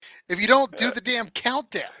if you don't do the damn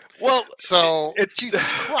countdown. Well, So it's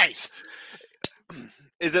Jesus Christ.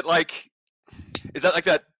 Is it like? Is that like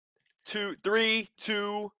that? 2, 3,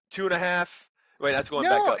 2, 2.5. Wait, that's going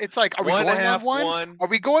back No, up. it's like, are we One and a going on half, one? one. Are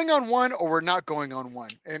we going on one, or we're not going on one?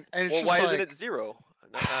 And it's Well, just why isn't like, it 0?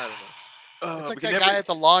 I don't know. it's like We can that never. guy at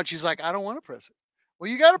the launch. He's like, I don't want to press it. Well,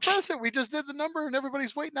 you got to press it. We just did the number, and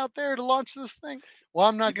everybody's waiting out there to launch this thing. Well,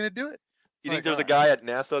 I'm You, not going to do it. It's you think like, there's all a right. guy at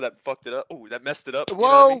NASA that fucked it up? Oh, that messed it up. You know what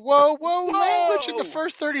I Whoa, mean? whoa, whoa! Language in the Whoa!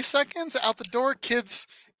 first 30 seconds out the door. Kids,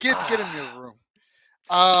 get in the Ah,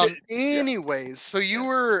 room. yeah, Anyways, so yeah.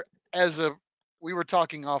 we were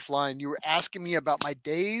talking offline. You were asking me about my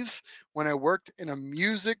days when I worked in a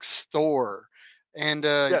music store, and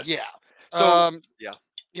yeah, Yes. So, um, yeah.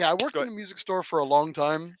 yeah, I worked Go in ahead. a music store for a long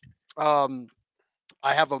time. Um,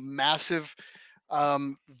 I have a massive,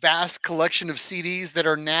 vast collection of CDs that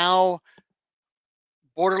are now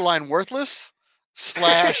borderline worthless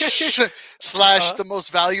slash slash Uh-huh. the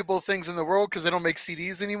most valuable things in the world because they don't make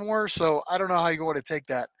CDs anymore. So I don't know how you want to take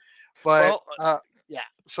that, but Well, yeah.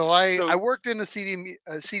 So I so worked in a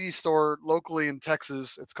CD store locally in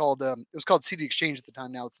Texas. It was called CD Exchange at the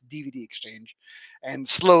time. Now it's DVD Exchange, and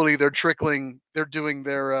slowly they're doing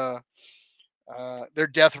their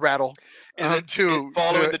death rattle is it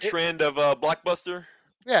following to the trend of Blockbuster,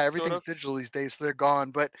 yeah, sort everything's of? digital these days, so they're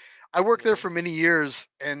gone. But I worked there Hmm. for many years,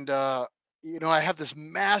 and I have this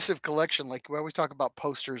massive collection. Like we always talk about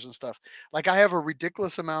posters and stuff. Like I have a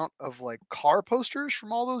ridiculous amount of like car posters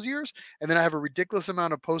from all those years, and then I have a ridiculous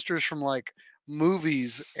amount of posters from like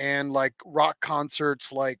movies and like rock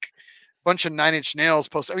concerts, like bunch of Nine Inch Nails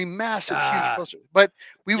posters. I mean, massive, huge Ah, posters. But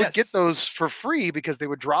we would get yes. those for free because they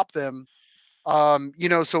would drop them.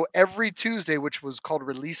 So every Tuesday, which was called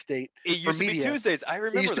release date It for used to be media, Tuesdays. I it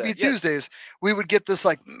used remember to be that. Yes. Tuesdays. We would get this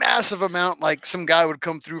like massive amount, like some guy would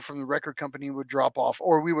come through from the record company would drop off,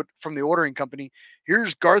 or we would from the ordering company.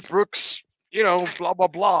 Here's Garth Brooks, blah blah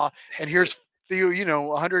blah, and here's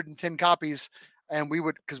 110 copies, and we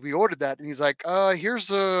would because we ordered that, and he's like,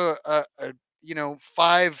 here's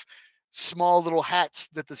five small little hats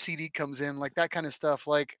that the CD comes in, like that kind of stuff,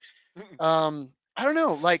 like I don't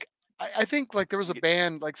know. Like, I think like there was You a get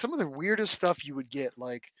band, like some of the weirdest stuff you would get,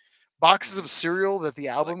 like boxes mhm. of cereal that the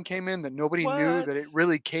Like album came in that nobody knew what? that it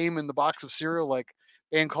really came in the box of cereal. Like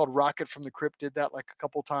a band called Rocket from the Crypt did that like a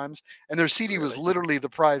couple times, and their CD was Really? literally the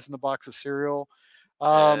prize in the box of cereal.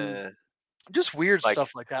 Um, Uh, just weird like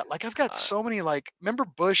stuff like that. Like I've got uh, so many. Like remember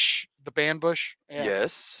Bush, the band Bush, yeah,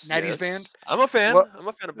 yes, 90s band. yes. I'm a fan. Well, I'm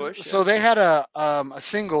a fan of Bush. so Yeah, they had a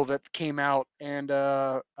single that came out and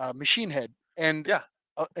Machine Head, and yeah.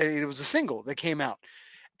 it was a single that came out,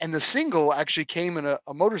 and the single actually came in a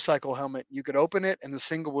motorcycle helmet. You could open it, and the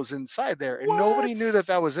single was inside there, and nobody knew What? that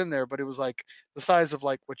that was in there. But it was like the size of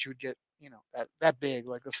like what you would get, that big,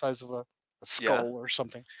 like the size of a Yeah, skull or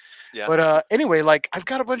something. yeah. But anyway, like I've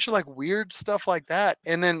got a bunch of like weird stuff like that,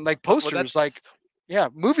 and then like Well, posters, like that's yeah,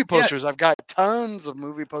 movie yeah. posters. I've got tons of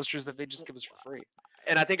movie posters that they just give us for free.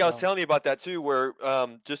 And I think I was So telling you about that too, where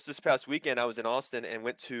just this past weekend I was in Austin and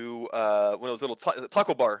went to one of those little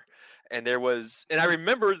taco bar, and and I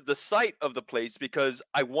remember the site of the place because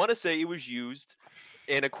I want to say it was used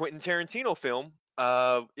in a Quentin Tarantino film.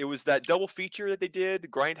 It was that double feature that they did,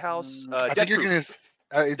 Grindhouse, I think Death you're gonna. Proof,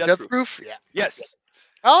 Death Death Proof. Proof? Yeah. Yeah. Yes,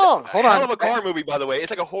 Oh, hold hell on. of a car movie, by the way. It's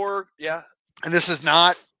like a horror. Yeah. And this is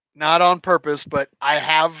not on purpose, but I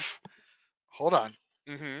have. Hold on.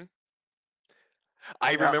 Hmm.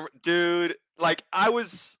 I Yeah. remember, dude. Like I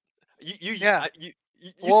was, Yeah. you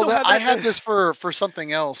Well, still have I that. had this for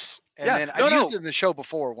something else, and Yeah. then I've No, used no. it in the show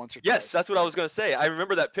before once or Yes, twice. that's what I was gonna say. I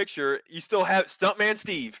remember that picture. You still have Stuntman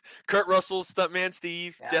Steve, Kurt Russell, Stuntman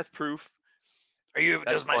Steve, Yeah. Death Proof. Are you?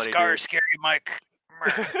 That's Does my funny, scar dude. scare you, Mike?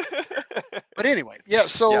 But anyway, yeah.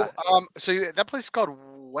 Yeah, That place is called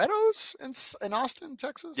Wedos in Austin,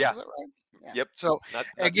 Texas. yeah, Is that right? Yeah. yep. So Not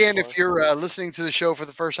too again, if far. you're listening to the show for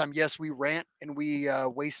the first time, yes, we rant and we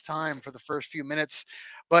waste time for the first few minutes,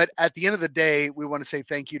 but at the end of the day, we want to say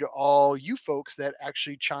thank you to all you folks that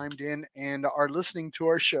actually chimed in and are listening to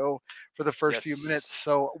our show for the first few minutes. Yes.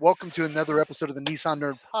 So welcome to another episode of the Nissan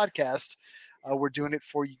Nerd Podcast. We're doing it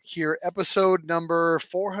for you here, episode number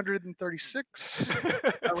 436.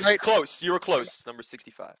 All right, Close. You were close. Number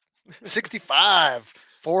 65. 65,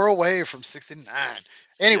 four away from 69. Yeah.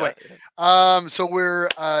 Anyway, so we're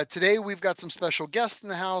today we've got some special guests in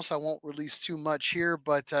the house. I won't release too much here,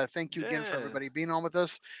 but thank you again for Yeah. everybody being on with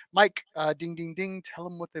us. Mike, ding ding ding, tell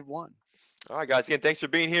them what they've won. All right, guys. Again, thanks for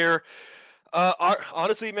being here.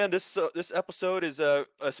 Honestly, man, this episode is a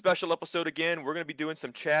special episode again. We're going to be doing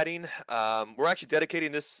some chatting. We're actually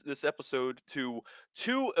dedicating this episode to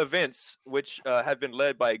two events which have been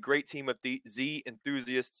led by a great team of the Z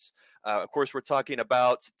enthusiasts. Of course, we're talking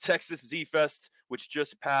about Texas Z Fest, which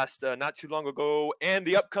just passed not too long ago, and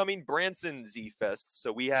the upcoming Branson Z Fest.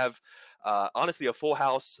 So we have honestly a full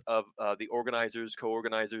house of the organizers,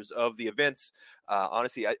 co-organizers of the events.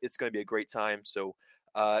 Honestly, it's going to be a great time. So.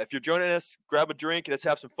 If you're joining us, grab a drink. Let's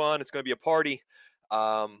have some fun. It's going to be a party.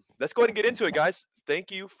 Let's go ahead and get into it, guys.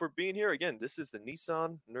 Thank you for being here. Again, this is the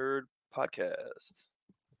Nissan Nerd Podcast.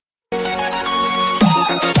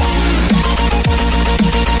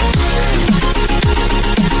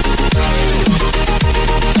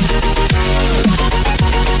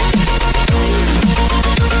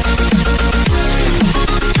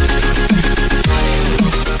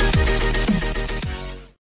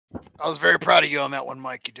 I was very proud of you on that one,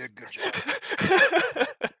 Mike. You did a good job.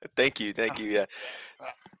 Thank you. Yeah.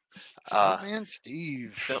 Stuntman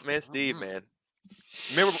Steve. Stuntman Steve, man.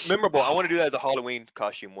 Memorable. I want to do that as a Halloween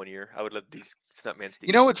costume one year. I would love to do Stuntman Steve.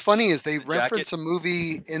 You know what's funny is they The reference a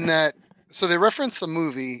movie in that. So they reference a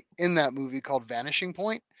movie in that movie called Vanishing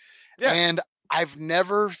Point, Yeah. and I've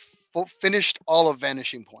never finished all of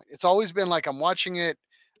Vanishing Point. It's always been like I'm watching it.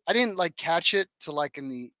 I didn't like catch it till like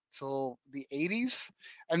till the 80s,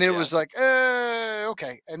 and then it Yeah. was like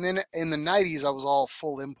okay, and then in the 90s I was all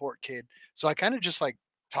full import kid, so I kind of just like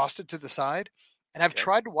tossed it to the side, and I've Okay.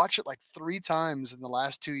 tried to watch it like 3 times in the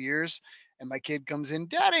last 2 years, and my kid comes in,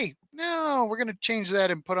 Daddy, no, we're gonna change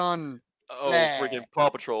that and put on Oh, blah. freaking Paw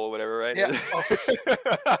Patrol or whatever, right? Yeah.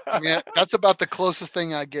 Oh, I mean, that's about the closest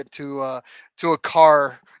thing I get to a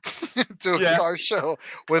car to a Yeah. car show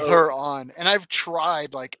with Oh, her on. And I've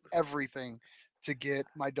tried like everything to get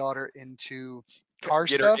my daughter into car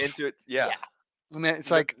get her stuff. into it. Yeah. And then it's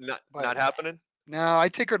like, but Not happening. no, I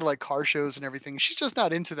take her to like car shows and everything. She's just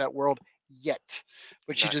not into that world yet.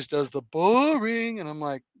 But she Not just does the boring, and I'm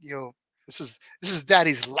like, yo, this is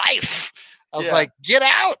daddy's life. I was yeah. like, get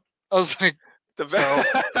out. I was like, The so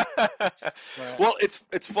well,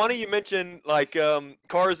 it's funny you mentioned like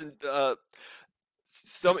cars and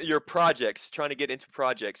some of your projects, trying to get into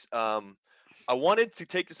projects. I wanted to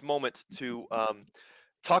take this moment to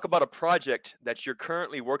talk about a project that you're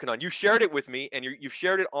currently working on. You shared it with me, and you've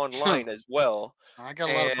shared it online as well. I got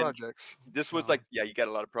a lot of And projects. this was So like, yeah, you got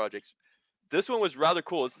a lot of projects. This one was rather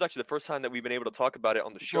cool. This is actually the first time that we've been able to talk about it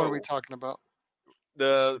on the what are we show. talking about?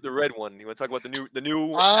 The red one. You want to talk about the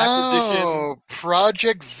new acquisition? Oh,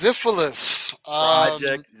 Project Ziphilus.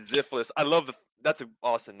 Project Ziphilus. I love that's an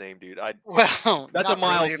awesome name, dude. Well, That's a not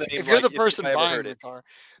Miles really. name, If you're like, the if person I ever buying heard the it. car.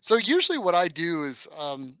 So usually what I do is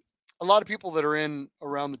a lot of people that are in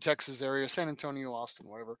around the Texas area, San Antonio, Austin,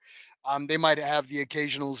 whatever, they might have the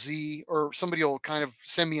occasional Z, or somebody will kind of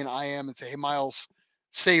send me an IM and say, "Hey, Miles,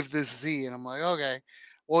 save this Z," and I'm like, "Okay."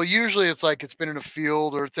 Well, usually it's like it's been in a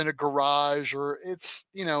field or it's in a garage or it's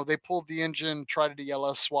they pulled the engine, tried a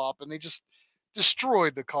DLS swap, and they just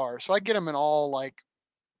destroyed the car. So I get them in all like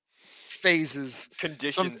phases.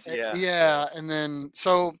 Conditions, yeah, yeah. Yeah, and then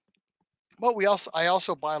so but I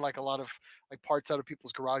also buy like a lot of like parts out of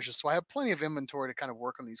people's garages, so I have plenty of inventory to kind of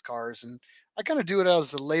work on these cars, and I kind of do it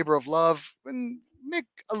as a labor of love and make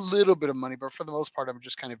a little bit of money, but for the most part, I'm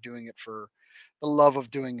just kind of doing it for the love of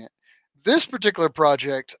doing it. This particular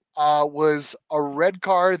project was a red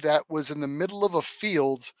car that was in the middle of a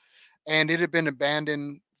field, and it had been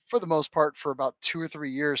abandoned for the most part for about 2 or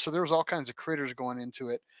 3 years. So there was all kinds of critters going into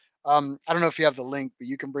it. I don't know if you have the link, but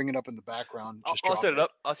you can bring it up in the background. Just I'll drop set it it.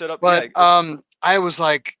 up. I'll set it up. Yeah. But I was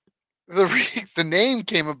like, the name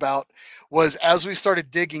came about was as we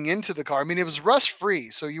started digging into the car. I mean, it was rust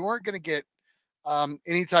free, so you weren't going to get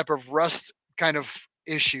any type of rust kind of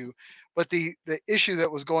issue. But the issue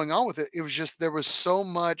that was going on with it, it was just there was so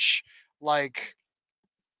much like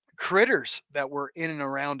critters that were in and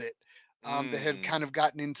around it that had Mm, kind of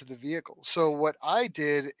gotten into the vehicle. So what I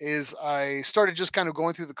did is I started just kind of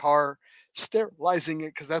going through the car, sterilizing it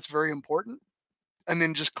because that's very important, and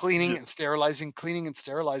then just cleaning ju- and sterilizing, cleaning and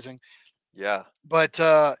sterilizing. yeah. But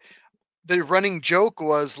the running joke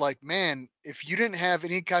was like, man, if you didn't have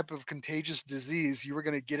any type of contagious disease, you were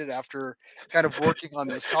going to get it after kind of working on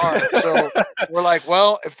this car. So we're like,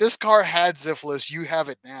 well, if this car had syphilis, you have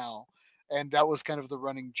it now. And that was kind of the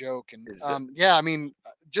running joke. And Is it yeah, I mean,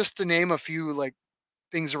 just to name a few like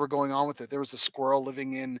things that were going on with it, there was a squirrel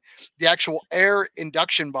living in the actual air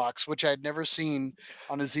induction box, which I had never seen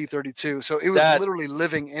on a Z32. So it was that? literally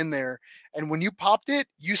living in there. And when you popped it,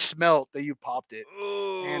 you smelt that you popped it.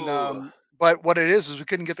 And Ooh. but what it is we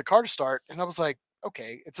couldn't get the car to start, and I was like,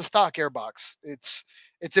 okay, it's a stock airbox.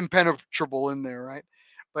 It's impenetrable in there, right?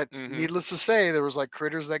 But Mm-hmm. needless to say, there was like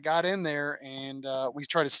critters that got in there, and we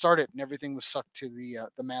tried to start it, and everything was sucked to the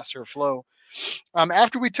mass airflow.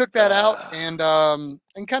 After we took that out Uh,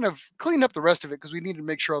 and kind of cleaned up the rest of it because we needed to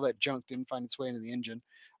make sure all that junk didn't find its way into the engine.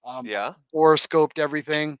 yeah. Or scoped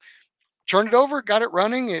everything, turned it over, got it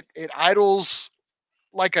running. It idles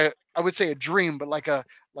like a, I would say a dream, but like a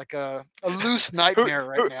loose nightmare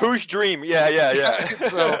right now. Whose dream? Yeah, yeah,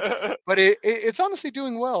 So, yeah. but it's honestly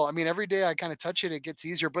doing well. I mean, every day I kind of touch it, it gets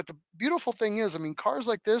easier. But the beautiful thing is, I mean, cars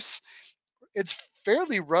like this, it's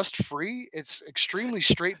fairly rust free. It's extremely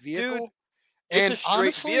straight Dude, vehicle. it's And a straight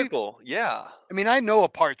honestly, vehicle. Yeah. I mean, I know a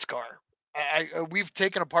parts car. We've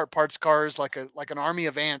taken apart parts cars like an army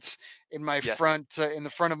of ants in my Yes. front in the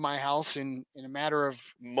front of my house in a matter of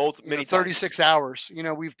Many times. 36 hours.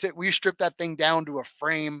 We stripped that thing down to a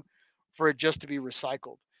frame for it just to be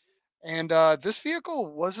recycled. And this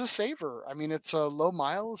vehicle was a saver. I mean, it's low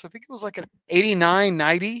miles. I think it was like an 89,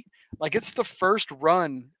 90. Like it's the first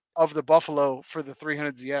run of the Buffalo for the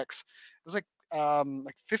 300ZX. It was like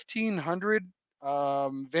 1500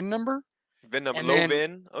 VIN number, VIN number, and low then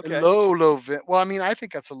VIN. Okay. low VIN. Well, I mean, I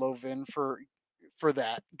think that's a low VIN for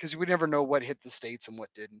that because we never know what hit the states and what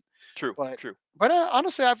didn't. True. But True.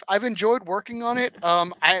 honestly, I've enjoyed working on it.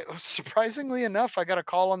 I surprisingly enough, I got a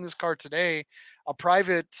call on this car today. A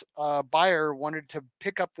private buyer wanted to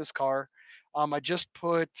pick up this car. I just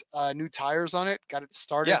put new tires on it, got it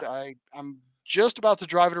started. Yeah. I'm just about to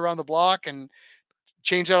drive it around the block and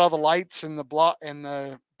change out all the lights and the block and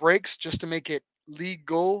the brakes just to make it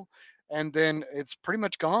legal, and then it's pretty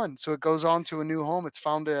much gone. So it goes on to a new home. It's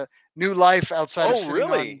found a new life Oh,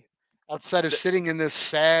 really? outside of Th- sitting in this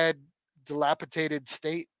sad, dilapidated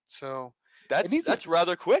state. So it needs it. that's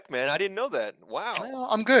rather quick, man. I didn't know that. Wow. Well,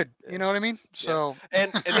 I'm good. Yeah. You know what I mean? Yeah. So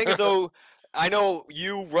And thing is though, I know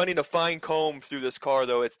you running a fine comb through this car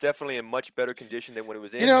though, it's definitely in much better condition than when it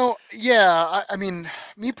was in. Yeah, I mean,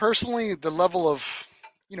 me personally, the level of,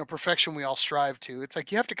 perfection we all strive to, it's like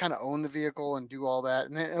you have to kind of own the vehicle and do all that.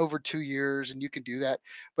 And then over 2 years, and you can do that.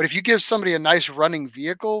 But if you give somebody a nice running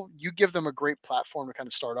vehicle, you give them a great platform to kind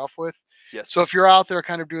of start off with. So Yes. if you're out there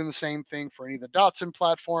kind of doing the same thing for any of the Datsun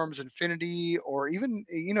platforms, Infinity, or even,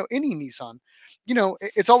 any Nissan,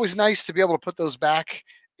 it's always nice to be able to put those back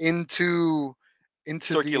into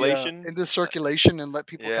Circulation. into circulation and let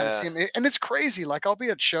people kind of see Yeah. them. And it's crazy. Like I'll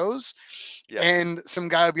be at shows, Yeah. and some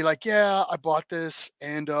guy will be like, "Yeah, I bought this,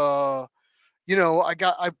 and I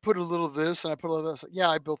put a little of this, and I put a little of this." Yeah,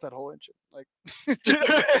 I built that whole engine. Like, just,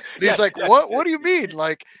 and Yeah. he's like, "What? What do you mean?"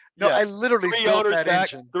 Like, no, Yeah. I literally Three built owners that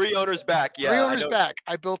back. engine. 3 owners back. Three Yeah, I owners know. back,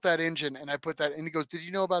 I built that engine, and I put that. And he goes, "Did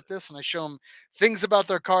you know about this?" And I show him things about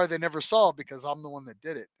their car they never saw because I'm the one that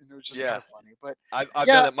did it, and it was just kind Yeah. of funny. But I've done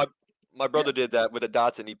yeah, that. My yeah. brother did that with a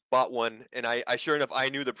Datsun. He bought one, and I sure enough I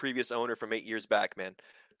knew the previous owner from 8 years back. Man,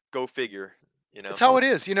 go figure. You It's know. how it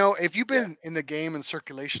is. If you've Yeah. been in the game and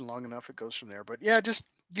circulation long enough, it goes from there. But yeah, just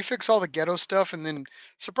you fix all the ghetto stuff, and then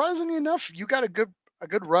surprisingly enough, you got a good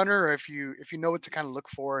runner if you know what to kind of look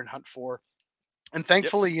for and hunt for. And Yep.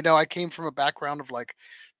 thankfully, I came from a background of like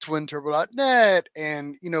twinturbo.net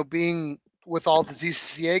and being with all the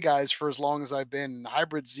ZCCA guys for as long as I've been,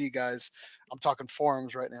 hybrid Z guys. I'm talking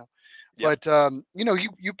forums right now. Yep. But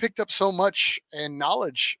you picked up so much and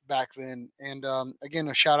knowledge back then. And again,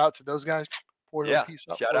 a shout out to those guys. Pour a little Yeah. piece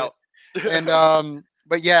up Shout for you. out. And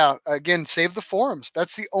but yeah, again, save the forums.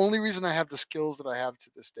 That's the only reason I have the skills that I have to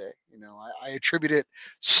this day. I attribute it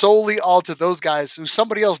solely all to those guys who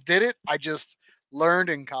somebody else did it. I just learned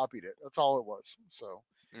and copied it. That's all it was. So,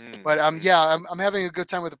 but Mm. yeah, I'm having a good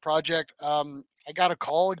time with the project. I got a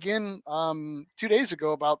call again 2 days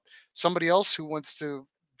ago about somebody else who wants to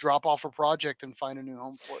drop off a project and find a new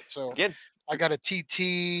home for it. So Again. I got a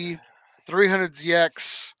TT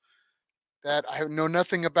 300ZX that I know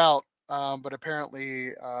nothing about, but apparently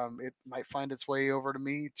it might find its way over to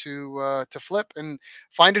me to flip and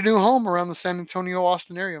find a new home around the San Antonio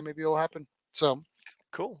Austin area. Maybe it'll happen. So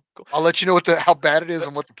Cool. Cool. I'll let you know how bad it is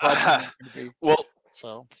and what the project is going to be. Well,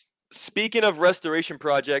 So speaking of restoration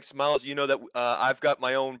projects, Miles, you know that I've got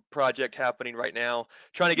my own project happening right now,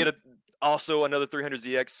 trying to get also another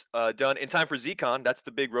 300ZX done in time for ZCon. That's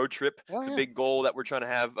the big road trip, oh the yeah, big goal that we're trying to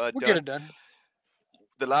have we'll get done. it done.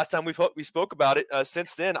 The last time we spoke about it,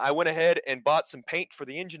 since then, I went ahead and bought some paint for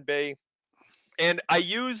the engine bay, and I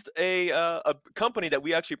used a company that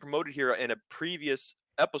we actually promoted here in a previous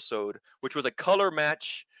episode, which was a color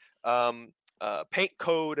match paint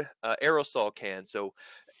code aerosol can. So,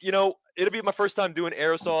 it'll be my first time doing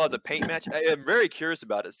aerosol as a paint match. I am very curious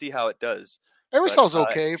about it, see how it does. but Aerosol's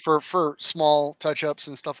okay for small touch ups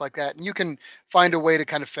and stuff like that, and you can find yeah. a way to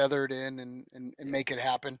kind of feather it in and Yeah. make it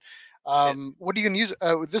happen. And What are you gonna use?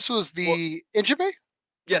 This was well, the engine bay.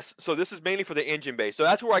 yes, so this is mainly for the engine bay. So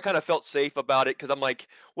that's where I kind of felt safe about it because I'm like,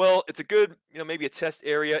 well, it's a good, maybe a test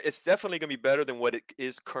area. It's definitely going to be better than what it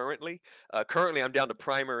is currently. Currently, I'm down to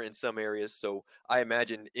primer in some areas, so I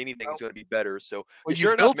imagine anything's going to be better. So, Well, you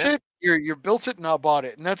sure enough, built man. it. You built it, not bought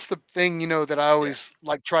it, and that's the thing. That I Yeah. always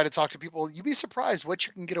like try to talk to people. You'd be surprised what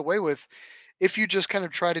you can get away with if you just kind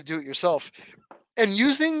of try to do it yourself. And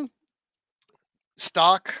using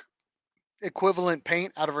stock equivalent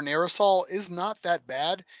paint out of an aerosol is not that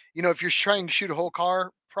bad. If you're trying to shoot a whole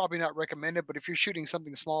car, probably not recommended. But if you're shooting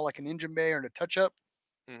something small like an engine bay or a touch up,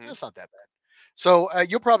 Hmm. that's not that bad. So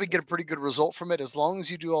you'll probably get a pretty good result from it as long as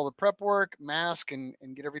you do all the prep work, mask, and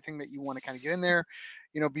get everything that you want to kind of get in there.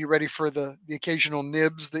 Be ready for the occasional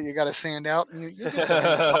nibs that you got to sand out, and you'll be able to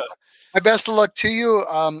handle it. My best of luck to you.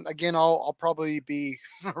 Again, I'll probably be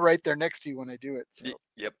right there next to you when I do it. So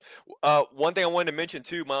Yep. One thing I wanted to mention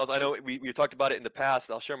too, Miles. I know we talked about it in the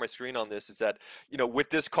past. I'll share my screen on this. Is that with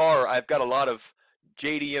this car, I've got a lot of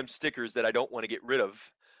JDM stickers that I don't want to get rid of,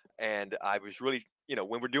 and I was really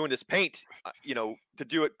when we're doing this paint, to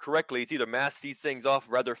do it correctly, it's either mask these things off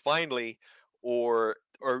rather finely, or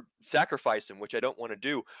sacrifice them, which I don't want to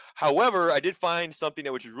do. However, I did find something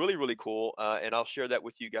that was really cool, and I'll share that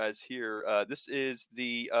with you guys here. This is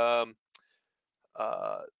the uh,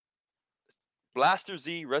 Blaster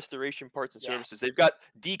Z Restoration Parts and yeah, Services. They've got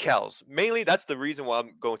decals. Mainly, that's the reason why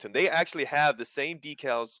I'm going to them. They actually have the same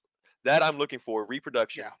decals that I'm looking for,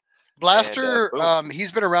 reproduction. yeah. And Blaster, boom.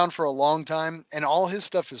 he's been around for a long time, and all his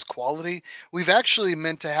stuff is quality. We've actually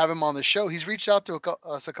meant to have him on the show. He's reached out to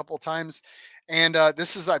us a couple of times, and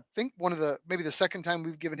this is, I think, one of the maybe the second time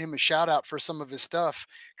we've given him a shout out for some of his stuff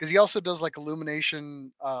because he also does like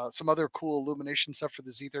illumination, some other cool illumination stuff for the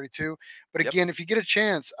Z32. But Yep. again, if you get a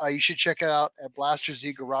chance, you should check it out at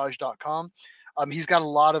blasterzgarage.com. He's got a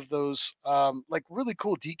lot of those like really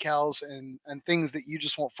cool decals and things that you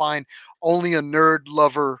just won't find. Only a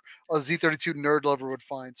Z32 nerd lover would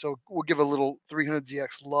find. So we'll give a little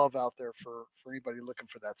 300ZX love out there for anybody looking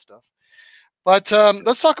for that stuff. But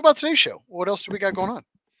let's talk about today's show. What else do we got going on?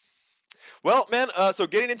 Well, man, so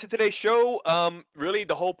getting into today's show, really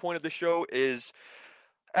the whole point of the show is,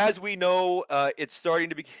 as we know, it's starting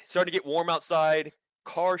to get warm outside.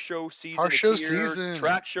 Car show Car season is show here. season.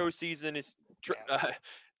 Track show season is Yeah.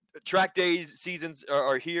 track days seasons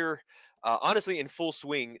are here, honestly in full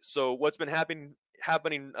swing. So what's been happening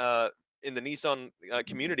in the Nissan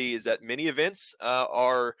community is that many events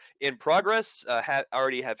are in progress,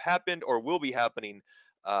 already have happened or will be happening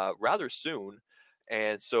rather soon.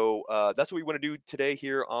 And so that's what we want to do today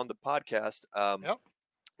here on the podcast. Yep.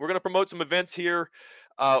 We're going to promote some events here.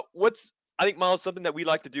 What's I think, Miles, something that we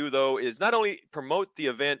like to do though is not only promote the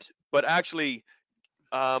event but actually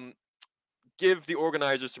um, give the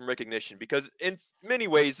organizers some recognition, because in many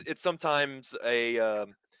ways it's sometimes a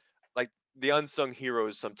like the unsung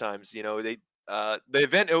heroes. Sometimes they the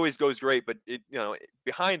event always goes great, but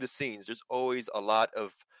behind the scenes there's always a lot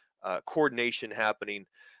of coordination happening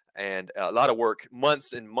and a lot of work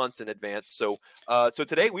months and months in advance. So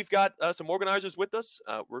today we've got some organizers with us.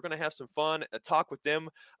 We're going to have some fun, talk with them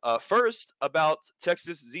first about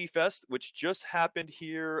Texas Z Fest, which just happened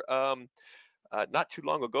here not too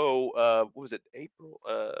long ago. What was it?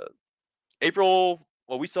 April.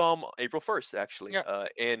 Well, we saw him April 1st, actually, Yeah.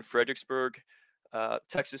 in Fredericksburg,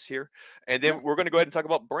 Texas here. And Yeah. then we're going to go ahead and talk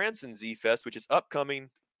about Branson Z Fest, which is upcoming.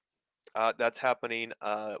 That's happening.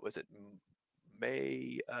 Was it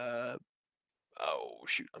May? Oh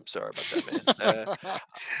shoot! I'm sorry about that, man. I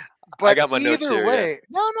But got my notes either here. Yeah, way,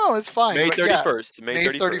 no, it's fine. May But yeah, 31st. May May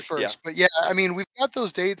 31st. Yeah, 31st. But yeah, I mean, we've got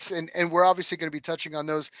those dates and we're obviously going to be touching on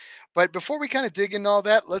those. But before we kind of dig into all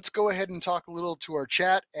that, let's go ahead and talk a little to our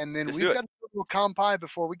chat. And then let's we've do it. got a little compi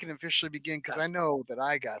before we can officially begin because I know that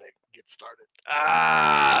I got to get started. So,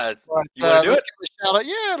 but You want to do let's it? give a shout out.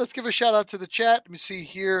 Yeah, let's give a shout out to the chat. Let me see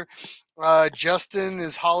here. Justin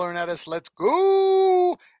is hollering at us. Let's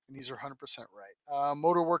go. And these are 100% right.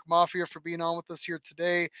 Motorwork Mafia for being on with us here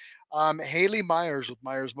today. Haley Myers with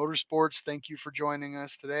Myers Motorsports. Thank you for joining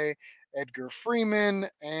us today. Edgar Freeman.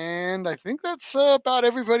 And I think that's about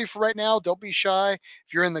everybody for right now. Don't be shy.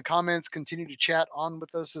 If you're in the comments, continue to chat on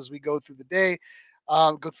with us as we go through the day,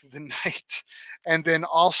 go through the night. And then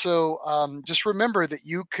also just remember that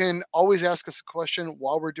you can always ask us a question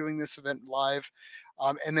while we're doing this event live.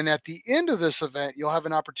 And then at the end of this event, you'll have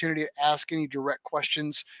an opportunity to ask any direct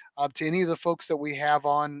questions to any of the folks that we have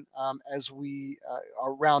on as we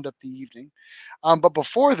round up the evening. But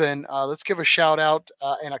before then, let's give a shout out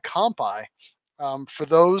and a compi For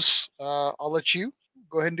those, I'll let you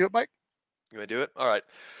go ahead and do it, Mike. You want to do it? All right.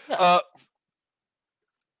 Yeah. Uh,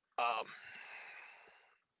 um,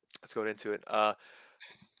 let's go into it.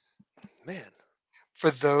 Man,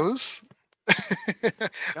 For those,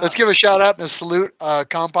 let's God, give a shout out and a salute,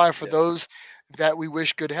 Kampai, for yeah, those that we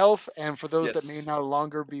wish good health, and for those that may yes. no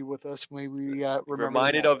longer be with us, may we remember them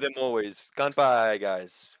Reminded of always. them always. Kanpai,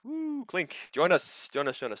 guys. Woo, clink. Join us. Join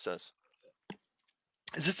us. Join us. Join us.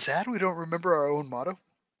 Is it sad we don't remember our own motto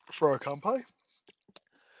for our Kampai?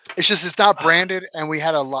 It's just it's not branded, and we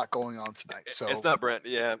had a lot going on tonight. It's So not Brent.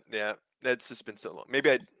 Yeah, yeah. That's just been so long.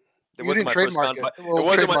 Maybe I. It you wasn't didn't my first trademark it. kanpai. It Well,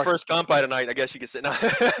 wasn't my trademark it. first kanpai tonight. I guess you could say no.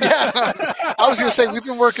 Yeah, I was gonna say we've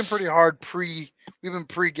been working pretty hard we've been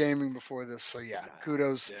pre-gaming before this, so yeah, Yeah,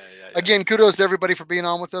 kudos. yeah, yeah, yeah. Again, kudos to everybody for being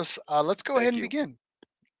on with us. Let's go ahead Thank and you. begin.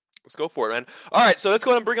 Let's go for it, man. All right, so let's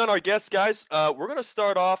go ahead and bring on our guests, guys. We're going to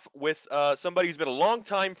start off with somebody who's been a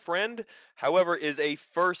longtime friend, however, is a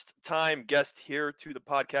first-time guest here to the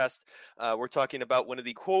podcast. We're talking about one of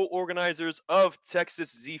the co-organizers of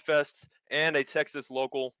Texas Z Fest and a Texas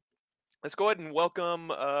local. Let's go ahead and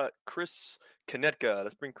welcome Chris Konetka.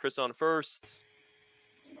 Let's bring Chris on first.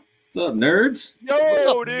 What's up, nerds? What's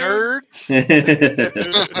up, Yo, dude. nerds?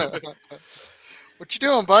 What you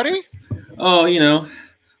doing, buddy? Oh,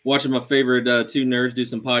 watching my favorite two nerds do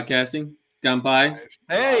some podcasting. Gone by. Nice,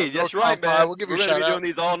 Hey, nice. that's Oh, right, Kampai, man. we'll give you We're a going to shout be out. doing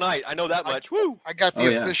these all night. I know that I, much. Woo. I got the Oh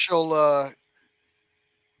yeah. official. Oh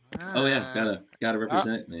yeah. Gotta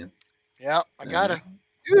represent, man. Yeah, I Uh, gotta.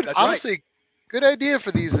 Dude, That's right. honestly, good idea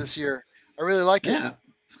for these this year. I really like it. Yeah.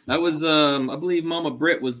 That was I believe Mama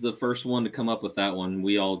Britt was the first one to come up with that one.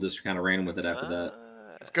 We all just kind of ran with it after that.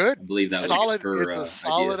 It's good. I believe that was Solid. her It's a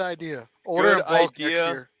solid idea. Order Good in bulk next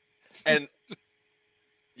idea. year. And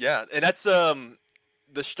yeah, and that's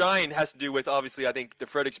the Stein has to do with obviously I think the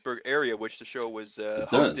Fredericksburg area, which the show was does.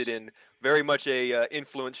 hosted in, very much a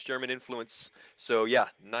German influence. So yeah,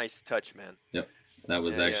 nice touch, man. Yep. That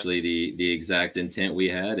was Yeah, yeah. actually the exact intent we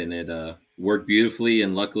had, and it worked beautifully.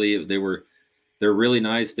 And luckily, they're really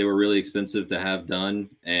nice. They were really expensive to have done,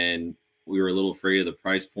 and we were a little afraid of the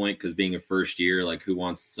price point because being a first year, like who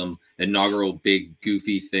wants some inaugural big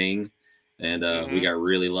goofy thing? And we got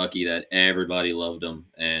really lucky that everybody loved them,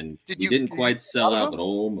 and we didn't Did you quite get a sell lot of out, them? but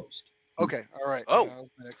almost. Okay, all right. Oh. That was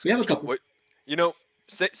my next We have a question. couple. What, you know,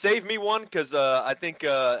 save me one because I think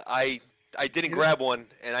I didn't He- grab one,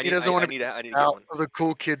 and I he need doesn't wanna I need to get Out one. of the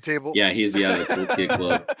cool kid table. Yeah, he's the cool kid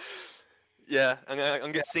club. Yeah, I'm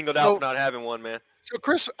gonna get singled out So- for not having one, man. So,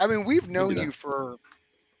 Chris, I mean, we've known that. you for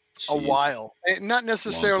a Jeez. while, and not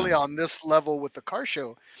necessarily time. on this level with the car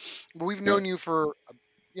show, but we've known you for,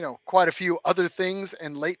 quite a few other things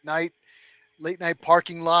and late night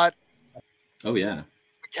parking lot Oh yeah.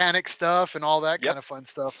 mechanic stuff and all that Yep. kind of fun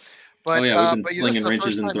stuff. But Oh, yeah, we've been but this slinging is the wrenches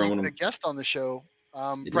first and time you've throwing been a them. guest on the show.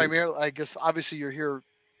 It is. Primarily, I guess, obviously you're here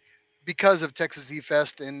because of Texas E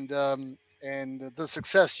Fest and the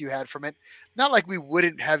success you had from it. Not like we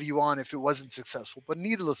wouldn't have you on if it wasn't successful, but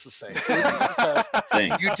needless to say, it was a success.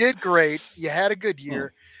 Thanks. You did great. You had a good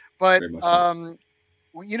year, but very much so.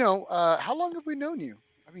 how long have we known you?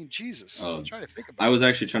 I mean, Jesus, I'm trying to think about. I was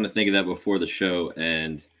actually trying to think of that before the show,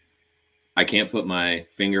 and I can't put my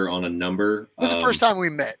finger on a number. It was the first time we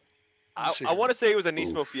met. I want to say it was a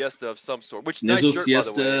Nismo Oof. Fiesta of some sort. Which Nismo nice shirt,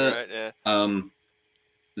 Fiesta, by the way. Right? Yeah.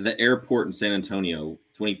 The airport in San Antonio,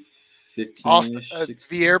 2015. Austin,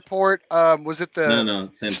 the airport. Was it the No,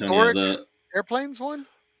 San historic Antonio. airplanes one,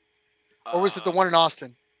 or was it the one in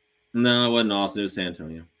Austin? No, it wasn't Austin. It was San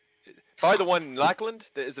Antonio. Probably the one in Lackland.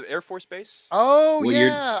 Is it Air Force Base? Oh What year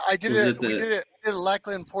yeah, I did was it. it We the- did it. I did it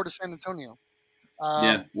Lackland, Port of San Antonio.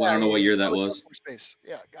 Yeah, well, I don't know what year that probably Air was. Force Base.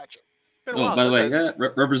 Yeah, gotcha. Been a Oh, while by the way, since I- yeah,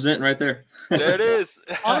 representing right there. there it is.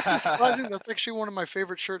 Honestly, surprising. That's actually one of my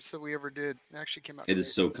favorite shirts that we ever did. It actually came out. It great.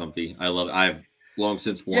 is so comfy. I love it. I've long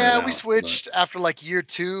since worn it Yeah, out, we but- switched after like year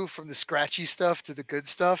 2 from the scratchy stuff to the good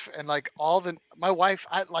stuff, and like my wife,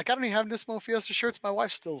 I don't even have Nismo Fiesta shirts. My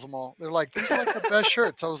wife steals them all. They're like, these are like the best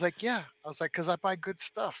shirts. I was like, yeah. I was like, because I buy good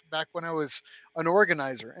stuff. Back when I was an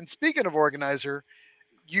organizer. And speaking of organizer,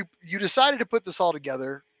 you decided to put this all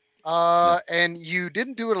together, and you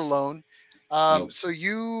didn't do it alone. Nope. So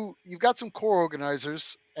you've got some core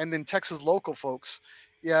organizers and then Texas local folks.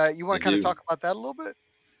 Yeah, you want I to kind of do. talk about that a little bit?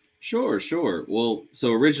 Sure. Well,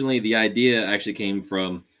 so originally the idea actually came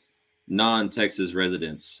from non-Texas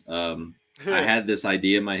residents. I had this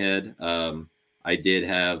idea in my head. I did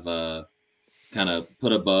have kind of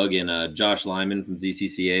put a bug in Josh Lyman from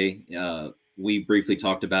ZCCA. We briefly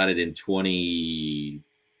talked about it in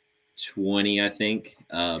 2020, I think,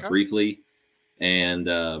 briefly. And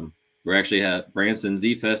we're actually at Branson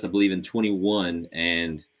Z Fest, I believe, in 21.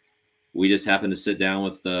 And we just happened to sit down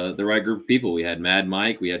with the right group of people. We had Mad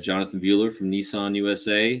Mike, we had Jonathan Bueller from Nissan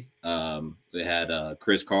USA, we had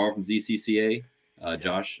Chris Carl from ZCCA,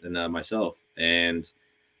 Josh, and myself. And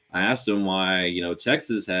I asked him why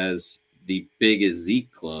Texas has the biggest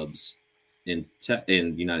Zeke clubs in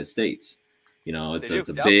the United States. They It's do.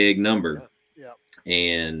 a Yep. big number, Yeah.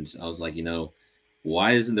 and I was like,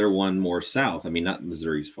 why isn't there one more south? I mean, not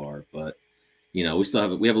Missouri's far, but we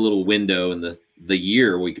have a little window in the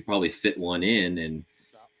year where we could probably fit one in, and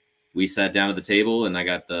we sat down at the table, and I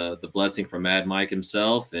got the blessing from Mad Mike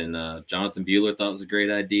himself, and Jonathan Bueller thought it was a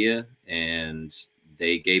great idea, and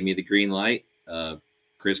they gave me the green light.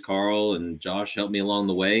 Chris Carl and Josh helped me along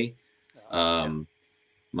the way.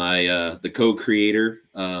 My the co-creator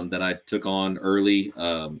that I took on early,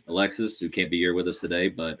 Alexis, who can't be here with us today,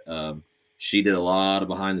 but she did a lot of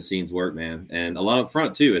behind the scenes work, man, and a lot up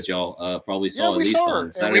front too, as y'all probably Yeah, saw at we least saw her, on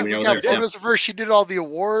and Saturday when we you were got there. photos of her. She did all the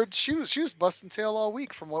awards. She was busting tail all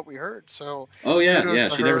week, from what we heard. So Oh yeah, kudos yeah,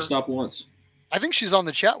 to she never her. stopped once. I think she's on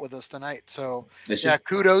the chat with us tonight. So Is she? yeah,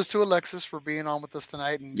 kudos to Alexis for being on with us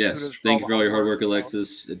tonight, and kudos Yes, for all thank you the for all your hard hard work, work. So.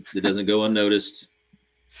 Alexis. It doesn't go unnoticed.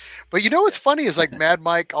 But what's funny is like Mad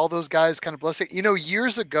Mike, all those guys kind of bless it.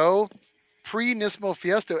 Years ago, pre Nismo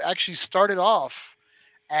Fiesta actually started off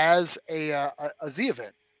as a Z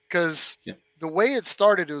event, because Yeah. the way it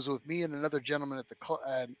started, it was with me and another gentleman at the club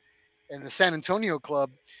in the San Antonio club.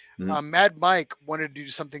 Mhm. Mad Mike wanted to do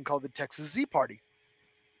something called the Texas Z Party.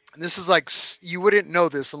 And this is like, you wouldn't know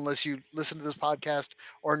this unless you listen to this podcast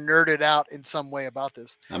or nerded out in some way about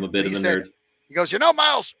this. I'm a But bit he of a said, nerd. he goes,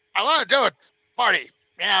 Miles, I want to do a party,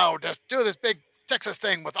 to do this big Texas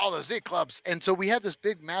thing with all the Z clubs. And so we had this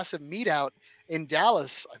big, massive meet out in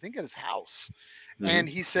Dallas, I think at his house. And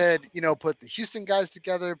Mhm. he said, put the Houston guys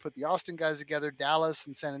together, put the Austin guys together, Dallas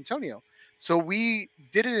and San Antonio. So we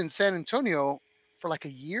did it in San Antonio for like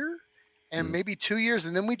a year and Mhm. maybe 2 years.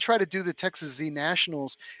 And then we tried to do the Texas Z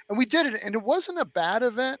Nationals, and we did it. And it wasn't a bad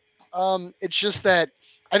event. It's just that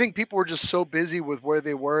I think people were just so busy with where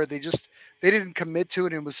they were. They didn't commit to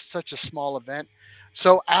it. And it was such a small event.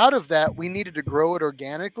 So out of that, we needed to grow it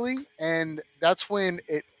organically. And that's when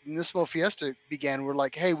Nismo Fiesta began. We're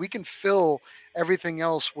like, hey, we can fill everything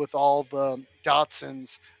else with all the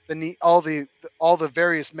Datsuns, all the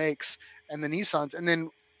various makes and the Nissans. And then,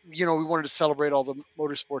 we wanted to celebrate all the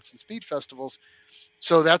motorsports and speed festivals.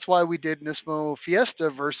 So that's why we did Nismo Fiesta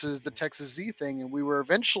versus the Texas Z thing. And we were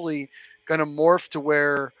eventually going to morph to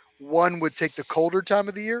where one would take the colder time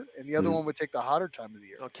of the year and the other Mhm. one would take the hotter time of the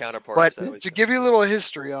year. No counterparts. But That always to give you a little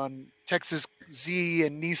history on Texas Z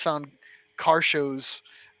and Nissan car shows,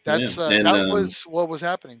 Yeah, that's and that was what was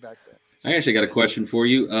happening back then. I So actually got a question for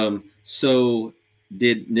you. So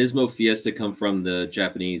did Nismo Fiesta come from the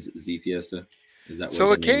Japanese Z Fiesta? Is that where so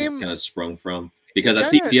the it name came kind of sprung from? it Because I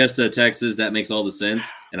kind see of Fiesta Texas, that makes all the sense,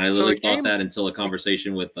 and I so literally it thought came that until a it,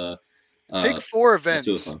 conversation with take four events,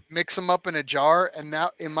 Suifan. mix them up in a jar, and now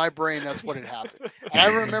in my brain that's what had happened. And I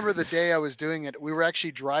remember the day I was doing it. We were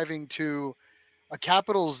actually driving to a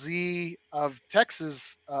Capital Z of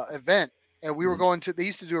Texas event, and we were Mhm. going to. They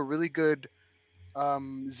used to do a really good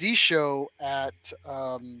Z show at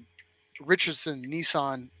Richardson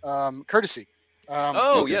Nissan Courtesy. Um,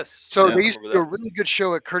 Oh Okay. yes, so yeah, Yeah. they I used remember to do a that. really good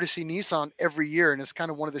show at Courtesy Nissan every year, and it's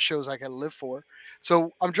kind of one of the shows I got to live for.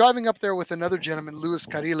 So I'm driving up there with another gentleman, Luis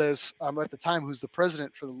Cariles, at the time, who's the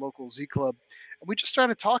president for the local Z Club, and we just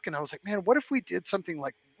started talking. I was like, man, what if we did something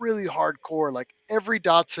like really hardcore, like every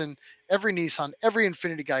Datsun, every Nissan, every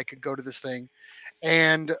Infinity guy could go to this thing,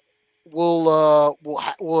 and we'll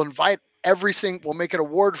invite we'll make an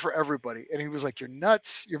award for everybody. And he was like, you're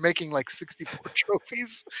nuts, you're making like 64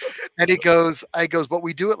 trophies. And I goes, but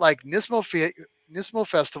we do it like Nismo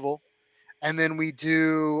Festival, and then we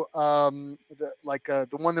do the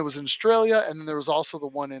one that was in Australia, and then there was also the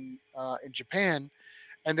one in Japan,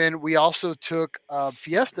 and then we also took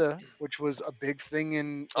Fiesta, which was a big thing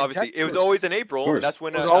in Obviously, it was Texas. always in Of April, and course. that's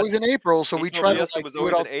when It was always that's in April, so we Nismo try Yeah. to Fiesta like was do it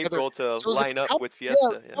always all in together. April to So it was line up with yeah,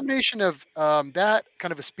 Fiesta. Yeah. combination of that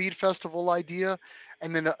kind of a speed festival idea,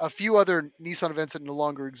 and then a few other Nissan events that no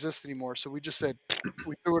longer exist anymore. So we just said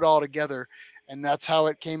we threw it all together, and that's how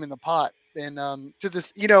it came in the pot. And to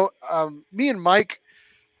this, me and Mike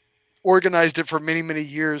organized it for many many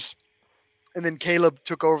years, and then Caleb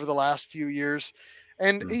took over the last few years,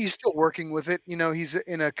 and Mhm. he's still working with it. He's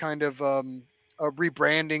in a kind of a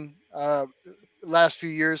rebranding last few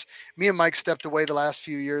years. Me and Mike stepped away the last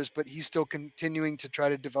few years, but he's still continuing to try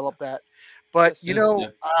to develop that. But Yes.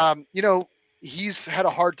 Yeah. Yeah. he's had a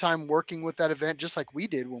hard time working with that event, just like we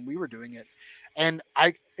did when we were doing it. And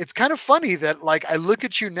it's kind of funny that like I look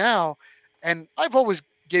at you now, and I've always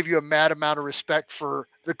gave you a mad amount of respect for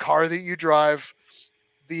the car that you drive,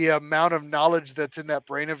 the amount of knowledge that's in that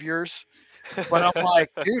brain of yours. But I'm like,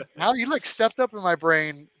 dude, now you like stepped up in my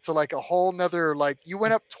brain to like a whole nother, like you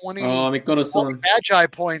went up Oh, 20 mi corazón. magi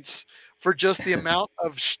points for just the amount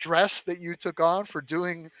of stress that you took on for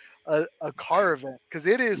doing a car event. Cause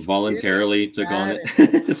it is Voluntarily took on mad.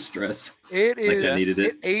 it. Stress. Like I needed It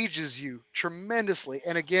it. ages you tremendously.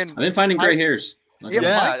 And again, I've been finding Mike, gray hairs. Not yeah,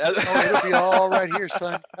 gonna lie. Mike, oh, it'll be all right here,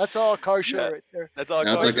 son. That's all car show Yeah. right there. That's all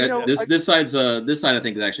No, it's car But like you show. know, Yeah. this side I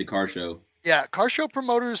think is actually car show. yeah, car show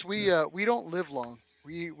promoters, Yeah. we don't live long.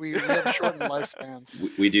 We have shortened lifespans.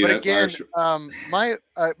 We do But have our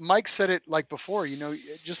again, Mike said it like before.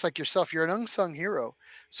 Just like yourself, you're an unsung hero.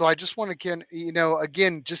 So I just want to,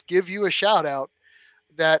 again, just give you a shout out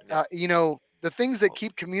that Yeah. the things that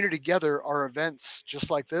keep community together are events just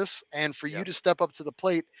like this, and for you Yeah. to step up to the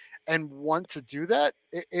plate and want to do that,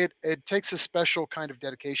 it takes a special kind of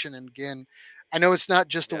dedication. And again, I know it's not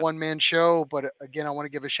just a Yeah. one-man show, but again, I want to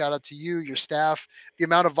give a shout out to you, your staff, the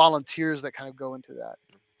amount of volunteers that kind of go into that.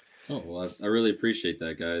 Oh well, I really appreciate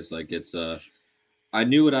that, guys. Like it's I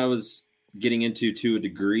knew what I was getting into to a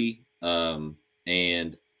degree,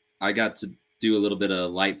 and I got to do a little bit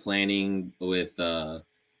of light planning with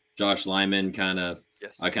Josh Lyman.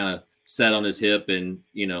 Yes. I kind of sat on his hip and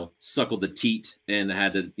suckled the teat and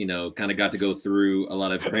had to kind of got to go through a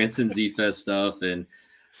lot of Branson Z Fest stuff and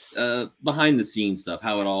behind the scenes stuff,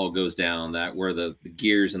 how it all goes down, that where the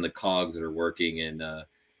gears and the cogs are working, and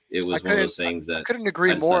it was one of those things I that couldn't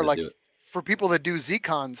agree I more. decided to Like do it. for people that do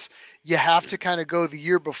Zcons, you have to kind of go the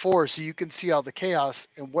year before so you can see all the chaos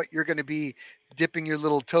and what you're going to be dipping your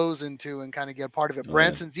little toes into and kind of get a part of it. Oh yeah.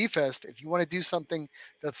 Branson Z Fest, if you want to do something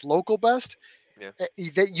that's local best, Yeah.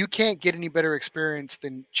 that you can't get any better experience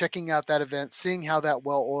than checking out that event, seeing how that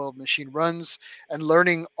well-oiled machine runs, and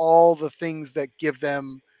learning all the things that give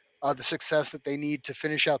them the success that they need to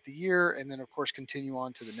finish out the year, and then of course continue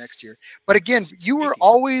on to the next year. But again, you were Speaking.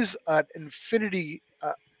 always an infinity.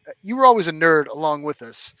 You were always a nerd along with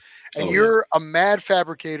us, and Oh yeah. you're a mad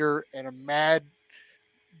fabricator and a mad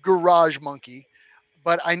garage monkey.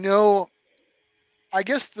 But I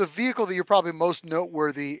guess the vehicle that you're probably most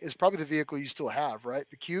noteworthy is probably the vehicle you still have, right?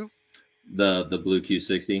 The Q. The blue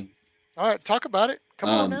Q60. All right, talk about it. Come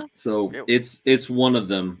on now. So Yeah. it's one of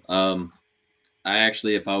them. I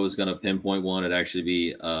actually, if I was gonna pinpoint one, it'd actually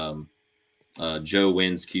be Joe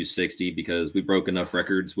Wynn's Q60, because we broke enough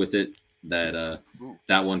records with it that Ooh.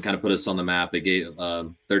 that one kind of put us on the map. It gave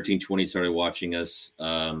 1320 started watching us.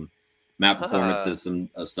 Map Performance did some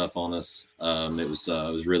stuff on us. It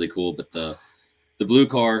was really cool. But the blue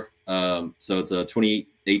car, so it's a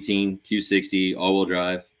 2018 Q60 all-wheel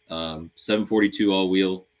drive, 742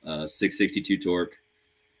 all-wheel, 662 torque.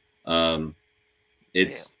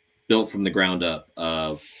 It's built from the ground up.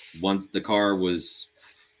 Once the car was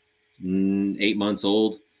 8 months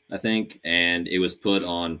old, I think, and it was put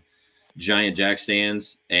on giant jack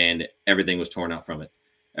stands, and everything was torn out from it.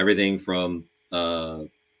 Everything from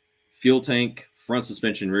fuel tank, front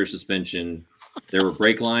suspension, rear suspension. There were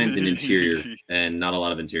brake lines and interior, and not a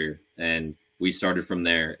lot of interior. And we started from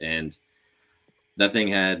there. And that thing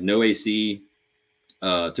had no AC.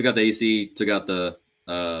 Took out the AC, took out the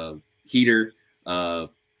heater,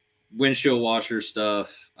 windshield washer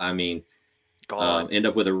stuff. I mean, end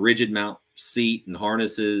up with a rigid mount seat and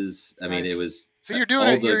harnesses. I mean, it was so you're doing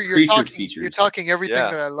all it. the You're creature talking. features. You're talking everything Yeah.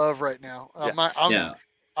 that I love right now. Yeah.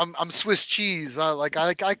 I'm Swiss cheese. I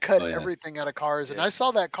cut Oh, yeah. everything out of cars, and Yeah. I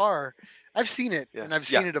saw that car. I've seen it, Yeah. and I've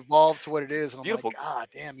Yeah. seen it evolve to what it is, and Beautiful. I'm like, God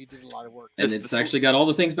damn, you did a lot of work. And Just it's the actually got all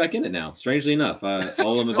the things back in it now. Strangely enough, all of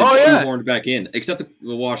them have been Oh, yeah. shoehorned back in, except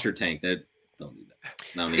the washer tank. That don't need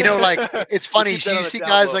that. No need You know, that. like it's funny. keep that So on you the see down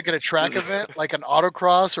guys low. like at a track event, like an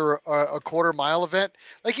autocross or a quarter-mile event.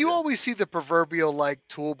 Like you Yeah. always see the proverbial like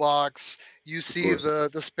toolbox. You see course.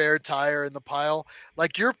 the spare tire in the pile.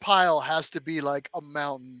 Like your pile has to be like a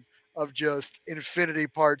mountain of just infinity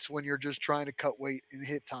parts when you're just trying to cut weight and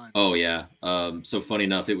hit times. Oh yeah. So funny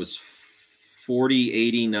enough, it was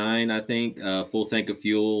 4089, I think. Full tank of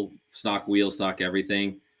fuel, stock wheel, stock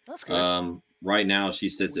everything. That's good. Right now she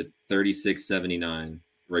sits at 3679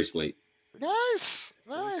 race weight. Nice.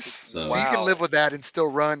 So- So you can live with that and still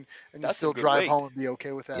run and That's still some good drive weight. home and be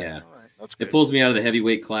okay with that. Yeah. All right. That's good. It pulls me out of the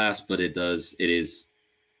heavyweight class, but it is.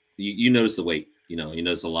 You notice the weight. You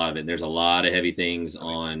notice a lot of it. And there's a lot of heavy things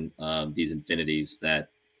on these Infinities that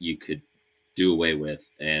you could do away with.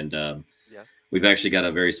 And we've actually got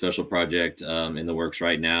a very special project in the works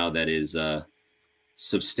right now that is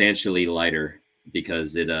substantially lighter,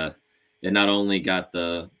 because it not only got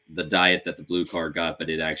the diet that the blue car got, but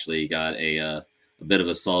it actually got a bit of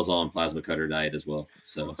a Sawzall and plasma cutter diet as well.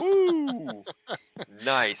 So Ooh,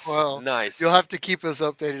 nice, Well, nice. you'll have to keep us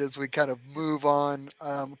updated as we kind of move on,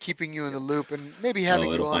 keeping you in the loop and maybe having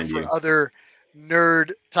you it'll on find for you. other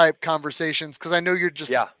nerd type conversations because I know you're just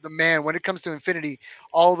Yeah. the man when it comes to Infinity.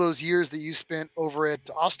 All those years that you spent over at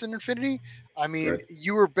Austin Infinity, I mean, Correct.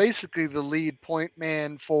 you were basically the lead point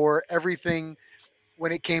man for everything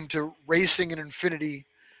when it came to racing and Infinity.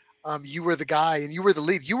 You were the guy and you were the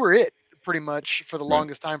lead. You were it pretty much for the Right.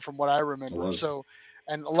 longest time, from what I It remember. was. So,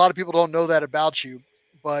 and a lot of people don't know that about you,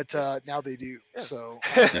 but Yeah. now they do. Yeah. So,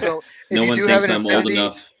 Yeah. so if No you one do have thinks an I'm old Infinity,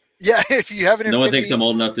 enough. yeah, if you have an No one thinks Infinity, I'm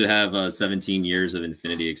old enough to have 17 years of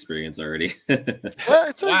Infinity experience already. well,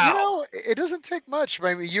 it's a Wow. it doesn't take much.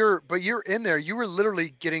 I mean, you're in there. You were literally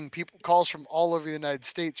getting people calls from all over the United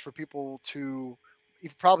States for people to,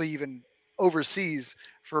 probably even overseas,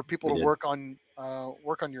 for people We to did. work on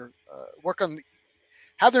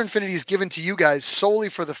have their infinities given to you guys solely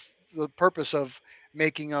for the purpose of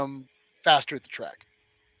making them faster at the track.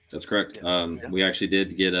 That's correct. Yeah. Yeah. We actually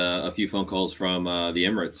did get a few phone calls from the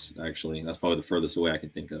Emirates. Actually, that's probably the furthest away I can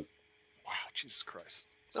think of. Wow, Jesus Christ.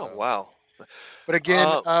 Oh, So, wow. but again,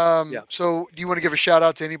 Yeah. so do you want to give a shout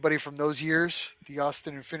out to anybody from those years, the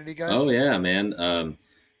Austin Infinity guys? Oh yeah, man.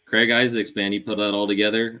 Craig Isaacs, man, he put that all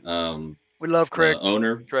together. We love Craig. The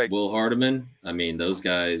owner, Craig. Will Hardiman. I mean, those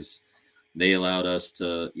guys, they allowed us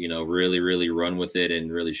to, really, really run with it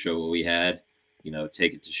and really show what we had.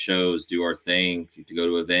 Take it to shows, do our thing, to go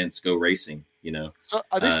to events, go racing. So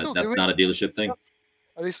are they still That's doing? not a dealership thing.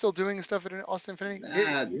 Are they still doing stuff at Austin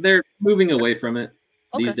Infinity? They're moving away from it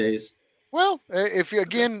these Okay. days. Well, if you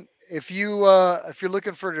again, if you're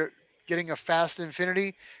looking for getting a fast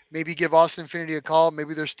Infinity, maybe give Austin Infinity a call.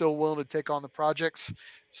 Maybe they're still willing to take on the projects.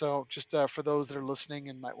 So just for those that are listening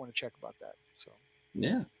and might want to check about that. So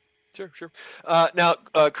Yeah. Sure. Now,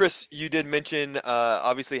 Chris, you did mention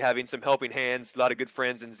obviously having some helping hands, a lot of good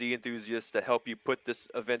friends and Z enthusiasts to help you put this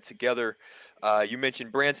event together. You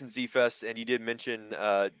mentioned Branson Z Fest, and you did mention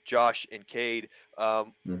Josh and Cade.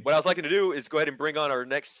 What I was liking to do is go ahead and bring on our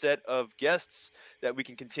next set of guests that we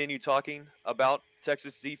can continue talking about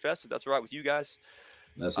Texas Z Fest, if that's all right with you guys.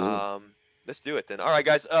 Absolutely. Let's do it then. All right,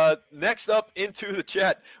 guys. Next up into the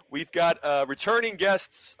chat, we've got returning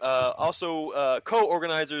guests, also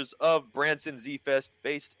co-organizers of Branson Z Fest,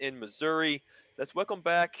 based in Missouri. Let's welcome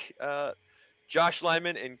back Josh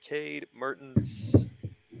Lyman and Cade Mertens.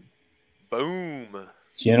 Boom.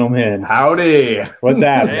 Gentlemen, Howdy. what's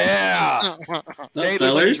happening? Yeah. Cade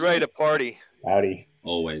looks like he's ready to party. Howdy.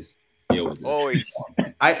 Always. He always is. Always.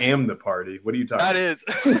 I am the party. What are you talking That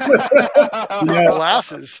about? is. Yeah.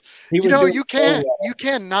 glasses. He was doing You so can't well. you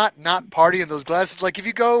cannot not party in those glasses. Like if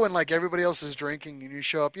you go and like everybody else is drinking and you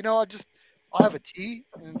show up, I'll have a tea,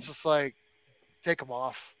 and it's just like take them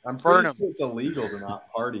off, I'm burn pretty them. sure it's illegal to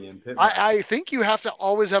not party in pit. I think you have to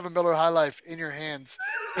always have a Miller High Life in your hands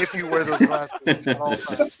if you wear those glasses at all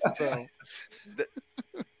times. So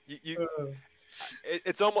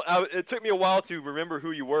It's almost. It took me a while to remember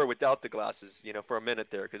who you were without the glasses. For a minute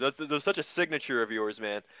there, because there's such a signature of yours,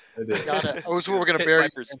 man. I was we're gonna Pit bury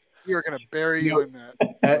Vipers. you. We were gonna bury you in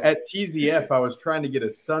that. At TZF, I was trying to get a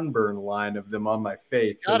sunburn line of them on my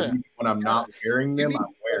face. So Got it. even when I'm not wearing them, I'm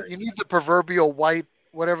wearing You need the proverbial white,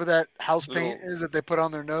 whatever that house paint Little- is that they put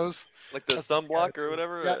on their nose. Like the sunblock or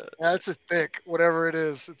whatever. Yeah, that's a thick, whatever it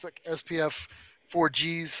is. It's like SPF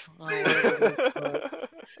 4Gs.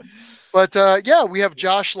 But yeah, we have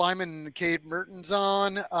Josh Lyman and Cade Mertens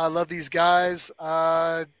on. Love these guys.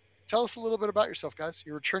 Tell us a little bit about yourself, guys.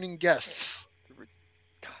 You're returning guests.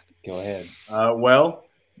 Go ahead.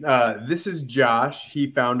 This is Josh. He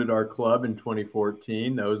founded our club in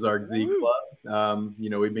 2014, Ozark Z Club.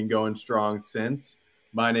 We've been going strong since.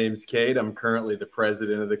 My name's Cade. I'm currently the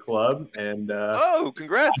president of the club, and Oh,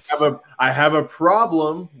 congrats! I have a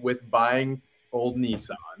problem with buying old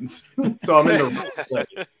Nissans, so I'm in the wrong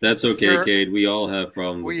place. That's okay, You're- Cade. We all have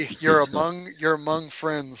problems. with You're this. among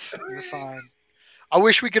friends. You're fine. I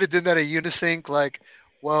wish we could have done that at Unisync, like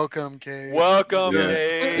welcome, Cade. Welcome, Yeah.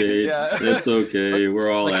 Cade. Cade, Yeah. it's okay.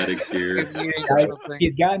 We're all Like- addicts here. Good meeting or Guys, something.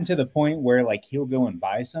 he's gotten to the point where like he'll go and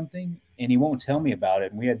buy something and he won't tell me about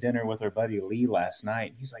it. And we had dinner with our buddy Lee last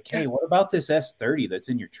night. He's like, "Hey, what about this S30 that's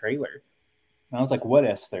in your trailer?" And I was like, "What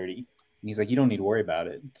S30?" And he's like, "You don't need to worry about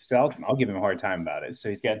it." So I'll give him a hard time about it. So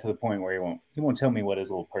he's gotten to the point where he won't tell me what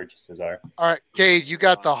his little purchases are. All right, Cade, you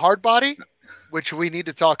got the hard body, which we need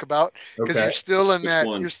to talk about because Okay. you're still in Which that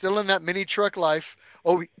one? you're still in that mini truck life.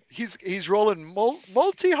 Oh, he's rolling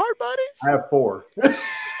multi hard bodies. I have 4.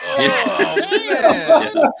 Oh,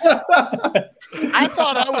 man. I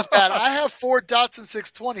thought I was bad. I have 4 Datsun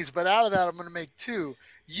 620s, but out of that, I'm going to make 2.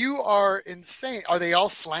 You are insane. Are they all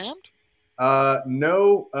slammed?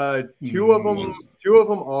 No. Two of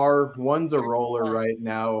them are. One's a roller Oh. right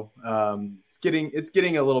now. It's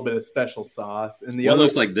getting a little bit of special sauce, and the One other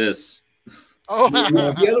looks like this. Oh, the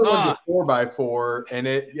other one's a 4x4, and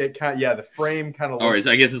it kind of the frame kind of Or looks.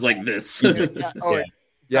 I guess it's like this.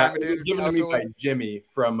 Yeah, time it was given to me by Jimmy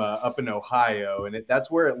from up in Ohio, and that's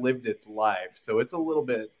where it lived its life. So it's a little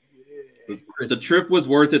bit. The trip was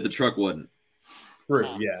worth it. The truck wasn't. True,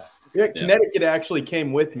 yeah. Connecticut actually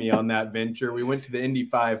came with me on that venture. We went to the Indy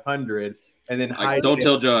 500, and then don't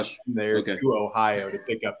tell Josh there to Ohio to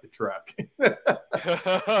pick up the truck.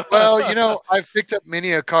 Well, I've picked up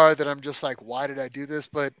many a car that I'm just like, why did I do this?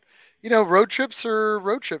 But road trips are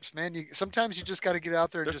road trips, man. Sometimes you just got to get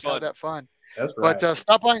out there and just have that fun. That's right. But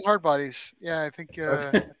stop buying hard bodies. Yeah, I think you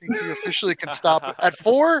officially can stop. At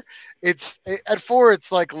 4, it's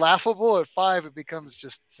like laughable. At 5, it becomes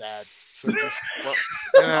just sad. So just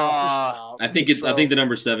stop. I think the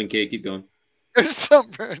number 7K. Keep going.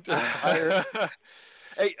 Something higher.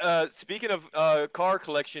 Hey, speaking of car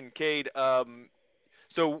collection, Cade.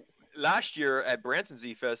 So last year at Branson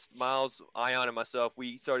Z Fest, Miles, Ion, and myself,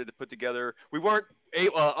 we started to put together. We weren't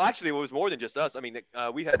actually, it was more than just us. I mean,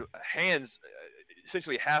 we had hands,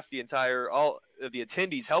 essentially half all of the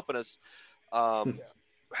attendees helping us.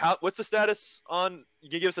 What's the status on? You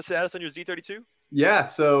can give us a status on your Z32? Yeah.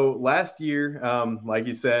 So last year, like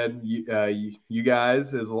you said, you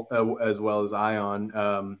guys as well as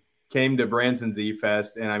Ion came to Branson Z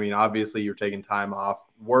Fest, and I mean, obviously, you're taking time off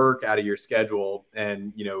work out of your schedule,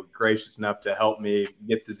 and gracious enough to help me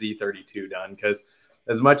get the Z32 done. Because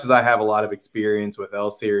as much as I have a lot of experience with L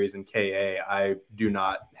Series and KA, I do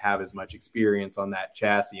not have as much experience on that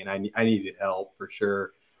chassis, and I needed help for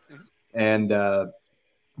sure. And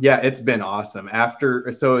it's been awesome.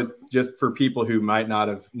 So just for people who might not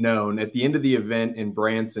have known, at the end of the event in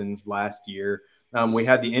Branson last year, we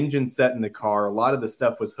had the engine set in the car. A lot of the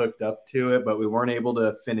stuff was hooked up to it, but we weren't able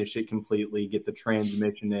to finish it completely, get the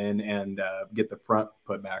transmission in, and get the front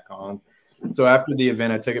put back on. So after the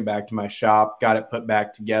event, I took it back to my shop, got it put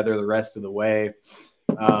back together the rest of the way.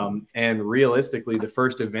 And realistically, the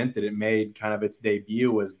first event that it made kind of its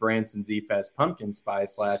debut was Branson Z Fest Pumpkin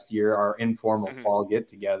Spice last year, our informal fall get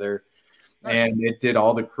together. And it did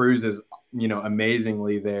all the cruises,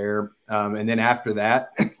 amazingly there. And then after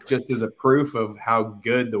that, just as a proof of how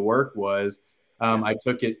good the work was, I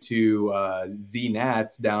took it to Z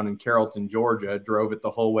Nats down in Carrollton, Georgia, drove it the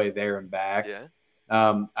whole way there and back. Yeah.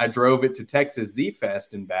 I drove it to Texas Z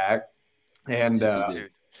Fest and back. And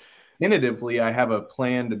tentatively, I have a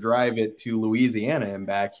plan to drive it to Louisiana and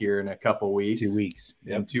back here in a couple weeks. 2 weeks.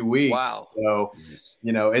 In 2 weeks. Wow. So,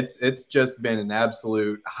 it's just been an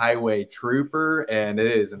absolute highway trooper, and it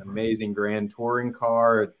is an amazing grand touring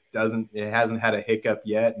car. It hasn't had a hiccup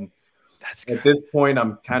yet. And at this point,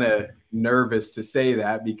 I'm kind of nervous to say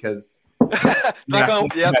that because I'm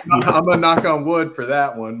gonna knock on wood for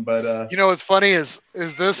that one. But what's funny is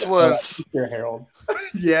this was your Harold.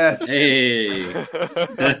 Yes. Hey.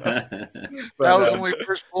 That was when we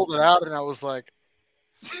first pulled it out, and I was like,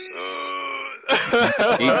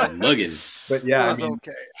 lugging. But yeah, it was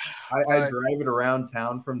okay. I drive it around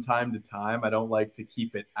town from time to time. I don't like to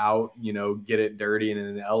keep it out, get it dirty and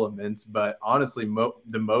in the elements. But honestly,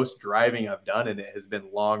 the most driving I've done in it has been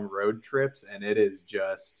long road trips, and it is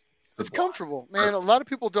just it's comfortable, man. A lot of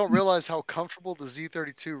people don't realize how comfortable the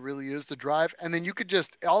Z32 really is to drive, and then you could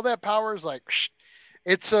just all that power is like.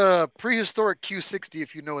 It's a prehistoric Q60,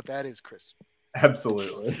 if you know what that is, Chris.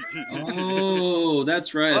 Absolutely. Oh,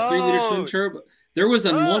 that's right. A 3-liter twin turbo. There was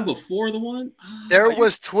one before the one? There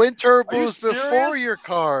was twin turbos before your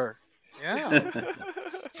car. Yeah.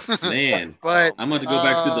 Man. But I'm going to go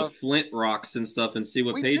back to the Flint rocks and stuff and see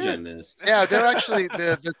what page I missed. Yeah, they're actually,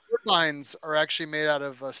 the turbines are actually made out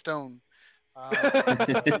of stone.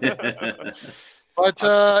 But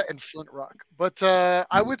and Flint Rock. But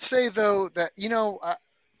I would say though that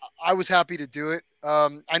I was happy to do it.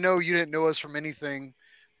 I know you didn't know us from anything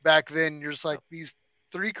back then. You're just like these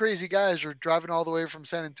 3 crazy guys are driving all the way from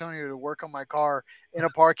San Antonio to work on my car in a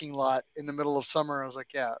parking lot in the middle of summer. I was like,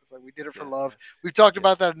 yeah, it's like we did it for love. We've talked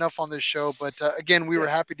about that enough on this show, but again, we were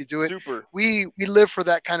happy to do it. Super. We live for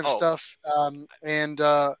that kind of stuff. And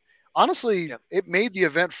honestly, it made the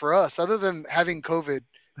event for us. Other than having COVID,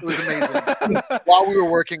 it was amazing. While we were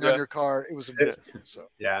working on your car, it was amazing. So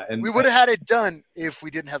and we would have had it done if we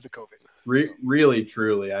didn't have the COVID. Really,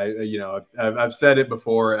 truly, I've said it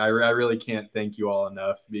before. I really can't thank you all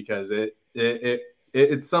enough because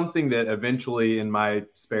it's something that eventually in my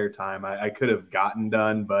spare time I could have gotten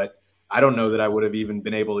done, but I don't know that I would have even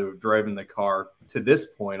been able to have driven the car to this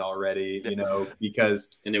point already,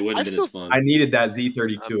 because And it wouldn't have been as fun. I needed that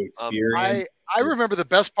Z32 experience. I remember the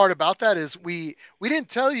best part about that is we didn't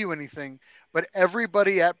tell you anything, but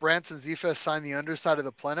everybody at Branson Z-Fest signed the underside of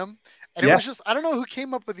the plenum. And it was just, I don't know who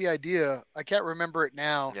came up with the idea. I can't remember it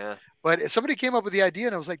now. Yeah. But somebody came up with the idea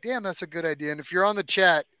and I was like, damn, that's a good idea. And if you're on the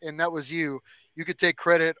chat and that was you could take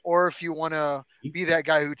credit, or if you want to be that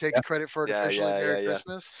guy who takes credit for it officially, Merry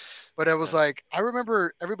Christmas. But I was like, I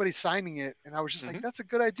remember everybody signing it and I was just like, that's a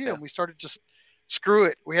good idea. And we started just screw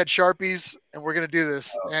it. We had Sharpies and we're going to do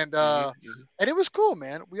this. And it was cool,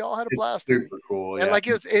 man. We all had a blast. Super cool. And like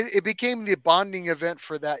it became the bonding event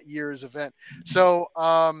for that year's event. So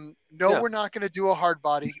we're not going to do a hard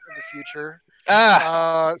body in the future.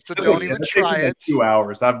 So don't even try it. 2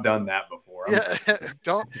 hours. I've done that before. Yeah,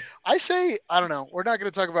 I don't know. We're not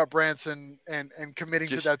going to talk about Branson and committing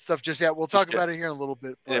to that stuff just yet. We'll talk about it here in a little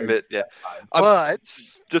bit. But I'm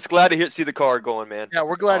just glad to see the car going, man. Yeah,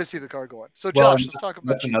 we're glad to see the car going. So Josh, let's talk about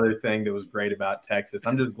that's another thing that was great about Texas.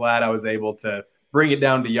 I'm just glad I was able to bring it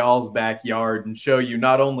down to y'all's backyard and show you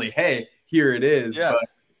not only, hey, here it is, but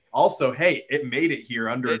also, hey, it made it here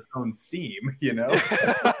under its own steam,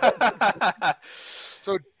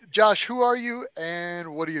 So Josh, who are you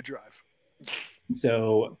and what do you drive?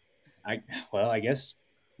 So, I guess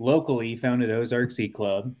locally founded Ozark Z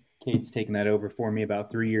Club. Kate's taken that over for me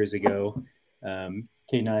about 3 years ago.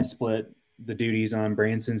 Kate and I split the duties on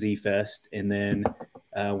Branson Z Fest, and then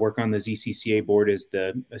work on the ZCCA board as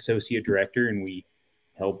the associate director, and we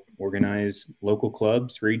help organize local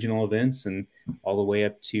clubs, regional events, and all the way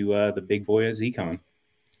up to the big boy at ZCon.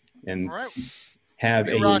 And what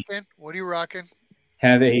are you rocking?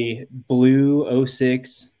 Have a blue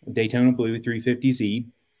 06 Daytona Blue 350Z.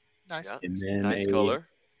 Nice. And then nice a color.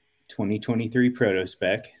 2023 Proto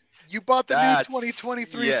Spec. You bought the new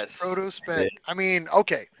 2023 Proto Spec. I mean,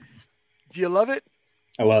 okay. Do you love it?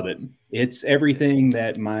 I love it. It's everything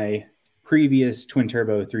that my previous twin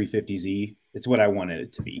turbo 350Z, it's what I wanted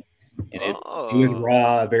it to be. And it was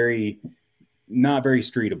raw, not very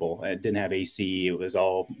streetable. It didn't have AC. It was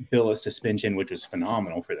all billet suspension, which was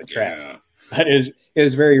phenomenal for the track. Yeah. But it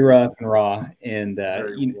was very rough and raw and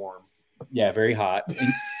very warm. Yeah, very hot.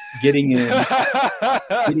 And getting in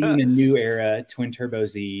a new era twin turbo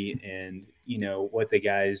Z, and what the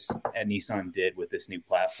guys at Nissan did with this new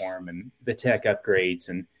platform and the tech upgrades,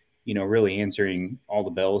 and really answering all the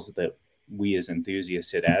bells that we as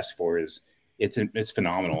enthusiasts had asked for it's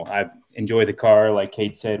phenomenal. I've enjoyed the car. Like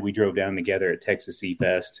Kate said, we drove down together at Texas Z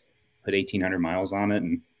Fest, put 1,800 miles on it,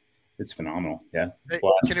 and it's phenomenal. Yeah. Hey,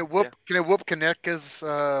 can it whoop Kaneka's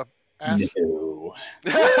ass? No.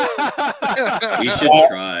 You should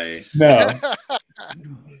try. No.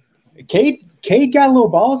 Cade got a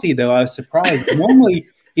little ballsy though. I was surprised.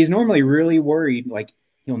 He's normally really worried. Like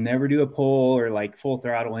he'll never do a pull or like full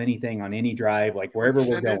throttle anything on any drive, like wherever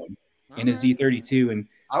we're going in his Z32. And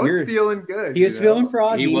I was feeling good. He was feeling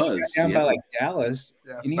froggy. He was down by like Dallas.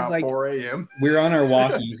 Yeah, and he's about like 4 a.m. We're on our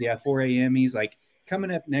walkies. 4 a.m. He's like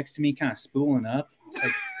coming up next to me, kind of spooling up. It's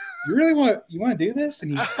like, you really want to do this?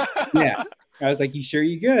 And he's yeah. I was like, you sure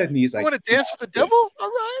you good? And he's like, you want to dance with the devil? All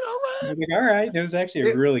right. I was like, all right. And it was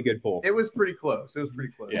actually a really good pull. It was pretty close.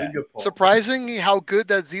 Yeah. Good pull. Surprisingly how good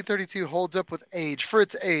that Z32 holds up with age. For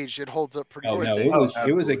its age, it holds up pretty good. No,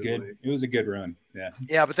 it was a good run. Yeah.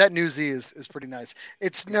 Yeah, but that new Z is pretty nice.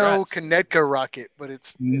 It's no Konetka rocket, but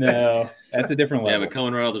it's that's a different level. Yeah, but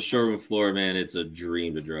coming right off the showroom floor, man, it's a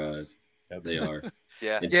dream to drive. They are.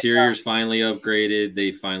 Yeah. Interior's finally upgraded.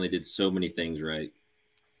 They finally did so many things right.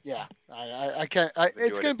 Yeah, I can't.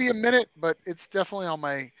 It's going to be a minute, but it's definitely on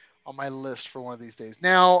my list for one of these days.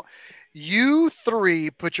 Now, you three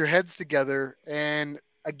put your heads together, and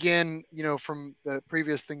again, from the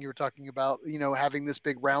previous thing you were talking about, having this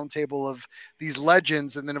big round table of these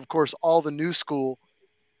legends, and then of course all the new school.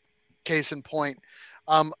 Case in point,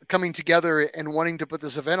 coming together and wanting to put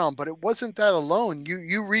this event on, but it wasn't that alone.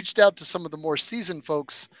 You reached out to some of the more seasoned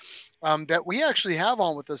folks that we actually have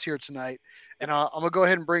on with us here tonight. And I'm going to go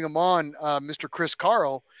ahead and bring him on, Mr. Chris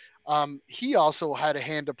Carl. He also had a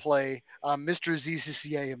hand to play, Mr.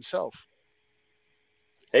 ZCCA himself.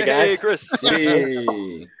 Hey, guys. Hey, Chris. Hey.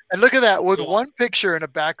 And look at that. With one picture in a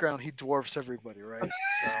background, he dwarfs everybody, right?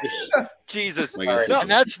 So. Jesus. Right. No. And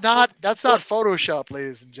that's not Photoshop,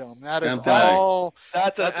 ladies and gentlemen. That is all.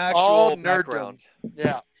 That's an actual all background.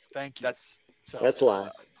 Yeah. Thank you. That's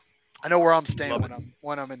live. I know where I'm staying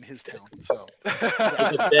when I'm in his town. So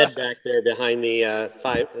there's a bed back there behind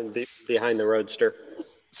behind the Roadster.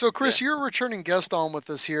 So Chris, you're a returning guest on with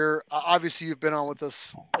us here. Obviously, you've been on with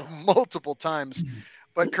us multiple times.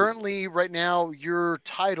 But currently, right now, your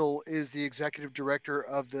title is the executive director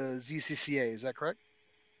of the ZCCA. Is that correct?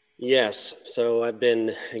 Yes. So I've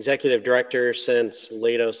been executive director since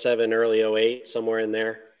late '07, early '08, somewhere in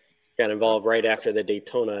there. Got involved right after the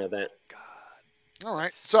Daytona event. God. All right.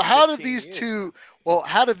 That's So how did 15 these years, two? man. Well,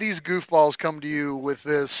 how did these goofballs come to you with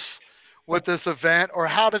this event, or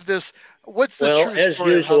how did this? What's the Well, true as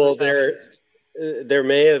story of how this usual, happened? there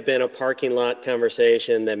may have been a parking lot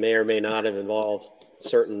conversation that may or may not have involved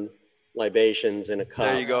certain libations in a There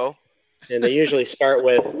cup. you go. And they usually start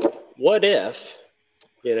with, what if,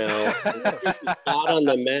 what if we got on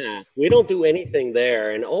the map? We don't do anything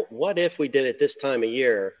there. And what if we did it this time of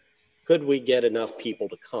year? Could we get enough people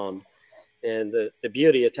to come? And the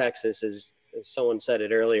beauty of Texas is, as someone said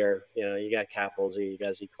it earlier, you got Capital Z, you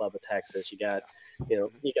got Z Club of Texas, you got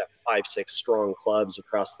 5-6 strong clubs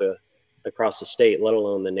across the state, let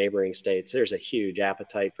alone the neighboring states. There's a huge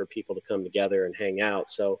appetite for people to come together and hang out.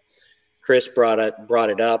 So Chris brought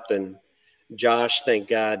it up, and Josh, thank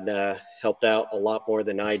God, helped out a lot more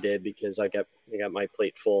than I did because I got my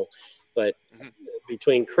plate full. But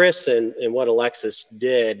between Chris and what Alexis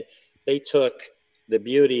did, they took the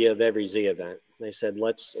beauty of every Z event. They said,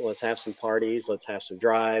 let's have some parties, let's have some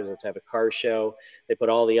drives, let's have a car show. They put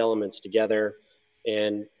all the elements together.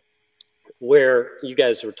 And where you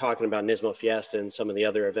guys were talking about Nismo Fiesta and some of the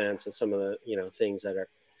other events and some of the things that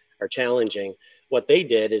are challenging, what they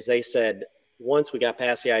did is they said, once we got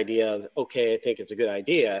past the idea of, okay, I think it's a good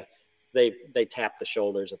idea, they tapped the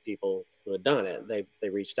shoulders of people who had done it. They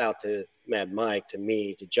reached out to Mad Mike, to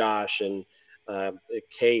me, to Josh, and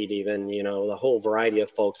Cade, even, the whole variety of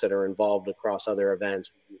folks that are involved across other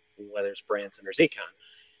events, whether it's Branson or Zcon.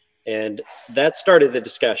 And that started the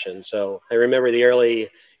discussion. So I remember the early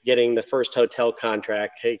getting the first hotel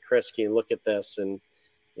contract. Hey, Chris, can you look at this? And,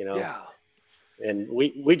 Yeah. and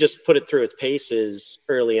we just put it through its paces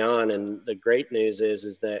early on. And the great news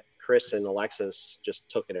is that Chris and Alexis just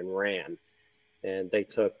took it and ran. And they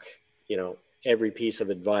took, every piece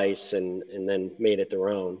of advice and then made it their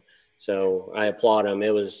own. So I applaud them.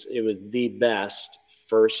 It was the best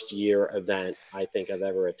first year event I think I've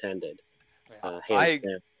ever attended. Hands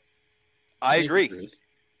down. I agree.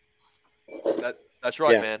 That's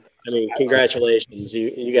right, Yeah. man. I mean, congratulations!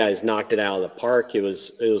 You guys knocked it out of the park. It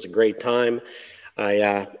was a great time.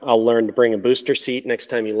 I'll learn to bring a booster seat next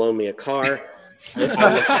time you loan me a car.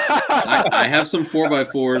 I have some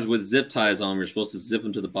 4x4s with zip ties on them. You're supposed to zip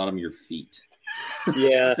them to the bottom of your feet.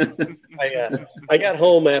 Yeah, I got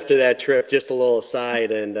home after that trip. Just a little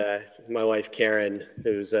aside, and my wife Karen,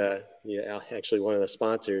 who's actually one of the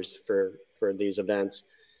sponsors for these events,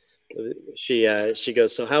 she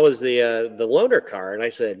goes, "So how was the loaner car?" And I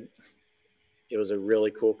said, "It was a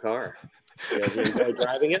really cool car." She goes, "You enjoy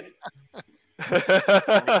driving it?"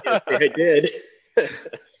 Yes, I did.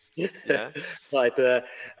 Yeah. But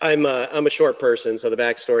I'm a short person, so the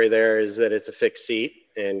backstory there is that it's a fixed seat.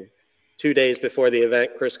 And 2 days before the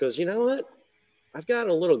event, Chris goes, "You know what? I've got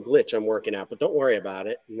a little glitch I'm working out, but don't worry about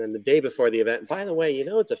it." And then the day before the event, by the way,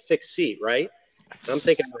 it's a fixed seat, right? And I'm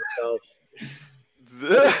thinking to myself,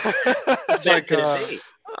 It's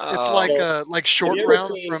like Short Have you ever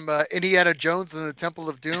Round seen- from Indiana Jones and the Temple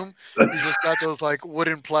of Doom. He's just got those like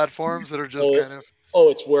wooden platforms that are just kind of. Oh,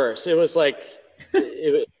 it's worse. It was like,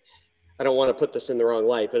 I don't want to put this in the wrong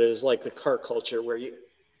light, but it was like the car culture where you.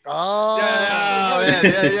 Oh,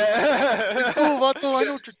 Yeah. It's cool, Vato. I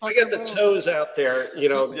know what you're I talking got the about. toes out there,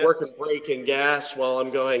 working brake and gas while I'm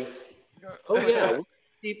going, oh, yeah.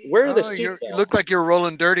 Where are the You seatbelts? look like you're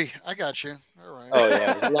rolling dirty. I got you. All right. Oh,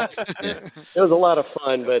 yeah. It was a lot of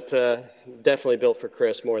fun, but definitely built for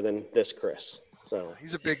Chris more than this Chris. So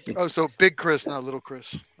He's a so big Chris, not little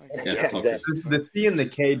Chris. Yeah, exactly. The C and the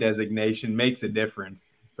K designation makes a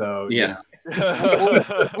difference. So Yeah.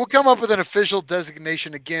 We'll come up with an official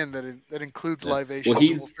designation again that includes libations. Well,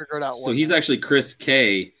 We'll figure it out. So he's actually Chris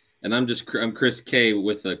K, and I'm Chris K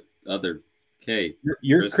with the other K.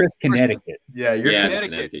 You're Chris Connecticut. Yeah, you're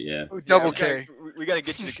Connecticut. Yeah. Double K. We got to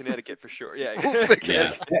get you to Connecticut for sure. Yeah.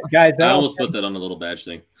 Yeah. Guys, I almost put that on the little badge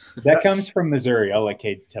thing. that comes from Missouri. I'll let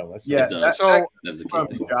Cades tell us. Yeah, It does. So That was a key from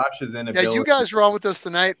thing. Josh's inability. yeah, you guys were on with us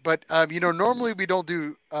tonight, but normally we don't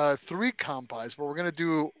do 3 compis, but we're gonna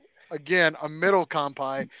do again a middle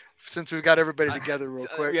compi since we've got everybody together real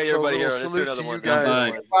quick. Yeah, so a everybody little here. Let's do salute another to one. you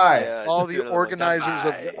guys, Bye. Yeah, all let's do the another one. organizers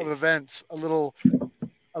Bye. of events. A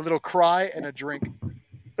little cry and a drink.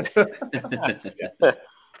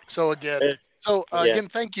 So again, again,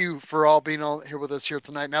 thank you for all being all here with us here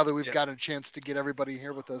tonight. Now that we've got a chance to get everybody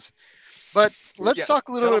here with us, but let's talk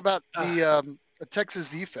a little bit about the Texas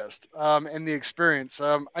Z Fest and the experience.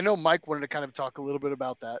 I know Mike wanted to kind of talk a little bit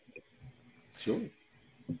about that. Sure.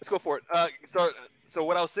 Let's go for it. So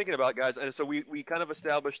what I was thinking about, guys, and so we kind of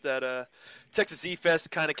established that Texas Z Fest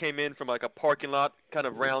kind of came in from like a parking lot kind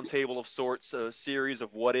of round table of sorts, a series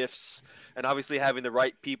of what ifs, and obviously having the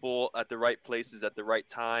right people at the right places at the right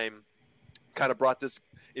time kind of brought this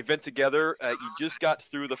event together. You just got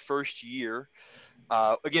through the first year.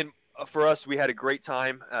 Again, for us, we had a great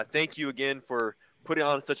time. Thank you again for putting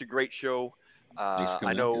on such a great show. Thanks for I coming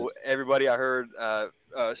out, know guys. everybody I heard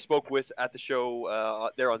spoke with at the show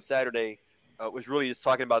there on Saturday was really just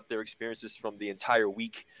talking about their experiences from the entire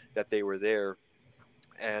week that they were there.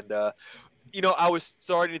 And, I was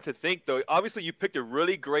starting to think, though, obviously you picked a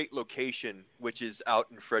really great location, which is out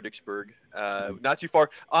in Fredericksburg, not too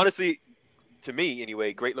far. Honestly, to me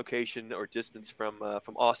anyway, great location or distance from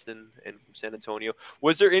Austin and from San Antonio.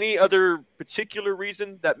 Was there any other particular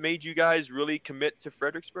reason that made you guys really commit to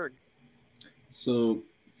Fredericksburg? So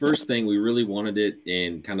first thing, we really wanted it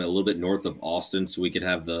in kind of a little bit north of Austin, so we could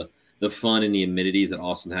have the fun and the amenities that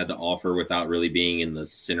Austin had to offer without really being in the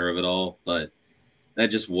center of it all. But that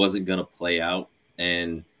just wasn't going to play out.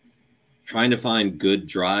 And trying to find good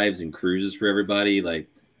drives and cruises for everybody, like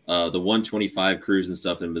the 125 cruise and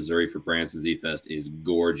stuff in Missouri for Branson Z Fest is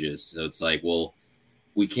gorgeous. So it's like, well,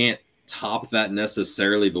 we can't top that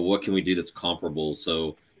necessarily, but what can we do that's comparable?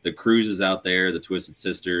 So the cruises out there, the Twisted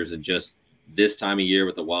Sisters, and just this time of year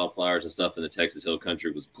with the wildflowers and stuff in the Texas Hill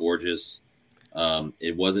Country was gorgeous.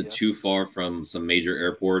 It wasn't too far from some major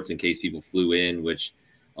airports in case people flew in, which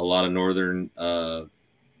a lot of northern,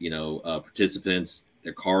 participants,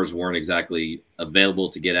 their cars weren't exactly available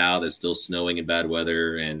to get out. It's still snowing in bad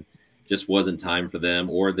weather and just wasn't time for them,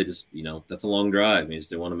 or they just, that's a long drive. I mean,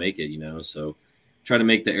 they want to make it, so try to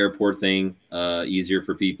make the airport thing easier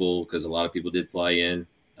for people because a lot of people did fly in.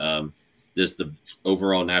 Just the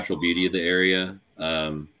overall natural beauty of the area.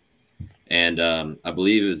 And I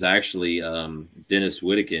believe it was actually Dennis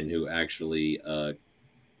Whittakin who actually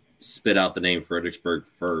spit out the name Fredericksburg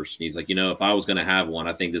first. And he's like, if I was going to have one,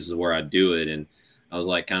 I think this is where I'd do it. And I was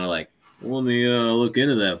like, kind of like, well, let me look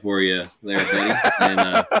into that for you there, buddy.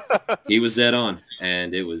 And he was dead on.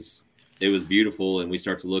 And it was beautiful. And we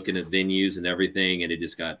started looking at venues and everything. And it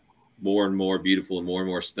just got more and more beautiful and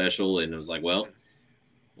more special. And it was like, well,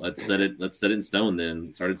 let's set it in stone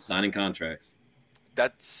then. Started signing contracts.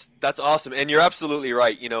 That's awesome, and you're absolutely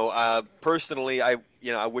right. Personally, I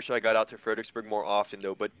wish I got out to Fredericksburg more often,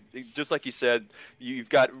 though. But just like you said, you've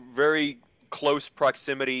got very close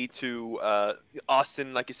proximity to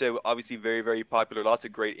Austin. Like you said, obviously very, very popular. Lots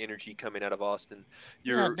of great energy coming out of Austin.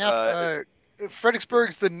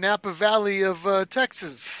 Fredericksburg's the Napa Valley of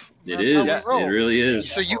Texas. That's how we roll. It really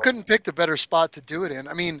is. So you couldn't pick a better spot to do it in.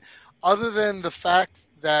 I mean, other than the fact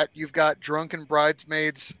that you've got drunken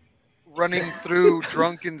bridesmaids running through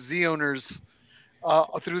drunken Z owners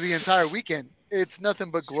through the entire weekend, it's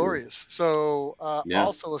nothing but glorious. So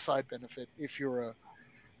also a side benefit if you're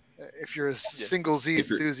a single Z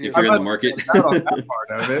enthusiast. If you're in the market, not on that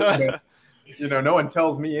part of it. But, no one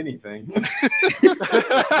tells me anything. That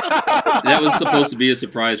was supposed to be a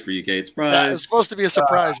surprise for you, Kate. Surprise. Yeah, it was supposed to be a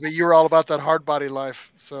surprise, but you were all about that hard body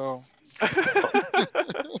life. So.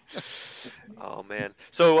 Oh man!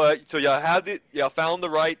 So y'all found the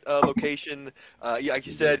right location. Like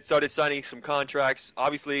you said, started signing some contracts.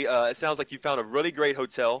 Obviously, it sounds like you found a really great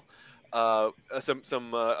hotel,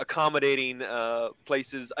 some accommodating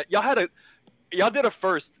places. Y'all did a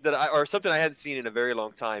first or something I hadn't seen in a very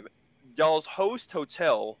long time. Y'all's host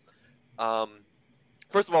hotel.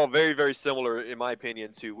 First of all, very, very similar in my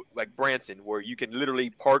opinion to like Branson, where you can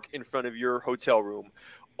literally park in front of your hotel room,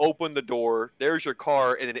 open the door, there's your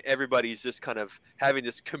car, and then everybody's just kind of having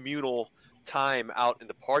this communal time out in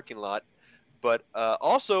the parking lot. But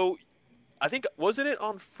also, I think, wasn't it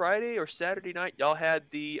on Friday or Saturday night, y'all had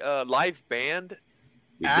the live band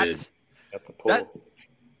at the pool?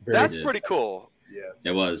 That's pretty cool. Yes.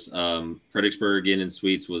 It was. Fredericksburg Inn and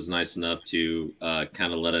Suites was nice enough to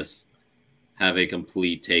kind of let us have a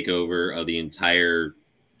complete takeover of the entire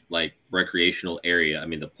recreational area. I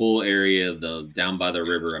mean, the pool area, the down by the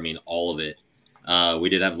river, I mean, all of it. We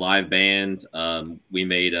did have live band. We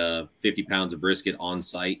made 50 pounds of brisket on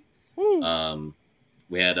site.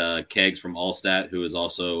 We had Kegs from Allstat, who was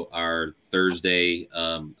also our Thursday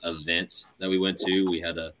event that we went to. We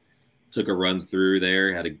took a run through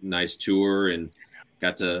there, had a nice tour, and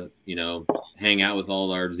got to, hang out with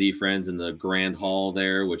all our Z friends in the Grand Hall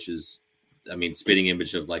there, which is, I mean, spitting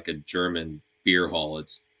image of like a German beer hall.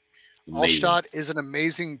 It's amazing. Allstadt is an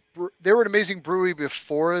amazing. They were an amazing brewery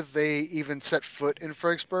before they even set foot in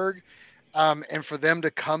Fredericksburg, and for them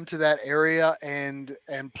to come to that area and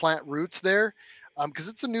plant roots there, because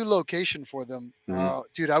it's a new location for them. Mhm.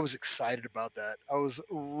 Dude, I was excited about that. I was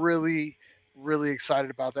really, really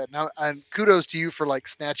excited about that. Now, and kudos to you for like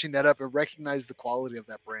snatching that up and recognize the quality of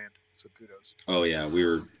that brand. So kudos. Oh yeah, we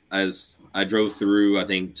were as I drove through, I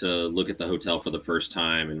think, to look at the hotel for the first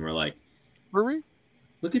time, and we're like, Brewery?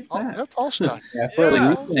 look at Oh, that. that's Allstott. Yeah, for a Like, Yeah.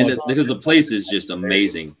 regional, and Allstott. because the place is just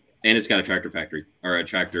amazing, and it's got a tractor factory or a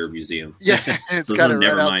tractor museum. Yeah, so it's got it right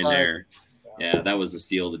never mind outside. there. Yeah, that was the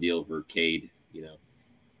steal of the deal for Cade, you know.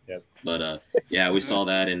 Yep. But yeah, we saw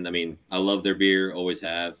that, and I mean, I love their beer, always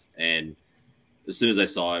have, and as soon as I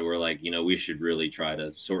saw it, we're like, we should really try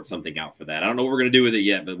to sort something out for that. I don't know what we're gonna do with it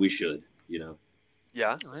yet, but we should,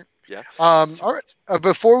 Yeah. All right. Yeah. All right.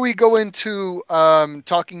 Before we go into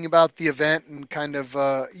talking about the event and kind of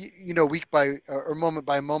week by or moment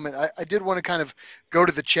by moment, I did want to kind of go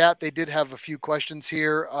to the chat. They did have a few questions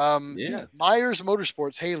here. Yeah. Myers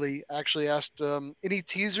Motorsports Haley actually asked any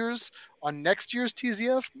teasers on next year's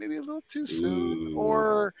TZF. Maybe a little too soon, Ooh.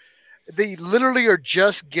 or they literally are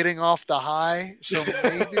just getting off the high, so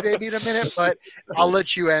maybe they need a minute. But I'll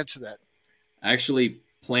let you answer that. Actually,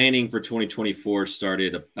 planning for 2024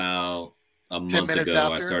 started about a 10 month minutes ago. I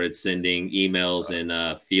after? started sending emails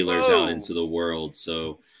and feelers Oh. out into the world.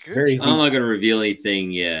 So Good Very job. I'm not going to reveal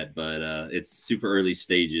anything yet, but it's super early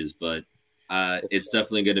stages. But it's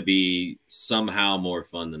definitely going to be somehow more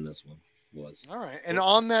fun than this one was. All right. And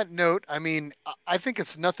on that note, I mean, I think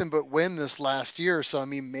it's nothing but win this last year. So I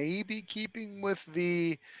mean, maybe keeping with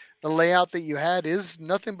the layout that you had is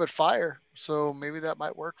nothing but fire. So maybe that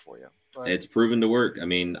might work for you. But It's proven to work. I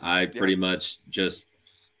mean, I Yeah. pretty much just,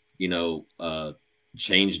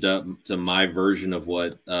 changed up to my version of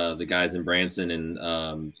what the guys in Branson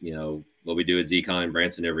and, what we do at ZCon in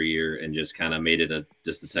Branson every year, and just kind of made it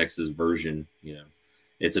just a Texas version.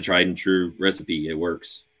 It's a tried and true recipe. It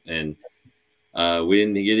works. And we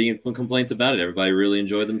didn't get any complaints about it. Everybody really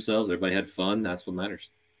enjoyed themselves. Everybody had fun. That's what matters.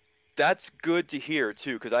 That's good to hear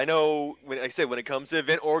too, because I know when I said when it comes to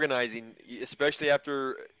event organizing, especially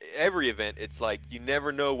after every event, it's like you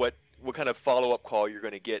never know what kind of follow up call you're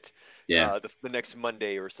going to get. Yeah. The next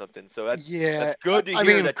Monday or something. So that's good to hear. I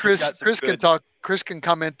mean, that Chris, you've got some Chris can good- talk. Chris can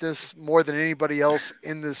comment this more than anybody else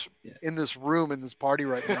in this Yeah. in this room in this party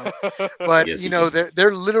right now. But Yes, he can.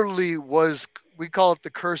 there literally was. We call it the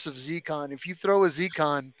curse of ZCon. If you throw a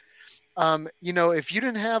ZCon, if you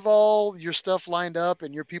didn't have all your stuff lined up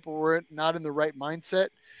and your people were not in the right mindset,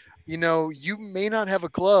 you may not have a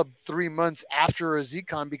club 3 months after a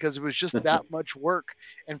ZCon because it was just that much work.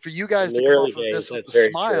 And for you guys In to the come early off of days, this with that's a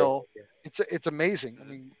very smile, true. it's amazing. I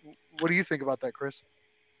mean, what do you think about that, Chris?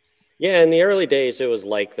 Yeah, in the early days, it was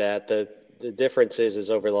like that. The difference is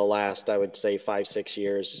over the last, I would say, 5-6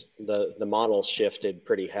 years, the model shifted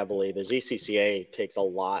pretty heavily. The ZCCA takes a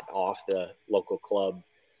lot off the local club,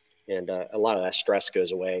 and a lot of that stress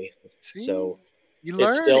goes away. See, So you it's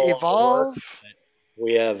learn, still a lot of work. evolve.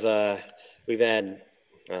 We have we've had,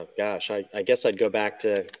 oh gosh, I guess I'd go back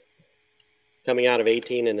to coming out of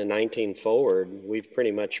 18 and the 19 forward. We've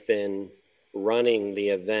pretty much been running the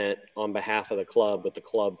event on behalf of the club, with the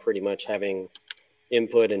club pretty much having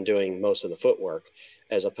input and doing most of the footwork,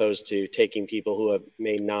 as opposed to taking people who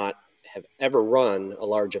may not have ever run a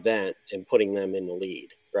large event and putting them in the lead,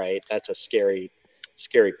 right? That's a scary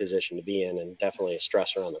position to be in, and definitely a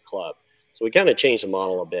stressor on the club. So we kind of changed the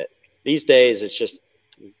model a bit. These days, it's just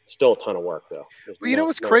still a ton of work, though. Well, you know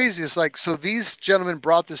what's crazy? It's like, so these gentlemen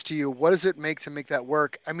brought this to you. What does it make to make that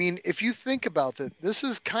work? I mean, if you think about it, this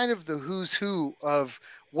is kind of the who's who of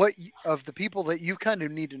of the people that you kind of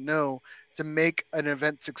need to know to make an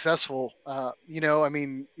event successful. I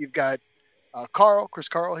mean, you've got Chris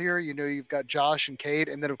Carl here. You've got Josh and Cade,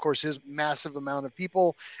 and then of course his massive amount of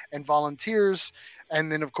people and volunteers, and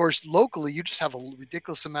then of course locally you just have a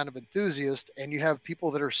ridiculous amount of enthusiasts, and you have people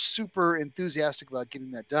that are super enthusiastic about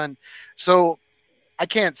getting that done. So I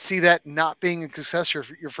can't see that not being a success for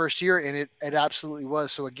your first year, and it absolutely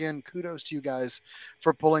was. So again, kudos to you guys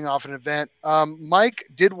for pulling off an event. Mike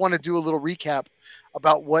did want to do a little recap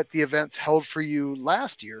about what the events held for you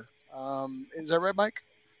last year. Is that right, Mike?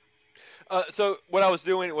 So what I was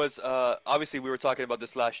doing was obviously we were talking about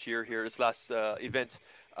this last year here, this last event.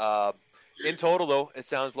 In total, though, it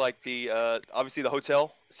sounds like obviously the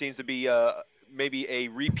hotel seems to be maybe a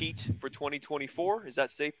repeat for 2024. Is that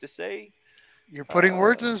safe to say? You're putting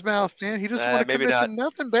words in his mouth, man. He doesn't want to maybe commit to not.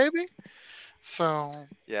 nothing, baby. So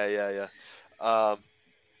Yeah.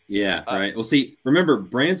 Yeah, right. Well, see, remember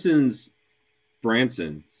Branson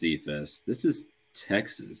Z Fest. This is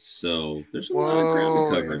Texas, so there's a lot of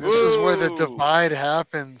ground to cover. And this is where the Whoa. divide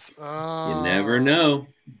happens. You never know.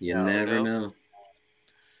 You No, never no. know.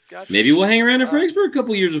 Maybe we'll hang around in Fredericksburg a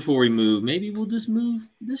couple years before we move. Maybe we'll just move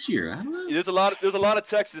this year. I don't know. There's a lot of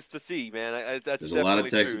Texas to see, man. That's There's a lot of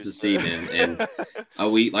Texas true. to see, man.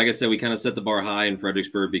 And we, like I said, we kind of set the bar high in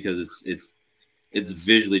Fredericksburg because it's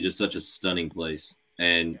visually just such a stunning place.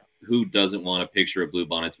 And who doesn't want a picture of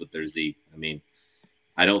Bluebonnets with their Z? I mean,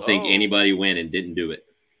 I don't think anybody went and didn't do it.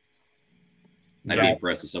 I'd be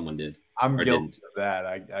impressed if someone did. I'm guilty of that.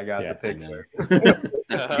 I got the picture.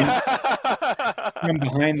 From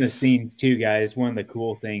behind the scenes too, guys, one of the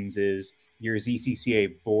cool things is your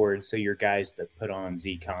ZCCA board. So your guys that put on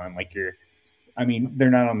ZCon, like they're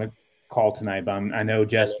not on the call tonight, but I know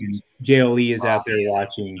Justin, JLE is out there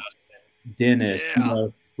watching. Dennis,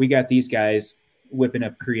 we got these guys whipping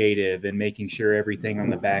up creative and making sure everything on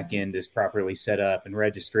the back end is properly set up and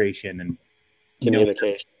registration and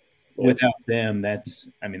communication. Without them, that's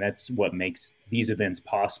what makes these events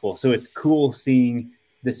possible. So it's cool seeing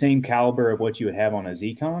the same caliber of what you would have on a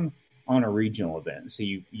ZCon on a regional event. So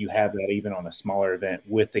you have that even on a smaller event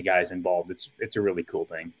with the guys involved. It's a really cool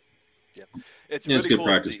thing. Yeah, it's good cool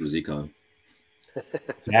practice for ZCon.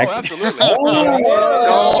 Oh, absolutely.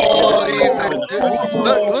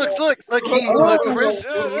 Look,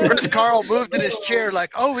 Chris Carl moved in his chair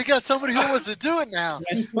like, we got somebody who wants to do it now.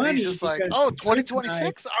 That's funny. He's just like,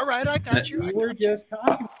 2026? All right, I got you. We were just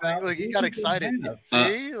talking about like, he got excited.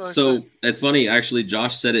 See? So it's funny, actually,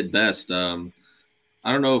 Josh said it best. I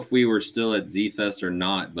don't know if we were still at Z-Fest or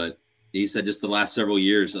not, but he said just the last several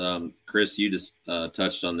years, Chris, you just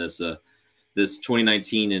touched on this this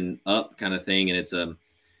 2019 and up kind of thing. And it's, I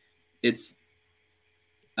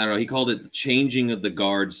don't know, he called it changing of the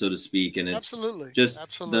guard, so to speak. And it's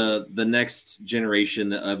the next generation,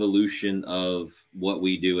 the evolution of what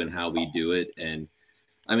we do and how we do it. And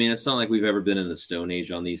I mean, it's not like we've ever been in the Stone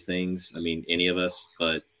Age on these things. I mean, any of us,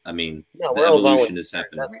 but I mean, the evolution is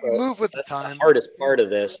happening. We move with the time. The hardest part of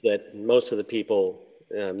this that most of the people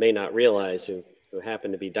may not realize who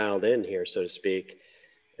happen to be dialed in here, so to speak,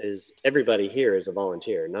 is everybody here is a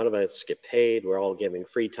volunteer. None of us get paid. We're all giving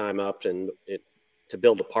free time up to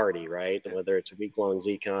build a party, right? Whether it's a week-long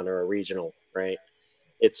ZCon or a regional, right?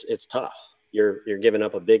 It's tough. You're giving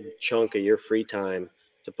up a big chunk of your free time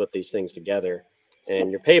to put these things together. And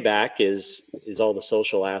your payback is all the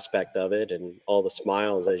social aspect of it and all the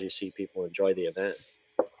smiles as you see people enjoy the event.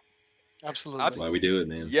 Absolutely. That's why we do it,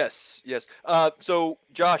 man. Yes. So,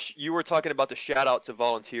 Josh, you were talking about the shout-out to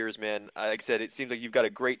volunteers, man. Like I said, it seems like you've got a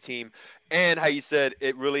great team. And how you said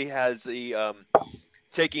it really has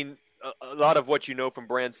taking a lot of what you know from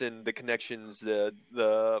Branson, the connections,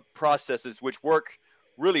 the processes, which work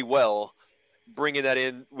really well, bringing that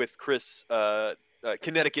in with Chris,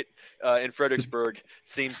 Connecticut in Fredericksburg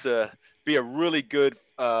seems to be a really good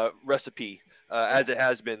recipe, as it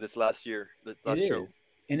has been this last year.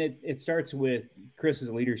 And it starts with Chris's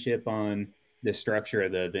leadership on the structure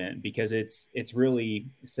of the event, because it's really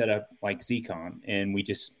set up like ZCon, and we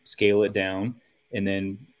just scale it down, and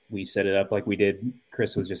then we set it up like we did.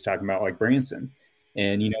 Chris was just talking about like Branson,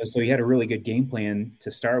 and so he had a really good game plan to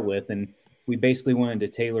start with, and we basically wanted to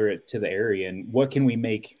tailor it to the area and what can we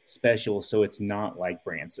make special so it's not like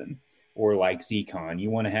Branson or like ZCon. You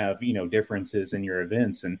want to have differences in your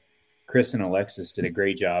events, and Chris and Alexis did a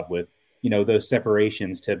great job with those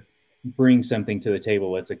separations to bring something to the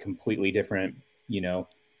table that's a completely different,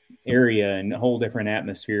 area and a whole different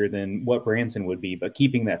atmosphere than what Branson would be, but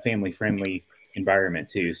keeping that family-friendly environment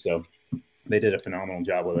too. So they did a phenomenal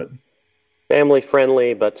job with it.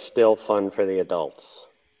 Family-friendly, but still fun for the adults.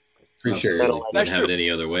 For sure. Wouldn't have it any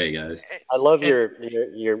other way, guys. I love your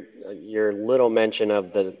little mention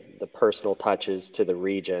of the personal touches to the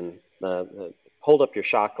region. Hold up your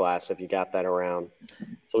shot glass if you got that around.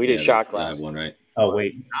 So we did shot glass. I have one, right? Oh,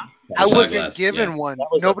 wait. I wasn't given one.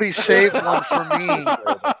 Nobody saved one for me.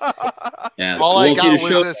 Yeah. All I got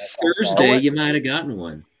was this. Thursday, you might have gotten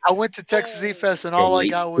one. I went to Texas E-Fest, and all I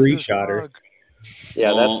got was this mug.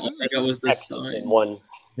 Yeah, all I got was this Texas in one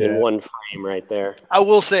frame right there. I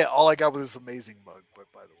will say all I got was this amazing mug,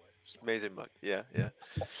 but by the way. So. Amazing mug. Yeah.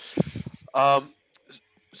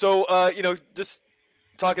 So, just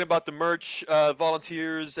talking about the merch,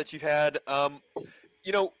 volunteers that you've had,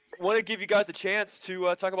 want to give you guys a chance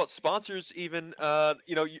to talk about sponsors even.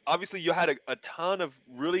 Obviously you had a ton of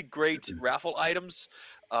really great raffle items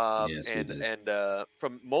and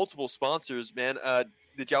from multiple sponsors, man.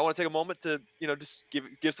 Did y'all want to take a moment to, just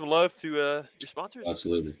give some love to your sponsors?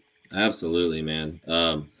 Absolutely, man.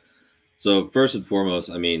 So first and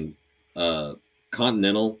foremost, I mean,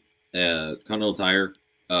 Continental Tire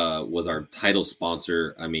was our title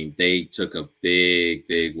sponsor. I mean, they took a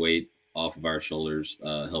big weight off of our shoulders,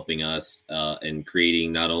 helping us and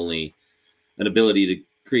creating not only an ability to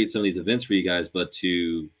create some of these events for you guys, but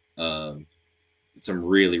to some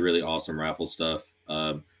really, really awesome raffle stuff.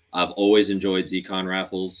 I've always enjoyed ZCon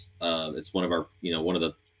raffles. It's one of our, one of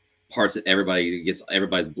the parts that everybody gets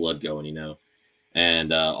everybody's blood going,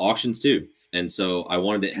 and auctions too. And so I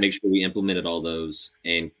wanted to make sure we implemented all those.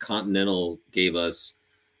 And Continental gave us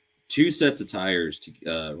 2 sets of tires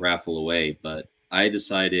to raffle away. But I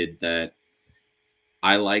decided that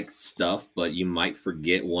I like stuff, but you might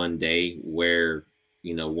forget one day where,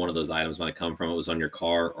 one of those items might come from. It was on your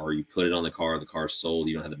car, or you put it on the car sold.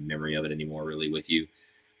 You don't have the memory of it anymore really with you.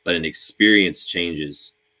 But an experience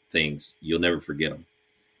changes things. You'll never forget them.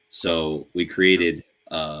 So we created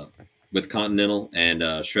with Continental and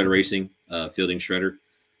Shredder Racing, Fielding Shredder,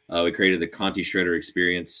 we created the Conti Shredder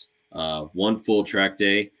experience. 1 full track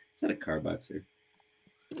day. Is that a car box there?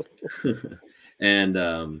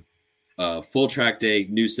 And full track day,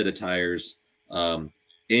 new set of tires,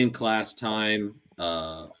 in class time,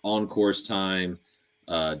 on course time,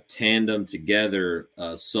 tandem together,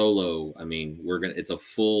 solo. I mean, it's a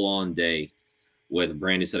full on day with a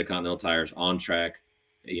brand new set of Continental tires on track,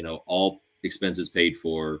 all expenses paid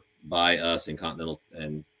for by us and Continental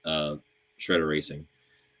and Shredder Racing.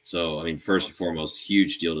 So, I mean, first and foremost,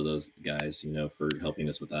 huge deal to those guys, for helping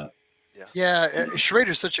us with that. Yeah,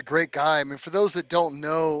 Schrader's such a great guy. I mean, for those that don't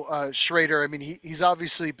know Schrader, I mean, he's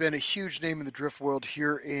obviously been a huge name in the drift world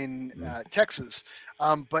here in Texas,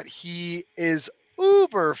 but he is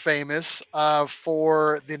uber famous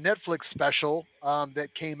for the Netflix special that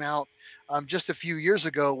came out just a few years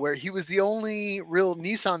ago, where he was the only real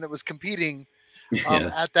Nissan that was competing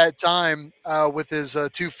at that time with his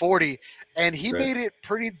 240, and he made it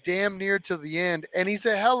pretty damn near to the end. And he's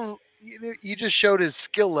he just showed his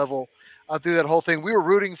skill level through that whole thing. We were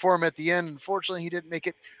rooting for him at the end. Unfortunately, he didn't make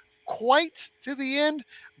it quite to the end,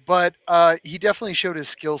 but he definitely showed his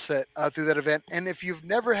skill set through that event. And if you've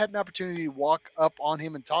never had an opportunity to walk up on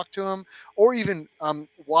him and talk to him, or even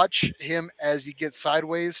watch him as he gets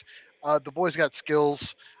sideways, the boy's got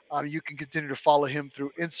skills. You can continue to follow him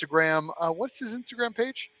through Instagram. What's his Instagram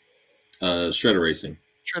page? Shredder Racing.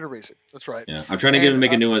 Shredder Racing. That's right. Yeah, I'm trying to get him to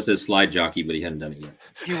make a new one that says Slide Jockey, but he hadn't done it yet.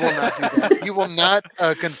 He will not do that. He will not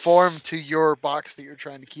conform to your box that you're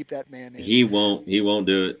trying to keep that man in. He won't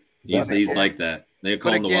do it. He's like that. They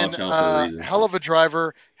call him the Wild Child for a reason. Hell of a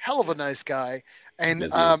driver, hell of a nice guy. And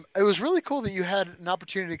it was really cool that you had an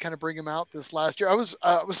opportunity to kind of bring him out this last year. I was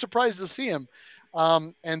surprised to see him.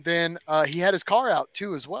 And then he had his car out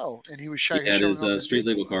too as well, and he was showing. He had his street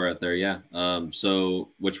legal car out there, yeah. So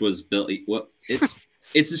which was built. What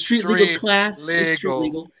it's a street legal class. It's street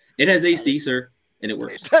legal. It has AC, sir, and it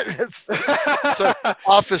works. So,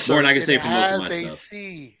 officer, more than I can say for most of my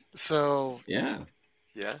AC. Stuff. So yeah.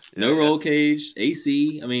 No roll cage,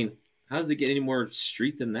 AC. I mean, how does it get any more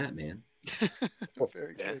street than that, man?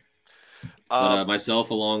 Very sick. But myself,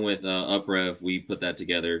 along with UpRev, we put that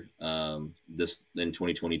together this in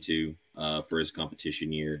 2022 for his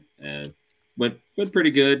competition year, and went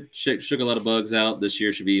pretty good. Shook a lot of bugs out. This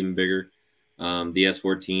year should be even bigger. The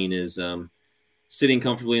S14 is sitting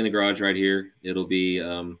comfortably in the garage right here. It'll be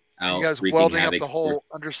out. You guys welding up the whole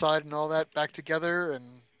underside and all that back together,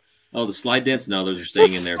 and the slide dents. No, those are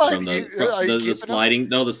staying in there from the sliding.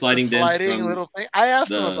 No, the sliding dents. From little thing. I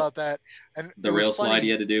asked him about that, and the rail slide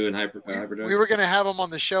you had to do in hyperdrive. We were going to have him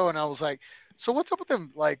on the show, and I was like, "So what's up with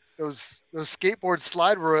them? Like those skateboard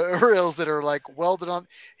slide rails that are like welded on?"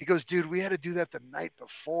 He goes, "Dude, we had to do that the night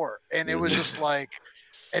before, and it was just like."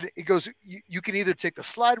 And he goes, you can either take the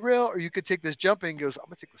slide rail or you could take this jumping. He goes, I'm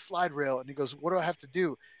going to take the slide rail. And he goes, what do I have to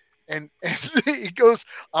do? And he goes,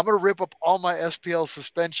 I'm going to rip up all my SPL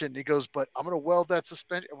suspension. He goes, but I'm going to weld that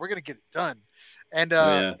suspension. And we're going to get it done. And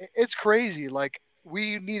it's crazy. Like,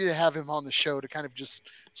 we needed to have him on the show to kind of just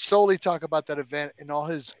solely talk about that event and all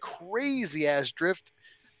his crazy ass drift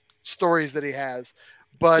stories that he has.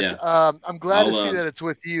 But I'm glad to see that it's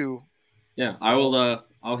with you. Yeah, so,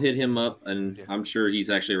 I'll hit him up, and I'm sure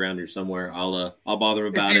he's actually around here somewhere. I'll bother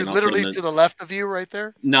him about it. Is he literally to the left of you right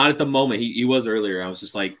there? Not at the moment. He was earlier. I was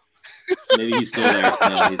just like, maybe he's still there.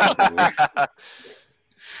 No, he's not there.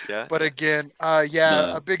 Yeah. But again,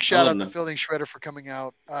 a big shout out to Fielding Shredder for coming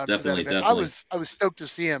out to that event. Definitely. I was stoked to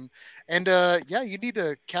see him. And you need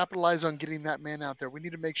to capitalize on getting that man out there. We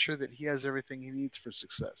need to make sure that he has everything he needs for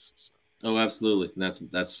success. So. Oh, absolutely. And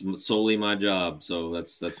that's solely my job. So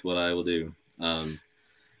that's what I will do.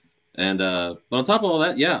 But on top of all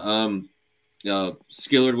that,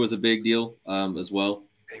 Skillard was a big deal as well.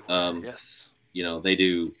 Yes. They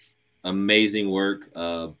do amazing work.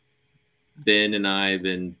 Ben and I have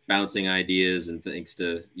been bouncing ideas, and thanks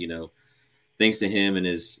to him and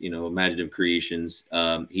his imaginative creations,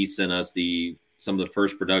 he sent us the some of the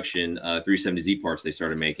first production 370Z parts they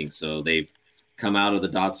started making. So they've come out of the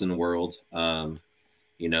Datsun world,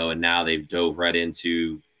 you know, and now they've dove right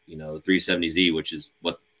into, you know, 370Z, which is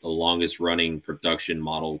what the longest running production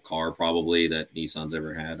model car probably that Nissan's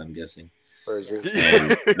ever had, I'm guessing.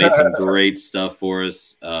 And made some great stuff for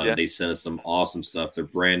us. They sent us some awesome stuff. Their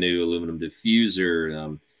brand new aluminum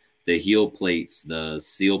diffuser, the heel plates, the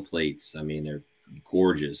seal plates. I mean, they're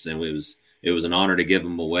gorgeous, and it was an honor to give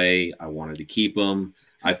them away. I wanted to keep them.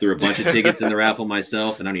 I threw a bunch of tickets in the raffle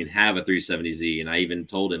myself, and I don't even have a 370Z. And I even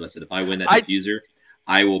told him, I said, if I win that diffuser,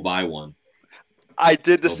 I will buy one. I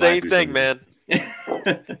did the same thing, man.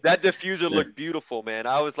 That diffuser looked beautiful, man.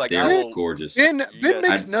 I was like, gorgeous. Ben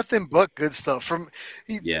makes nothing but good stuff from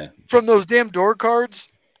those damn door cards.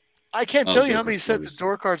 I can't tell you how many sets of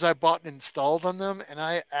door cards I bought and installed on them, and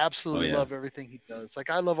I absolutely love everything he does. Like,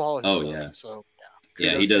 I love all his stuff. Yeah. So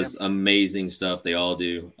he does amazing stuff. They all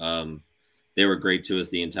do. They were great to us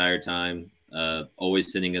the entire time.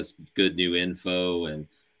 Always sending us good new info, and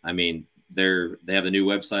I mean, they have a new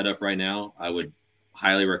website up right now. I would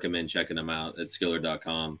highly recommend checking them out at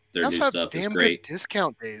skiller.com. Their new stuff is great. Good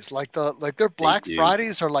discount days, like their Black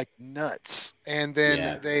Fridays are like nuts, and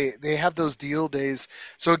then they have those deal days.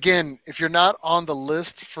 So again, if you're not on the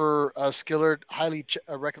list for Skiller, highly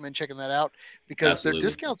recommend checking that out, because their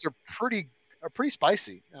discounts are pretty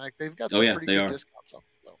spicy. Like, they've got some pretty good discounts. So.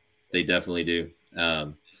 They definitely do.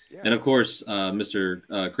 And of course,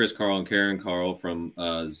 Mr. Chris Carl and Karen Carl from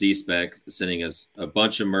Z-Spec sending us a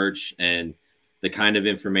bunch of merch and the kind of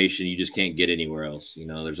information you just can't get anywhere else. You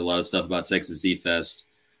know, there's a lot of stuff about Texas Z-Fest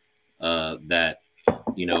that,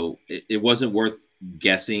 you know, it wasn't worth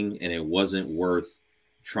guessing, and it wasn't worth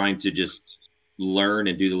trying to just learn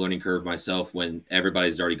and do the learning curve myself when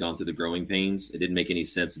everybody's already gone through the growing pains. It didn't make any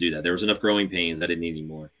sense to do that. There was enough growing pains. I didn't need any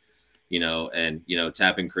more, you know, and, you know,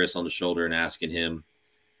 tapping Chris on the shoulder and asking him,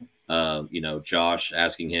 you know, Josh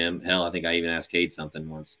asking him, hell, I think I even asked Kate something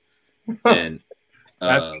once. And,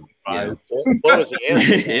 what was the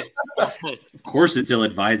answer? Of course, it's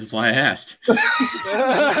ill-advised. That's why I asked.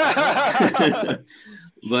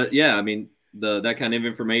 But yeah, I mean, that kind of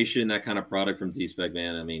information, that kind of product from Z-Spec,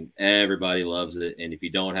 man. I mean, everybody loves it, and if you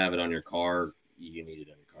don't have it on your car, you need it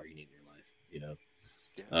on your car. You need it in your life. You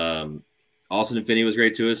know. Austin Infinity was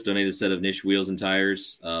great to us. Donated a set of niche wheels and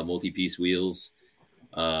tires, multi-piece wheels.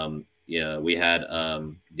 We had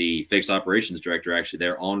the fixed operations director actually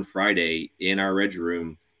there on Friday in our reg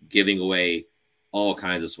room giving away all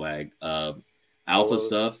kinds of swag. Alpha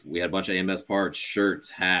stuff. We had a bunch of AMS parts, shirts,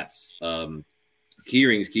 hats, key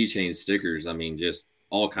rings, keychains, stickers. I mean, just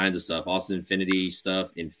all kinds of stuff. Austin Infinity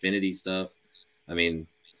stuff. I mean,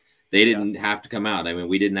 they didn't have to come out. I mean,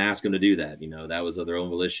 we didn't ask them to do that. You know, that was of their own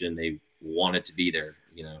volition. They wanted to be there.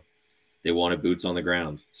 You know, they wanted boots on the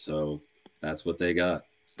ground. So that's what they got.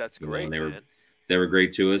 That's great. They were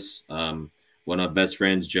great to us. One of my best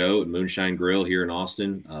friends, Joe, at Moonshine Grill here in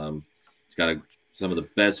Austin. He's got some of the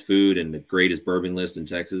best food and the greatest bourbon list in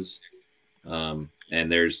Texas. And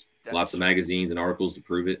there's lots of magazines and articles to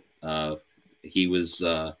prove it. He was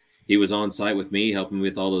on site with me, helping me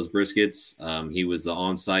with all those briskets. He was the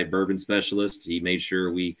on-site bourbon specialist. He made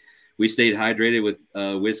sure we stayed hydrated with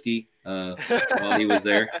whiskey while he was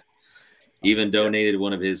there. Even donated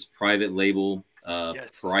one of his private label,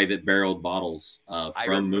 private barreled bottles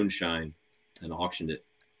from Moonshine and auctioned it.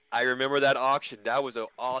 I remember that auction. That was an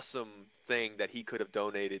awesome thing that he could have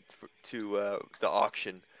donated to the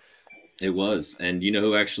auction. It was. And you know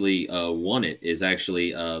who actually won it is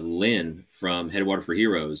actually Lynn from Headwater for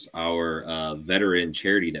Heroes, our veteran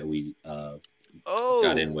charity that we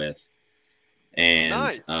got in with.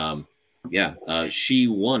 And nice. She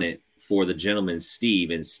won it for the gentleman,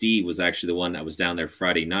 Steve. And Steve was actually the one that was down there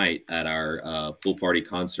Friday night at our pool party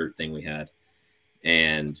concert thing we had.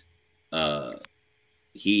 And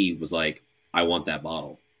he was like, I want that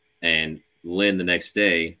bottle. And Lynn the next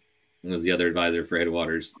day, was the other advisor for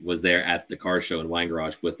Headwaters, was there at the car show in Wine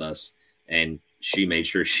Garage with us, and she made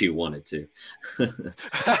sure she won it too.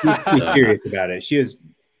 She's curious about it. She was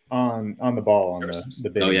on the ball on the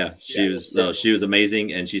bid. Oh yeah, she was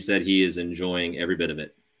amazing, and she said he is enjoying every bit of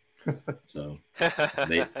it. So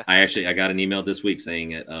I got an email this week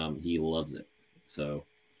saying it. He loves it. So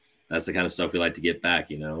that's the kind of stuff we like to get back.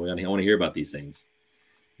 You know, I want to hear about these things.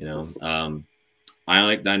 You know.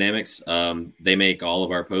 Ionic Dynamics, they make all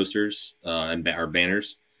of our posters and our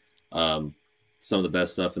banners. Some of the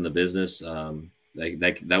best stuff in the business.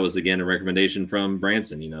 That was, again, a recommendation from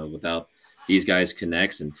Branson. You know, without these guys'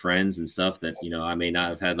 connects and friends and stuff that, you know, I may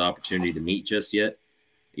not have had the opportunity to meet just yet.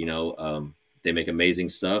 You know, they make amazing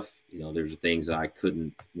stuff. You know, there's things that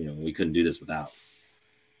we couldn't do this without.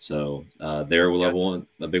 So they're level one,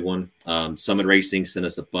 a big one. Summit Racing sent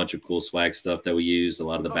us a bunch of cool swag stuff that we used. A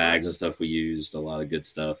lot of the bags and stuff we used. A lot of good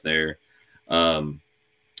stuff there. Uprev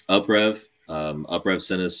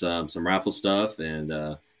sent us some raffle stuff,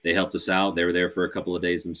 and they helped us out. They were there for a couple of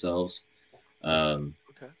days themselves.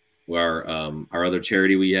 Where our other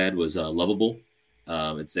charity we had was Lovable.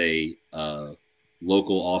 It's a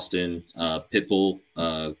local Austin pit bull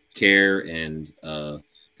care and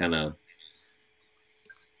kind of,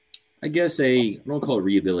 I guess, I don't call it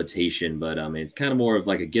rehabilitation, but it's kind of more of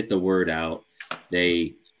like a get the word out.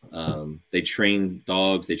 They train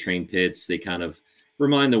dogs, they train pits, they kind of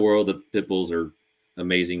remind the world that pit bulls are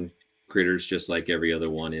amazing critters, just like every other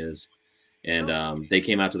one is. And they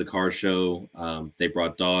came out to the car show. They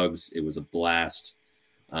brought dogs. It was a blast.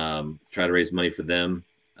 Try to raise money for them,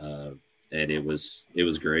 and it was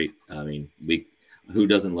great. I mean, who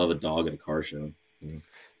doesn't love a dog at a car show?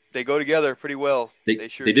 They go together pretty well. They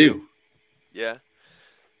sure do. Yeah.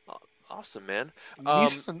 Awesome, man.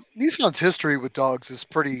 Nissan's history with dogs is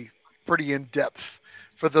pretty in depth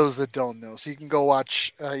for those that don't know. So you can go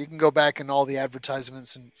watch, you can go back in all the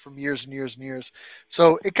advertisements and from years and years and years.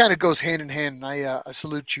 So it kind of goes hand in hand. And I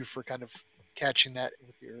salute you for kind of catching that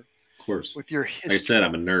with your history. Like I said,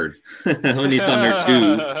 I'm a nerd. I'm a Nissan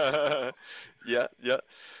nerd too. Yeah.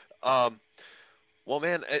 Well,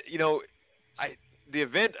 man, the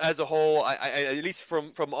event as a whole, I at least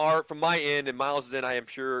from my end and Miles' end, I am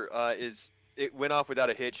sure it went off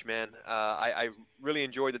without a hitch, man. I really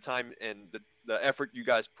enjoyed the time and the effort you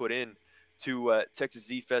guys put in to Texas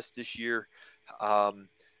Z Fest this year.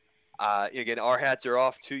 Again, our hats are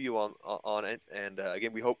off to you on it, and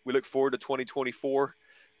again, we look forward to 2024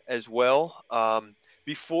 as well.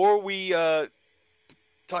 Before we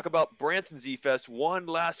talk about Branson Z Fest, one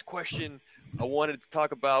last question I wanted to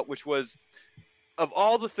talk about, which was, of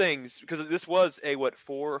all the things, because this was a 4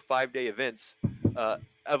 or 5 day events,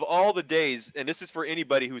 of all the days, and this is for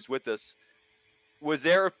anybody who's with us, was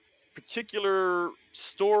there a particular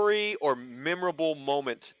story or memorable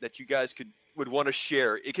moment that you guys would want to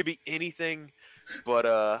share? It could be anything, but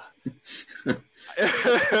I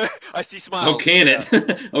see smiles. Oh, can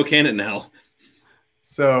it now?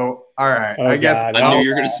 So, all right. I guess I knew you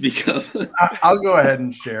were going to speak up. I'll go ahead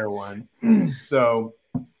and share one. So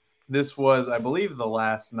this was, I believe, the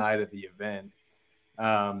last night of the event.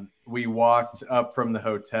 We walked up from the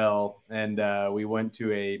hotel and we went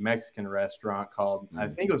to a Mexican restaurant called, I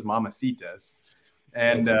think it was Mamacita's.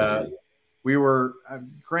 And we were,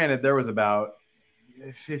 granted, there was about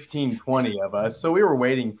 15, 20 of us. So we were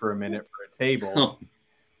waiting for a minute for a table. Oh.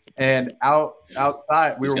 And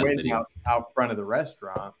outside, we were waiting out front of the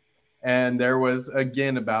restaurant. And there was,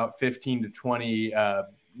 again, about 15 to 20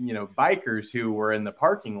 bikers who were in the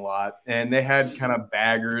parking lot, and they had kind of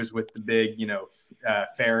baggers with the big,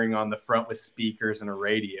 fairing on the front with speakers and a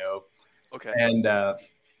radio. Okay.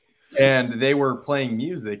 And they were playing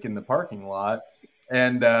music in the parking lot,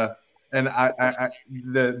 and the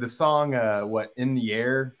song, In the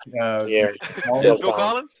Air? Phil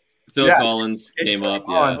Collins? Phil Collins came up.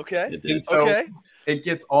 Yeah. Okay. It did. And so it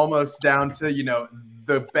gets almost down to,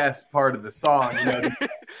 the best part of the song,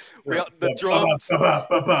 the drums.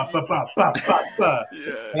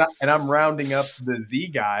 And I'm rounding up the Z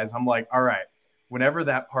guys. I'm like, all right, whenever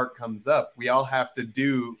that part comes up, we all have to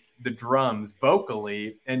do the drums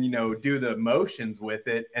vocally and, do the motions with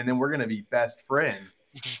it. And then we're going to be best friends.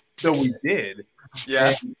 So we did.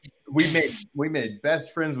 Yeah. And we made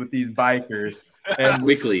best friends with these bikers. And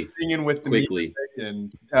quickly singing with the music,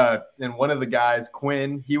 and one of the guys,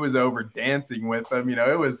 Quinn, he was over dancing with them.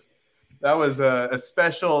 That was a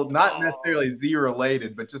special, not necessarily Z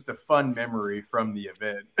related, but just a fun memory from the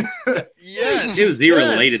event. Yes, it was Z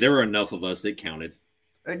related. There were enough of us; it counted.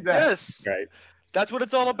 Exactly. Yes, right. That's what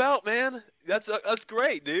it's all about, man. That's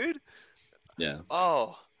great, dude. Yeah.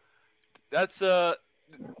 Oh, that's so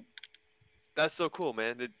cool,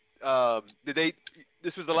 man. Did they?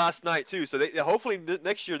 This was the last night too, so they hopefully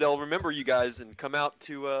next year they'll remember you guys and come out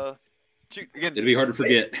to shoot again. It'd be hard to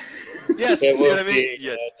forget. Yes, it see what I will mean? be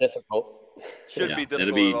Yes. difficult. Should be difficult.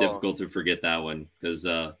 It'll be difficult to forget that one because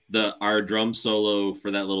our drum solo for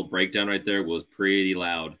that little breakdown right there was pretty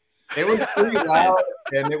loud. It was pretty loud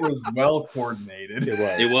and it was well coordinated.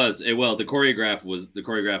 It was. The choreograph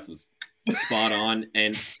was spot on,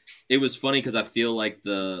 and it was funny because I feel like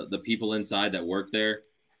the people inside that work there,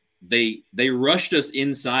 they rushed us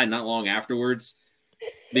inside not long afterwards,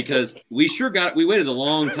 because we waited a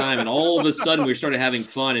long time, and all of a sudden we started having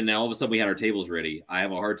fun, and now all of a sudden we had our tables ready. I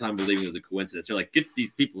have a hard time believing it was a coincidence. They're like, get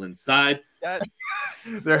these people inside.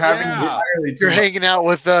 They're having entirely too You're much. hanging out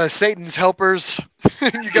with Satan's helpers.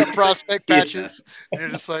 You got prospect patches, and you're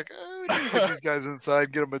just like, oh, we need to get these guys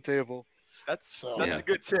inside, get them a table. That's Yeah. a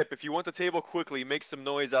good tip. If you want the table quickly, make some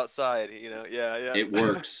noise outside. Yeah. It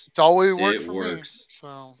works. It's always worked It for works. me.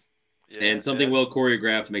 So, And something well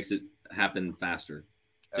choreographed makes it happen faster.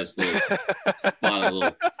 Just a spot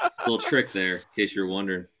a little trick there, in case you're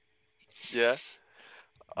wondering. Yeah.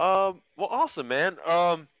 Well, awesome, man.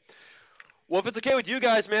 Well, if it's okay with you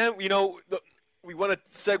guys, man, we want to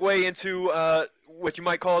segue into what you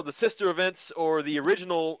might call the sister events or the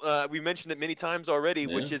original. We mentioned it many times already,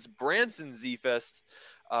 which is Branson Z Fest,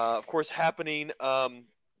 of course, happening.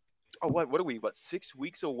 What are we? 6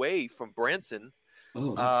 weeks away from Branson?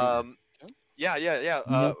 Oh,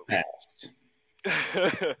 Yeah. Past.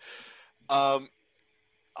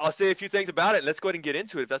 I'll say a few things about it. And let's go ahead and get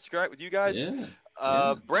into it, if that's all right with you guys.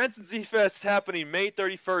 Yeah. Branson Z Fest happening May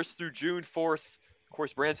 31st through June 4th. Of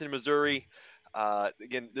course, Branson, Missouri.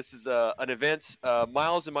 Again, this is an event.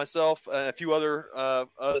 Miles and myself, and a few other of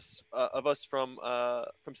us from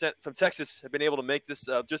Texas have been able to make this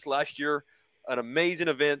just last year. An amazing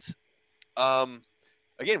event.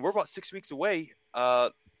 Again, we're about 6 weeks away.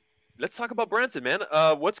 Let's talk about Branson, man.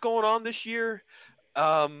 What's going on this year?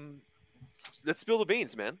 Let's spill the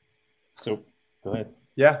beans, man. So go ahead.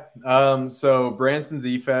 Yeah. So Branson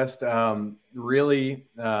Z Fest, really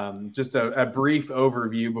just a brief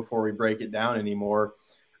overview before we break it down anymore.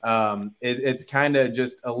 It's kind of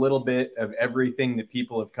just a little bit of everything that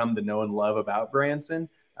people have come to know and love about Branson,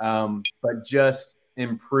 but just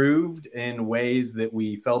improved in ways that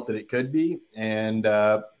we felt that it could be. And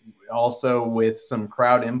also with some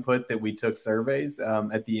crowd input that we took surveys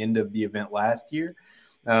at the end of the event last year.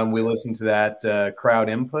 We listened to that crowd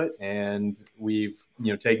input, and we've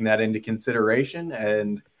taken that into consideration.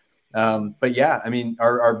 And but yeah, I mean,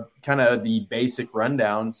 our kind of the basic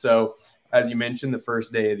rundown. So as you mentioned, the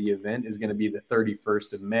first day of the event is going to be the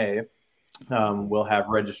 31st of May. We'll have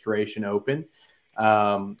registration open.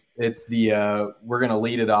 It's we're going to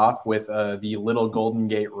lead it off with the Little Golden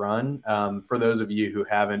Gate Run. For those of you who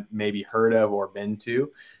haven't maybe heard of or been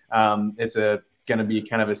to, it's going to be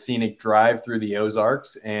kind of a scenic drive through the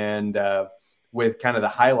Ozarks, and with kind of the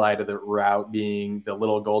highlight of the route being the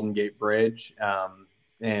Little Golden Gate Bridge.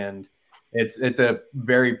 And it's a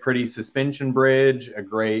very pretty suspension bridge, a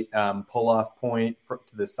great pull-off point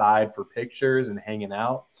to the side for pictures and hanging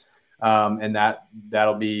out. And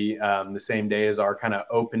that'll be the same day as our kind of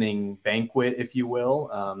opening banquet, if you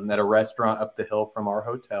will, at a restaurant up the hill from our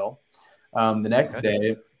hotel. The next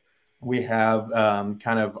day, we have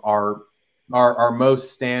kind of our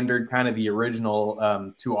most standard, kind of the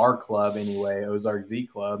original to our club anyway, Ozark Z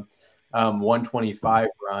Club, 125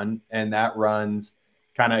 run. And that runs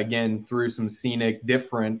kind of, again, through some scenic,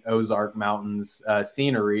 different Ozark Mountains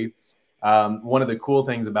scenery. One of the cool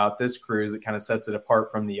things about this cruise that kind of sets it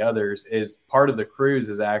apart from the others is part of the cruise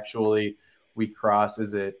is actually we cross.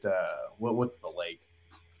 Is it what's the lake?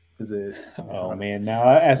 Is it? Oh man, now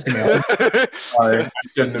asking me. Sorry, I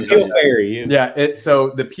shouldn't have Peel done that. Ferry. Yeah, so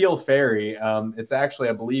the Peel Ferry. It's actually,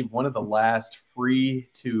 I believe, one of the last free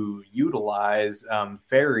to utilize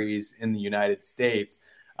ferries in the United States.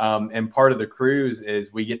 And part of the cruise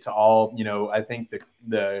is we get to all, I think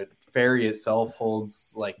the ferry itself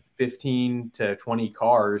holds like 15 to 20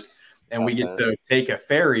 cars, and we get to take a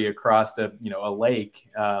ferry across a lake,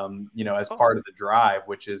 as part of the drive,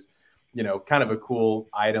 which is, kind of a cool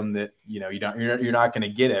item that, you're not going to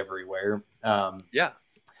get everywhere. Yeah.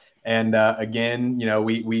 And again,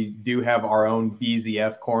 we do have our own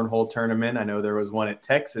BZF cornhole tournament. I know there was one at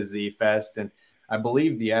Texas Z Fest, and I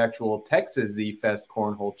believe the actual Texas Z Fest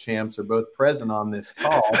cornhole champs are both present on this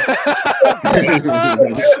call.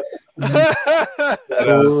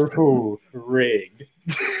 Rigged.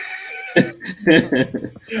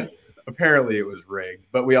 Apparently it was rigged,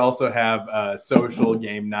 but we also have social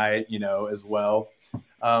game night, as well.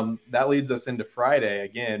 That leads us into Friday.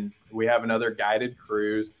 Again, we have another guided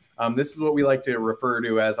cruise. This is what we like to refer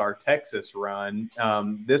to as our Texas run.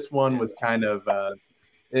 This one was kind of,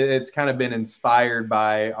 it's kind of been inspired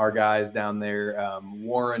by our guys down there,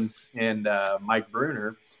 Warren and Mike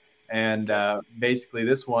Bruner. And basically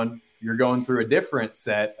this one, you're going through a different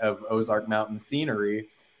set of Ozark Mountain scenery.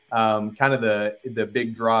 Kind of the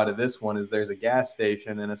big draw to this one is there's a gas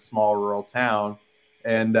station in a small rural town,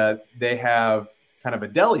 and they have kind of a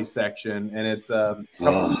deli section, and it's a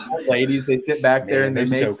couple of ladies. They sit back there and they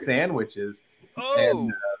make sandwiches. Oh,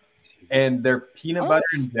 and their peanut butter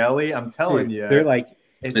and jelly. I'm telling you, they're like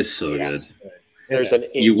It's so good. There's an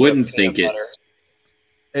You inch wouldn't of think peanut it.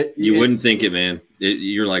 butter. You wouldn't think it, man.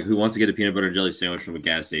 You're like, who wants to get a peanut butter jelly sandwich from a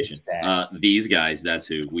gas station? These guys, that's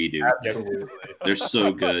who we do. Absolutely, they're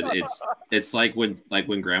so good. It's like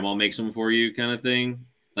when grandma makes them for you, kind of thing.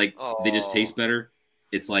 Like they just taste better.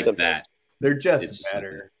 It's like Simple. that. they're just It's just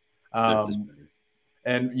better. They're just better.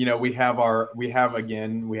 And we have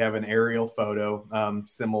an aerial photo,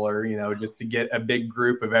 similar, just to get a big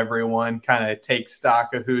group of everyone, kind of take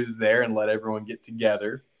stock of who's there and let everyone get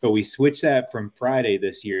together. But we switched that from Friday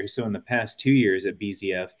this year. So in the past 2 years at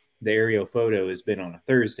BZF, the aerial photo has been on a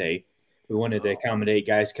Thursday. We wanted to accommodate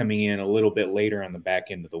guys coming in a little bit later on the back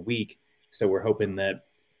end of the week. So we're hoping that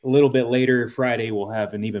a little bit later Friday we'll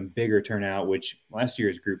have an even bigger turnout, which last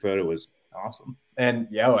year's group photo was awesome. And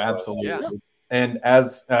absolutely. Yeah. And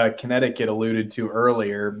as Connecticut alluded to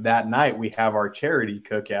earlier, that night we have our charity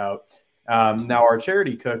cookout. Now, our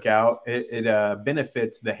charity cookout, it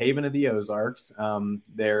benefits the Haven of the Ozarks.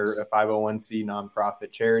 They're a 501c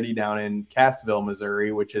nonprofit charity down in Cassville,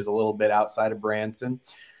 Missouri, which is a little bit outside of Branson.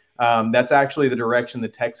 That's actually the direction the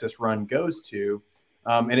Texas Run goes to.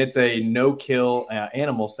 And it's a no-kill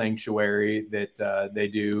animal sanctuary that they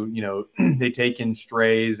do. They take in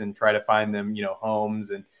strays and try to find them,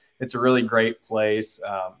 homes. And it's a really great place,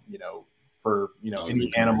 for,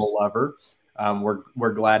 any animal lover.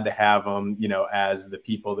 We're glad to have them, as the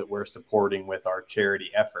people that we're supporting with our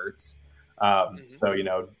charity efforts. So,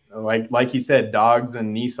 like he said, dogs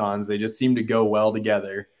and Nissans, they just seem to go well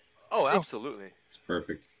together. Oh, absolutely. It's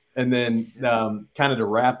perfect. And then kind of to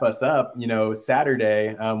wrap us up,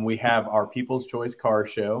 Saturday, we have our People's Choice Car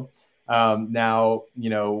Show. Now,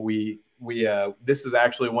 this is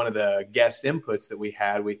actually one of the guest inputs that we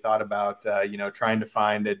had. We thought about, trying to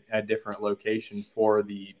find a different location for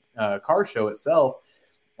the car show itself.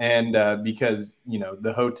 And because,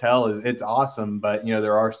 the hotel it's awesome, but,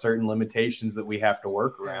 there are certain limitations that we have to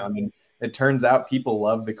work around. And it turns out people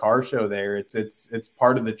love the car show there. It's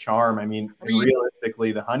part of the charm. I mean,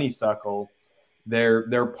 realistically, the Honeysuckle,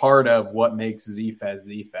 they're part of what makes Z-Fest,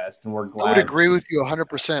 and we're glad. I would agree with you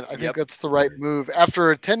 100%. I think that's the right move.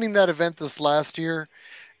 After attending that event this last year,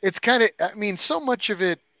 it's kind of, so much of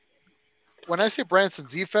it, when I say Branson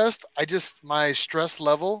Z-Fest, my stress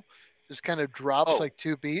level just kind of drops like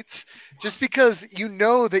 2 beats, just because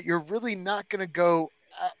that you're really not going to go.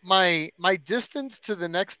 My distance to the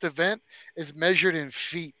next event is measured in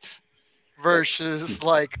feet versus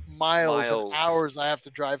like miles and hours I have to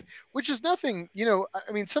drive, which is nothing.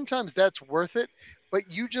 Sometimes that's worth it, but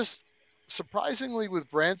you just surprisingly with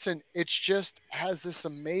Branson, it just has this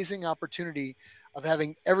amazing opportunity of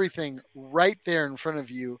having everything right there in front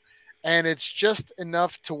of you. And it's just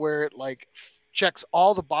enough to where it like checks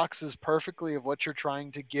all the boxes perfectly of what you're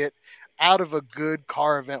trying to get out of a good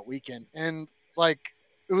car event weekend. And like,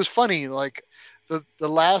 it was funny, like the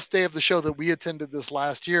last day of the show that we attended this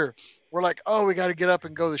last year, we're like, oh, we got to get up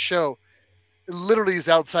and go to the show. It literally is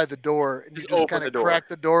outside the door, and you just kind of crack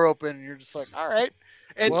the door open, and you're just like, all right.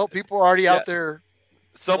 And well, people are already out there.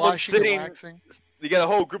 Someone's sitting. You got a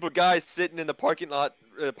whole group of guys sitting in the parking lot,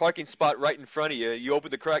 parking spot right in front of you. You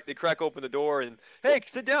open they crack open the door, and hey,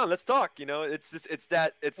 sit down, let's talk. It's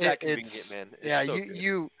that convenient, man. It's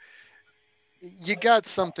so you got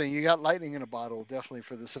something. You got lightning in a bottle, definitely,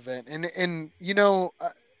 for this event. And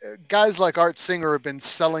guys like Art Singer have been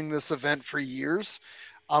selling this event for years,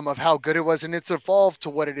 of how good it was, and it's evolved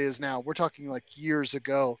to what it is now. We're talking like years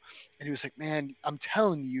ago, and he was like, "Man, I'm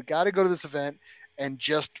telling you, you got to go to this event and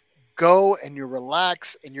just go, and you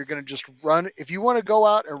relax, and you're gonna just run. If you want to go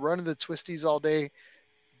out and run in the twisties all day,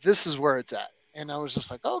 this is where it's at." And I was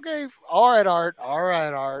just like, "Okay, all right,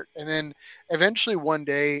 Art." And then eventually one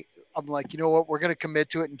day, I'm like, you know what, we're going to commit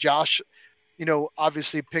to it. And Josh,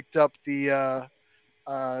 obviously picked up the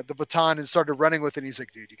baton and started running with it. And he's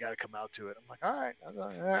like, dude, you got to come out to it. I'm like, all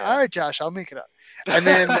right, Josh, I'll make it up. And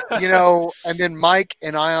then, and then Mike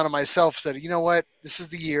and Ion and myself said, you know what, this is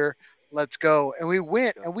the year, let's go. And we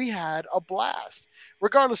went and we had a blast.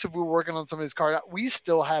 Regardless if we were working on somebody's car, we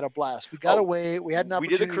still had a blast. We got away. We had an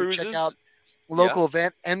opportunity to check out a local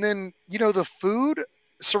event. And then, the food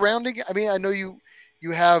surrounding, I know you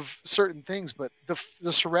have certain things, but the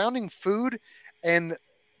surrounding food, and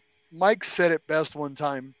Mike said it best one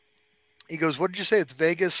time. He goes, "What did you say? It's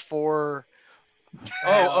Vegas for?"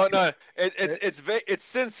 Oh no! It's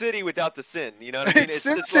Sin City without the sin. You know what I mean? It's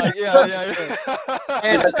just like and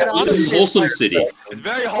honestly, it's wholesome city. It's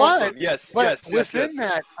very wholesome. Yes. Within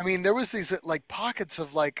that, there was these like pockets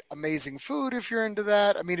of like amazing food. If you're into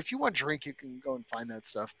that, if you want drink, you can go and find that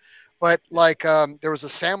stuff. But like there was a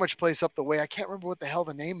sandwich place up the way. I can't remember what the hell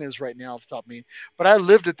the name is right now off the top of me. But I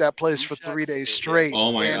lived at that place for 3 days Yeah. straight.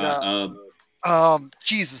 Oh my and, god.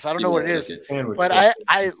 Jesus, I don't Give know me what a it is. second. Sandwich But place.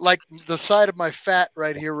 I like the side of my fat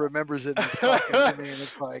right here remembers it and it's talking to me and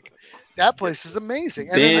it's like that place is amazing.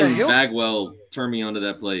 And then the Ben hill, Bagwell turned me onto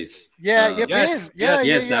that place. yeah, Yes, Ben, yeah,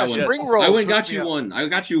 Yes, that one. Spring I rolls. went and got hooked me you up. one. I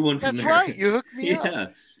got you one from That's there. right, you hooked me up. Yeah.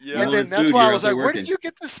 Yeah. And You then wanted that's food, why I you're was out there like, "Where working. did you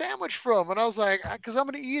get the sandwich from?" And I was like, "Because I'm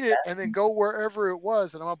going to eat it and then go wherever it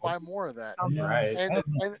was, and I'm going to buy more of that." Sounds right.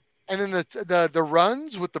 And then the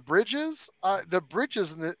runs with the bridges and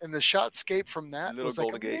the shotscape from that Little was like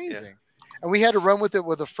Golden Gate, yeah. amazing. And we had to run with it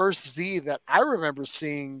with the first Z that I remember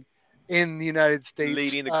seeing in the United States.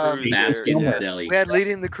 Leading the cruise there. Baskin's Yeah. Deli. We had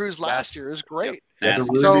leading the cruise last Bas- year. It was Yep. great. Yeah, the Baskin's.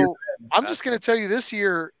 Ruby So I'm Baskin. just going to tell you this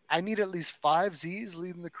year, I need at least 5 Z's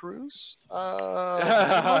leading the cruise.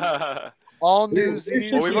 Minimum. All new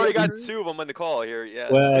Z's. Well, we've leading already the got cruise. 2 of them on the call here.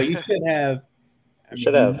 Yeah. Well, you should have. You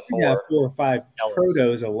should have 4. 4 or 5 Ellis.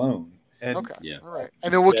 protos alone. And Okay. Yeah. All right.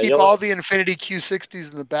 And then we'll Yeah, keep you'll- all the Infinity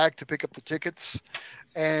Q60s in the back to pick up the tickets.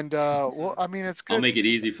 And well, I mean, it's good. I'll make it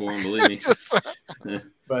easy for him, believe me. Just,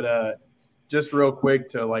 But just real quick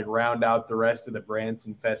to like round out the rest of the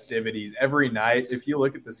Branson festivities, every night, if you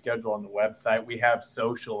look at the schedule on the website, we have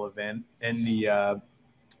social event in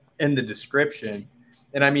the description.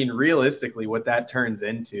 And I mean, realistically, what that turns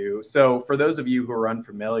into. So for those of you who are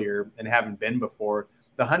unfamiliar and haven't been before,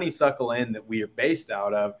 the Honeysuckle Inn that we are based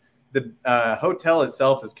out of, the hotel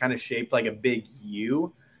itself is kind of shaped like a big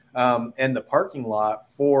U. And the parking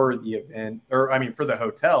lot for the event, or I mean, for the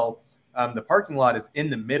hotel, the parking lot is in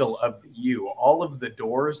the middle of the U. All of the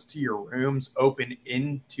doors to your rooms open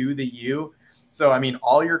into the U. So, I mean,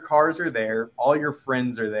 all your cars are there. All your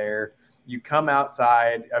friends are there. You come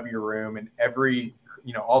outside of your room and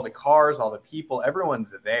all the cars, all the people,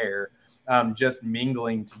 everyone's there, just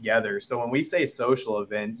mingling together. So when we say social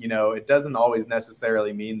event, it doesn't always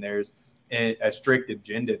necessarily mean there's a strict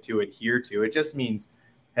agenda to adhere to. It just means,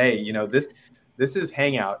 hey, this is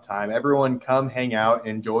hangout time. Everyone come hang out,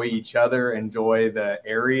 enjoy each other, enjoy the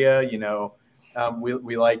area.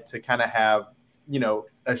 We like to kind of have,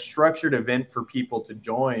 a structured event for people to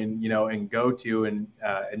join, and go to and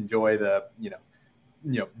enjoy the,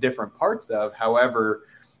 different parts of. However,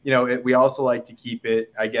 we also like to keep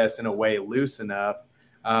it, I guess, in a way loose enough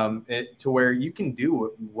to where you can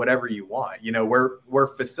do whatever you want. We're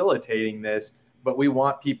facilitating this, but we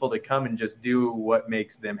want people to come and just do what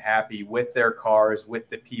makes them happy with their cars, with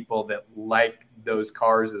the people that like those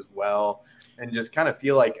cars as well, and just kind of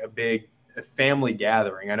feel like a big family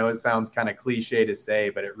gathering. I know it sounds kind of cliche to say,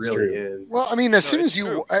 but it really is. well, I mean,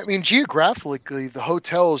 geographically, the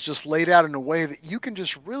hotel is just laid out in a way that you can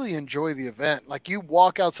just really enjoy the event. Like you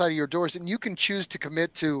walk outside of your doors and you can choose to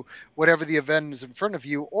commit to whatever the event is in front of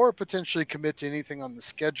you or potentially commit to anything on the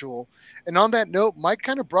schedule. And on that note, Mike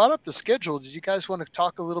kind of brought up the schedule. Did you guys want to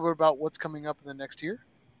talk a little bit about what's coming up in the next year?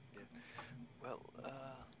 Well,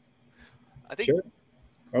 I think. Sure.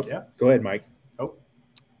 Oh, Yeah. Go ahead, Mike.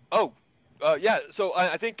 Yeah. So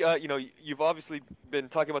I think you've obviously been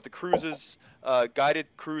talking about the cruises, guided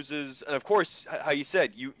cruises, and of course, how you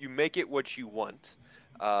said you make it what you want.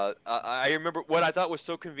 I remember what I thought was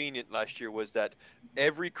so convenient last year was that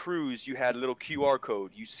every cruise you had a little QR code.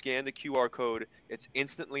 You scan the QR code; it's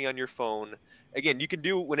instantly on your phone. Again, you can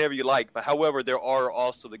do it whenever you like, but however, there are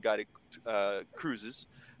also the guided cruises,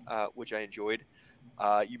 which I enjoyed.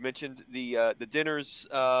 You mentioned the dinners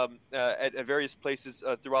at various places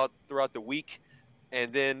throughout the week,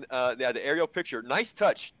 and then the aerial picture. Nice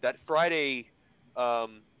touch that Friday photo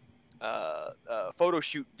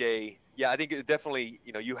shoot day. Yeah, I think it definitely.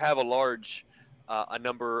 You have a large a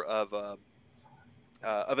number of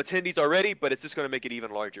attendees already, but it's just going to make it even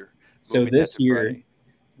larger. So moving that this to year,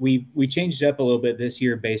 Friday. we changed it up a little bit this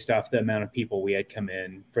year based off the amount of people we had come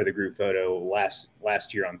in for the group photo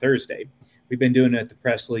last year on Thursday. We've been doing it at the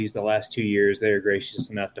Presleys the last 2 years. They're gracious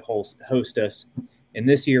enough to host us. And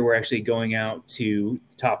this year, we're actually going out to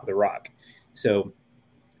Top of the Rock. So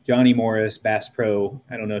Johnny Morris, Bass Pro,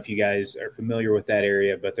 I don't know if you guys are familiar with that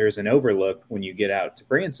area, but there's an overlook when you get out to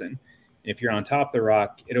Branson. And if you're on top of the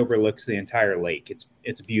rock, it overlooks the entire lake.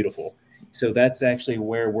 It's beautiful. So that's actually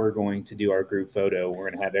where we're going to do our group photo. We're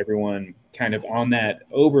going to have everyone kind of on that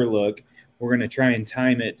overlook. We're going to try and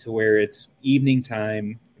time it to where it's evening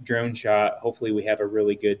time, drone shot. Hopefully we have a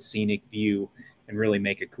really good scenic view and really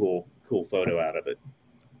make a cool photo out of it.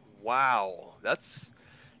 Wow, that's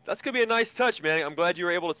gonna be a nice touch, man. I'm glad you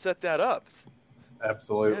were able to set that up.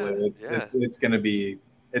 Absolutely. Yeah. It's going to be,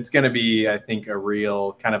 I think, a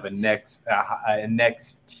real kind of a next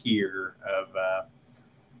tier of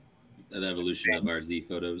That evolution of our Z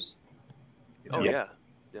photos. Oh Yeah.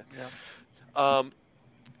 yeah. Yeah.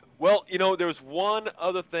 Well, there's one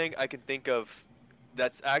other thing I can think of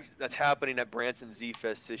that's happening at Branson Z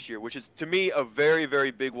Fest this year, which is to me a very,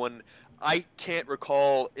 very big one. I can't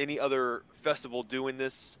recall any other festival doing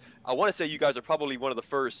this. I want to say you guys are probably one of the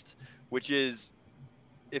first, which is,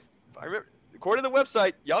 if I remember, according to the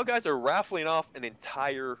website, y'all guys are raffling off an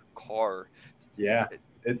entire car. Yeah.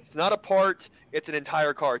 It's not a part; it's an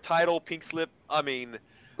entire car. Title, pink slip. I mean,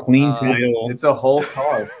 Clean title. It's a whole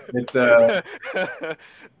car. It's a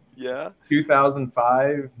yeah.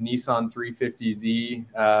 2005 Nissan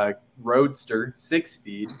 350Z Roadster,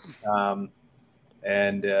 6-speed,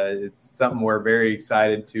 and it's something we're very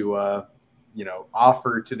excited to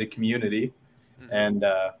offer to the community, and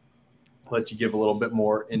let you give a little bit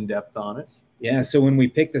more in depth on it. Yeah, so when we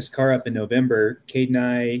picked this car up in November, Cade and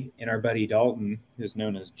I and our buddy Dalton, who's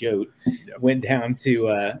known as Jote, went down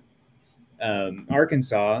to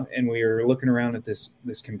Arkansas, and we were looking around at this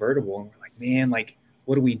convertible, and we're like, man, like,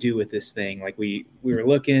 what do we do with this thing? Like, we were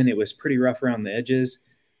looking, it was pretty rough around the edges.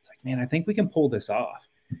 It's like, man, I think we can pull this off.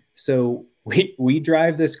 So we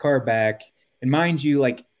drive this car back, and mind you,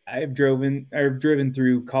 like, I've driven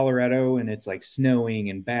through Colorado, and it's like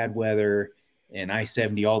snowing and bad weather and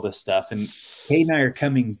I-70, all this stuff. And Kate and I are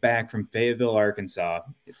coming back from Fayetteville, Arkansas.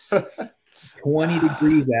 It's 20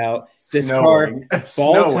 degrees out. This Snowing. car,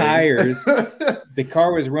 fall tires. The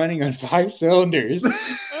car was running on 5 cylinders. The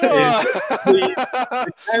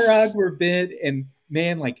tie rods were bent, and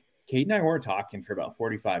man, like, Kate and I weren't talking for about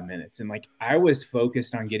 45 minutes. And like, I was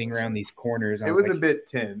focused on getting around these corners. It was a bit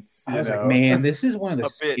tense. I was like, man, this is one of the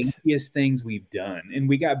stinkiest things we've done. And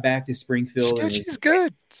we got back to Springfield. Sketchy's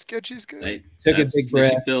good. Sketchy's good. Hey, took a big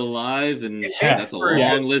breath. Feel alive, and that's a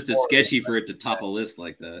long list of sketchy for it to top a list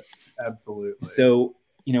like that. Absolutely. So,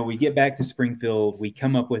 we get back to Springfield. We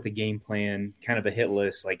come up with a game plan, kind of a hit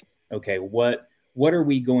list. Like, okay, what are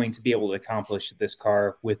we going to be able to accomplish with this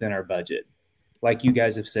car within our budget? Like you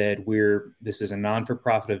guys have said, this is a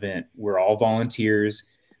non-for-profit event. We're all volunteers.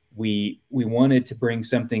 We wanted to bring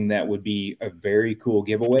something that would be a very cool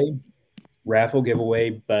raffle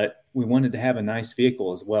giveaway, but we wanted to have a nice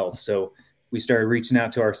vehicle as well. So we started reaching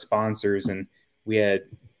out to our sponsors, and we had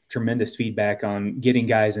tremendous feedback on getting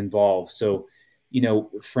guys involved. So,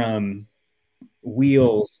 from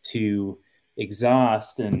wheels to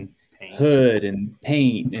exhaust and hood and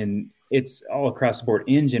paint, and it's all across the board,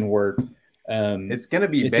 engine work. It's going to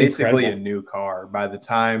be basically incredible. A new car by the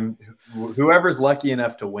time whoever's lucky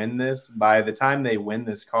enough to win this, by the time they win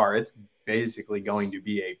this car, it's basically going to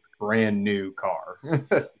be a brand new car.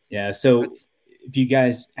 Yeah. So if you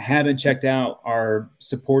guys haven't checked out our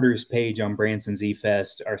supporters page on Branson Z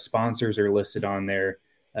Fest, our sponsors are listed on there.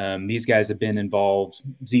 These guys have been involved.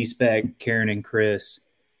 Z-Spec, Karen and Chris,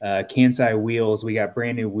 Kansai Wheels. We got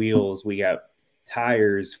brand new wheels. We got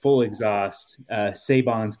tires, full exhaust,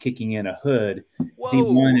 Sabon's kicking in a hood. Whoa.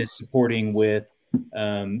 Z1 is supporting with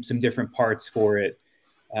some different parts for it.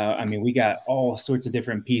 We got all sorts of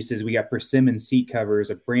different pieces. We got persimmon seat covers,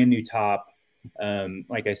 a brand new top.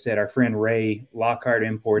 Like I said, our friend Ray Lockhart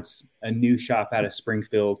Imports, a new shop out of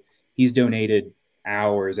Springfield. He's donated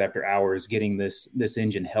hours after hours getting this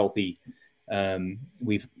engine healthy.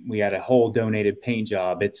 We had a whole donated paint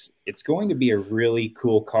job. It's going to be a really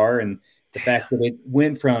cool car, and the fact that it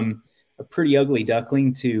went from a pretty ugly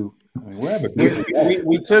duckling to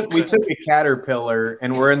we took a Caterpillar,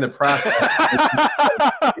 and we're in the process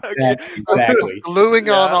exactly gluing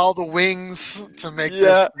on all the wings to make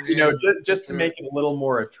this, just to make it a little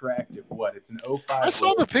more attractive. It's an 05. I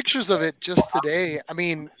saw the pictures of it just today. I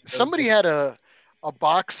mean, somebody had a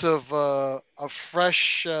box of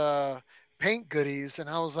fresh paint goodies, and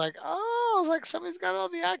I was like, somebody's got all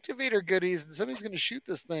the activator goodies, and somebody's going to shoot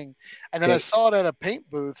this thing. And then I saw it at a paint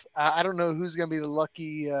booth. I don't know who's going to be the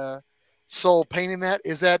lucky soul painting that.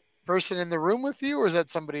 Is that person in the room with you, or is that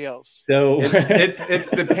somebody else? So it's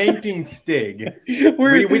the painting Stig.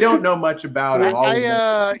 We don't know much about him.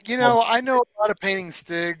 I know a lot of painting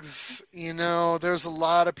Stigs. There's a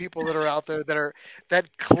lot of people that are out there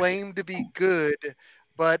that claim to be good.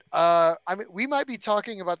 But we might be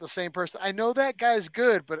talking about the same person. I know that guy's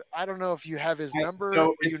good, but I don't know if you have his number.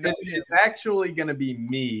 So it's actually going to be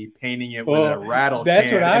me painting it with a rattle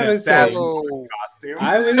that's can what I was saying. Costume.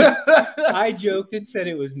 I joked and said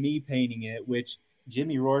it was me painting it, which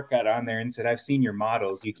Jimmy Rourke got on there and said, "I've seen your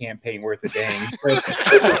models. You can't paint worth a dang."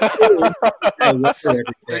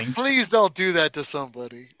 Please don't do that to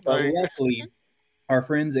somebody. But luckily, our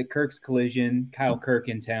friends at Kirk's Collision, Kyle Kirk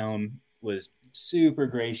in town, was super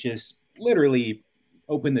gracious, literally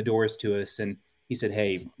opened the doors to us, and he said,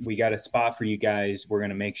 "Hey, we got a spot for you guys. We're going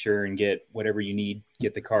to make sure and get whatever you need,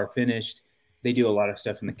 get the car finished." they do a lot of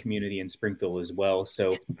stuff in the community in Springfield as well.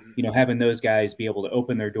 So, having those guys be able to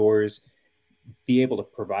open their doors, be able to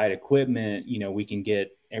provide equipment, we can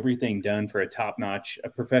get everything done for a top-notch, a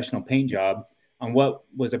professional paint job on what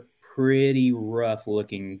was a pretty rough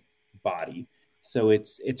looking body. So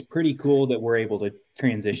it's pretty cool that we're able to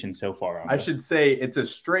transition so far on I this. should say it's a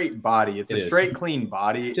straight body. It's a straight, clean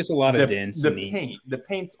body. Just a lot of dents. The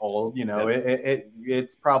paint's old.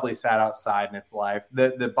 It's probably sat outside in its life.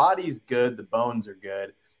 The body's good. The bones are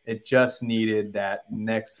good. It just needed that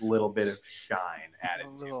next little bit of shine added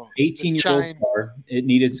to it. 18-year-old car. It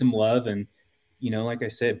needed some love, and like I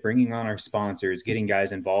said, bringing on our sponsors, getting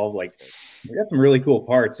guys involved. Like, we got some really cool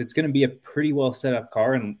parts. It's going to be a pretty well set up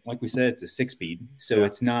car, and like we said, it's a 6-speed, so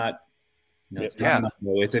it's not. It's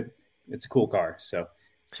a cool car, so it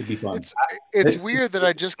should be fun. It's weird that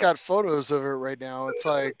I just got photos of it right now. It's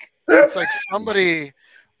like somebody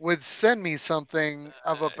would send me something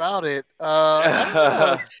about it. I don't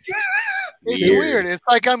know. It's weird. It's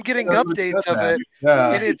like I'm getting updates of it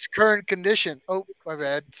in its current condition. Oh, my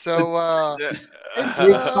bad. So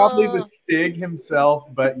it's probably the Stig himself,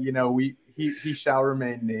 but he shall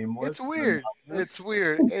remain nameless. It's weird. It's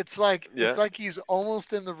weird. It's like he's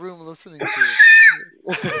almost in the room listening to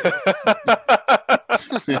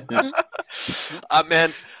it.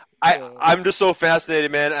 Man, I'm just so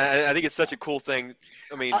fascinated, man. I think it's such a cool thing.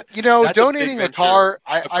 I mean, donating a car,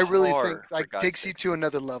 I really think takes you to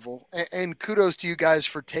another level. And kudos to you guys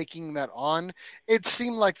for taking that on. It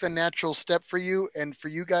seemed like the natural step for you, and for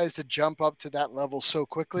you guys to jump up to that level so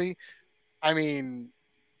quickly. I mean,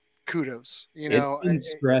 kudos. It's been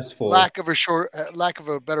stressful. Lack of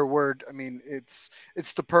a better word. I mean, it's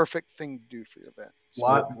the perfect thing to do for your event.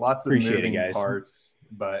 So lots of moving parts,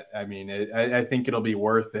 but I mean, I think it'll be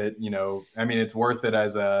worth it. I mean, it's worth it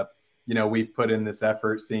as a. We've put in this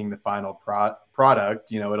effort seeing the final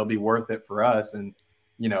product, it'll be worth it for us. And,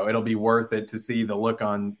 it'll be worth it to see the look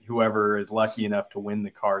on whoever is lucky enough to win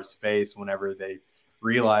the car's face whenever they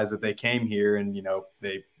realize that they came here and,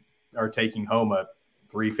 they are taking home a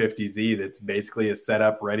 350Z that's basically a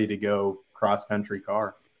setup, ready to go cross-country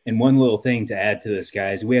car. And one little thing to add to this,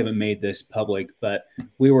 guys, we haven't made this public, but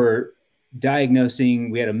we were diagnosing,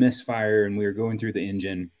 we had a misfire and we were going through the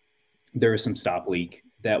engine. There was some stop leak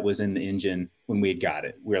that was in the engine when we had got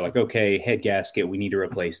it. We were like, okay, head gasket, we need to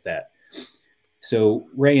replace that. So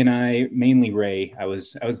Ray and I, mainly Ray, I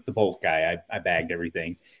was the bolt guy. I bagged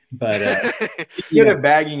everything. But good at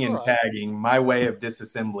bagging and tagging. My way of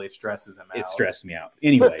disassembly stresses him out. It stressed me out.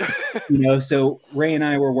 Anyway, so Ray and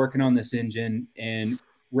I were working on this engine, and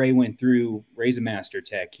Ray went through. Ray's a master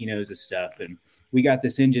tech. He knows his stuff, and we got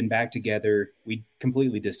this engine back together. We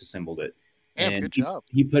completely disassembled it. Damn, and good job.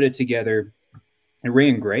 He put it together. It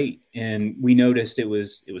ran great, and we noticed it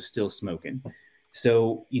was still smoking.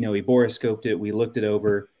 So, we borescoped it, we looked it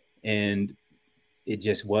over, and it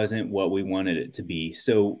just wasn't what we wanted it to be.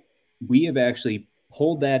 So we have actually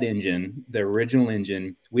pulled that engine, the original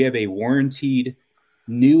engine. We have a warranted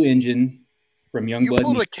new engine from Youngblood. You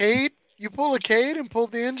pulled a Cade? You pulled a Cade and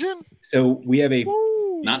pulled the engine? So we have a...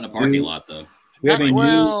 Not in a parking lot, though.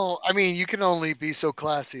 I mean, you can only be so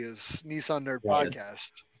classy as Nissan Nerd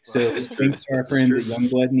Podcast. So thanks to our friends at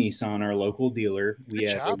Youngblood Nissan, our local dealer, we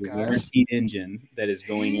have a warranted engine that is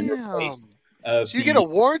going in place. So you get a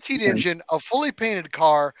warranted engine, a fully painted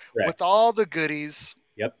car with all the goodies.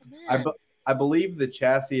 Yep. I believe the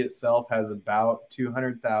chassis itself has about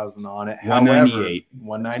 200,000 on it. 198.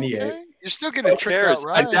 198. Okay. You're still going to trick out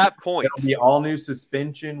right at that point. It'll be all new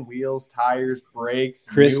suspension, wheels, tires, brakes.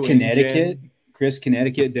 Chris,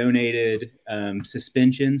 Connecticut donated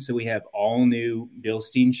suspension, so we have all new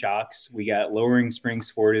Bilstein shocks. We got lowering springs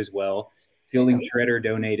for it as well. Fielding Shredder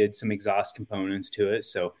donated some exhaust components to it.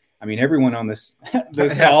 So, I mean, everyone on this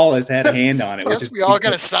call has had a hand on it. I guess we all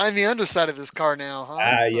got to sign the underside of this car now,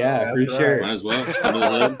 huh? Yeah, for sure. Might as well.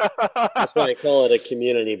 That's why I call it a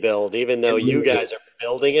community build. Even though you guys are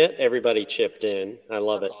building it, everybody chipped in. I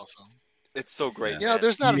love it. Awesome. It's so great.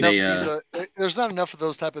 There's not enough of these, there's not enough of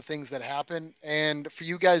those type of things that happen, and for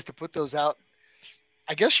you guys to put those out,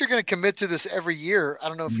 I guess you're going to commit to this every year. I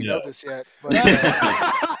don't know if you know this yet, but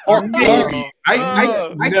or maybe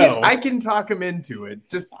I can talk him into it.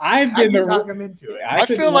 I can talk him into it. I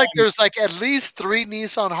feel like there's like at least 3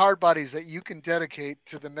 Nissan hard bodies that you can dedicate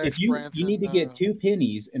to the next Branson. You need to get 2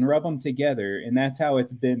 pennies and rub them together, and that's how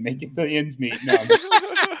it's been making the ends meet.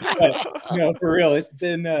 No, for real, it's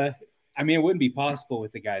been. I mean, it wouldn't be possible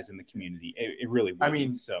with the guys in the community. It really wouldn't. I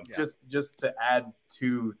mean, just to add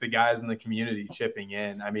to the guys in the community chipping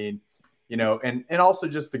in, I mean, and also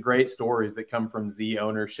just the great stories that come from Z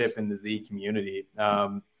ownership in the Z community.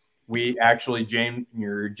 we actually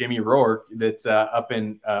Jimmy Rourke, that's up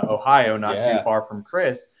in Ohio, not too far from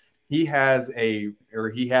Chris. He had a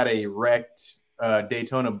wrecked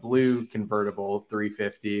Daytona Blue convertible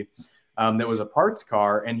 350 that was a parts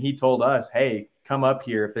car, and he told us, "Hey, come up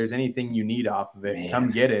here if there's anything you need off of it, come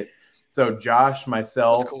get it." So Josh,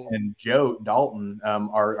 myself, and Joe Dalton,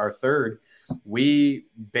 our third, we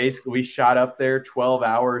shot up there 12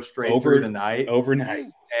 hours straight through the night, overnight,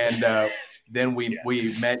 and then we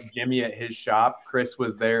met Jimmy at his shop. Chris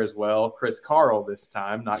was there as well. Chris Carl this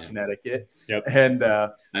time, not Connecticut. Yep. And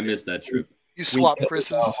I missed that trip. You swap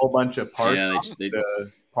Chris's. A whole bunch of parts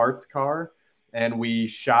the parts car, and we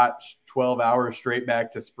shot 12 hours straight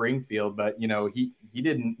back to Springfield. But he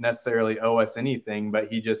didn't necessarily owe us anything, but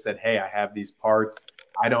he just said, "Hey, I have these parts.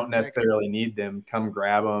 I don't necessarily need them. Come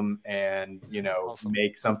grab them and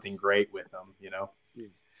make something great with them."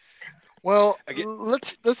 Well,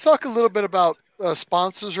 let's talk a little bit about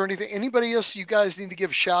sponsors or anything. Anybody else you guys need to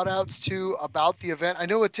give shout outs to about the event? I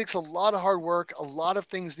know it takes a lot of hard work. A lot of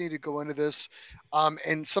things need to go into this.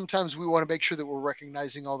 And sometimes we want to make sure that we're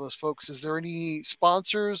recognizing all those folks. Is there any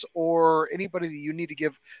sponsors or anybody that you need to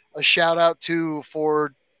give a shout out to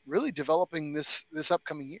for really developing this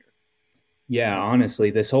upcoming year? Yeah,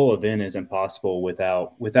 honestly, this whole event isn't possible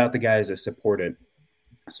without the guys that support it.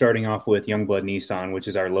 Starting off with Youngblood Nissan, which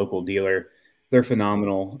is our local dealer. They're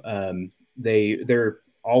phenomenal. They're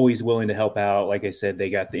always willing to help out. Like I said,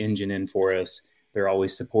 they got the engine in for us. They're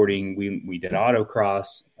always supporting. We did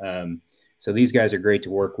autocross. So these guys are great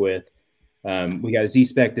to work with. We got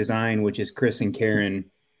Z-Spec Design, which is Chris and Karen,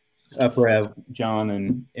 Uprev, John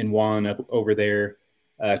and Juan up over there.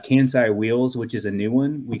 Kansai Wheels, which is a new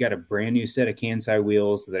one. We got a brand new set of Kansai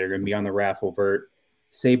wheels that are going to be on the raffle vert.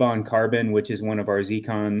 Sabon Carbon, which is one of our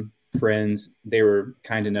Zcon friends, they were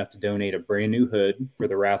kind enough to donate a brand new hood for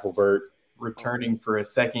the raffle vert. Returning for a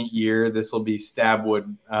second year, this will be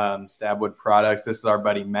Stabwood Products. This is our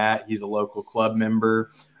buddy Matt. He's a local club member.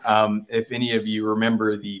 If any of you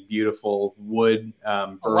remember the beautiful wood,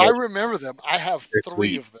 I remember them. I have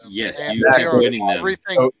three of them. Yes, you are pointing them.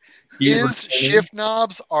 Everything. So his shift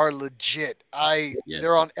knobs are legit.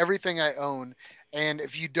 They're on everything I own. And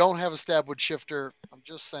if you don't have a Stabwood shifter, I'm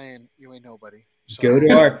just saying you ain't nobody. So.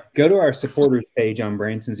 Go to our supporters page on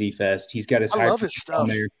Branson Z Fest. He's got his. I love his stuff.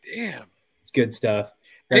 There. Damn, it's good stuff.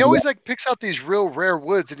 And he always picks out these real rare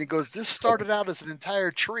woods, and he goes, "This started out as an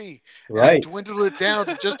entire tree, right? I dwindled it down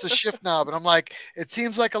to just a shift knob." And I'm like, "It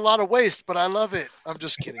seems like a lot of waste, but I love it." I'm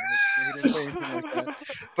just kidding. He didn't say anything like that.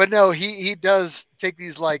 But no, he does take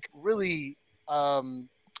these like really.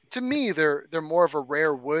 To me, they're more of a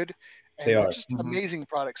rare wood. And they're just amazing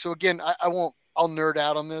products. So again, I'll nerd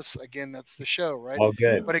out on this. Again, that's the show, right? All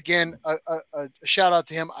good. But again, a shout out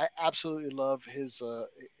to him. I absolutely love his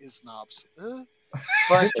knobs.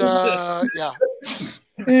 But yeah.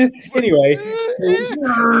 Anyway.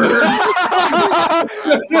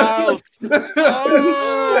 Miles.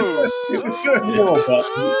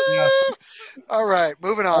 All right,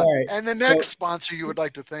 moving on. Right. And the next sponsor you would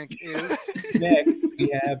like to thank is next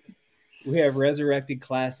we have Resurrected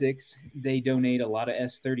Classics. They donate a lot of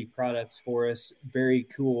S30 products for us. Very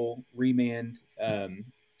cool remanufactured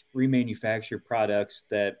products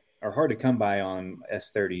that are hard to come by on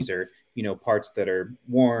S30s, or parts that are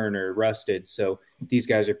worn or rusted. So these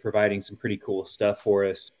guys are providing some pretty cool stuff for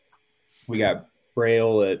us. We got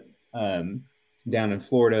Braille at down in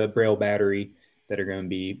Florida, Braille Battery, that are going to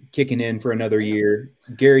be kicking in for another year.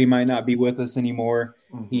 Gary might not be with us anymore.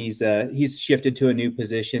 Mm-hmm. He's shifted to a new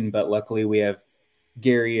position, but luckily we have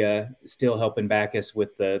Gary still helping back us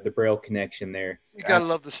with the Braille connection there. You gotta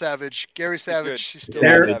love the Savage, Gary Savage. She's still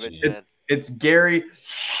Savage. It's Gary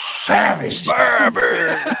Savage.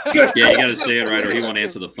 Yeah, you got to say it right, or he won't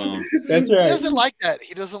answer the phone. That's right. He doesn't like that.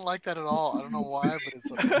 He doesn't like that at all. I don't know why, but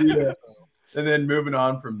it's amazing. Yeah. So. And then moving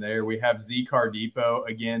on from there, we have Z Car Depot.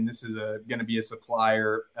 Again, this is going to be a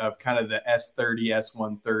supplier of kind of the S30,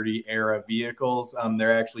 S130 era vehicles.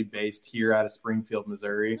 They're actually based here out of Springfield,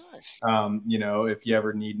 Missouri. Nice. If you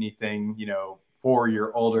ever need anything, for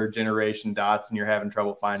your older generation Dots and you're having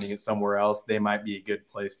trouble finding it somewhere else, they might be a good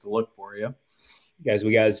place to look for you. Guys,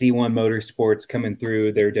 we got Z1 Motorsports coming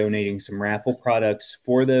through. They're donating some raffle products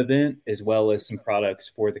for the event, as well as some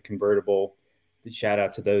products for the convertible. Shout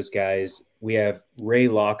out to those guys. We have Ray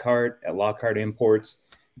Lockhart at Lockhart Imports.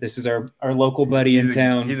 This is our local buddy in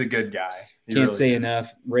town. He's a good guy. Can't say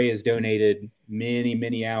enough. Ray has donated many,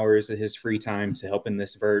 many hours of his free time to helping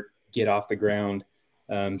this vert get off the ground.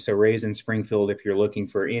 So Ray's in Springfield. If you're looking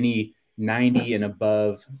for any 90 and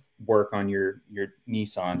above work on your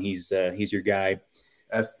Nissan, he's your guy.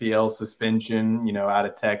 SPL Suspension, out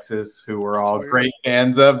of Texas, who we're all Sweet. great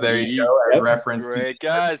fans of. There you go, as reference to Great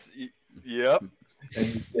guys. Yep. And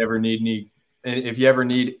if you ever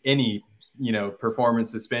need any,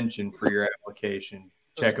 performance suspension for your application,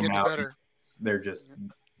 check them out. Better. They're just,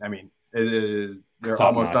 they're Top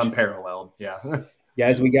almost notch. unparalleled. Yeah.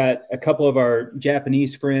 Guys, we got a couple of our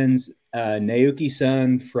Japanese friends,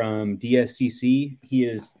 Naoki-san from DSCC. He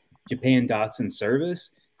is Japan Datsun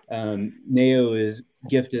Service. Nao has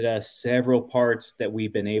gifted us several parts that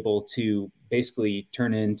we've been able to basically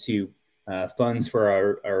turn into funds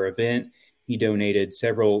for our event. He donated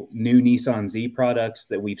several new Nissan Z products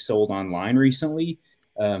that we've sold online recently,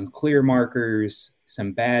 clear markers,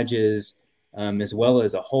 some badges, as well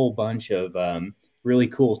as a whole bunch of really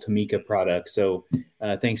cool Tamika products. So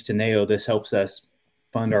thanks to Nao, this helps us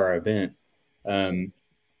fund our event.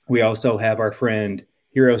 We also have our friend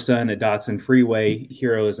Hiro-san at Datsun Freeway.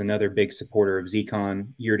 Hiro is another big supporter of ZCon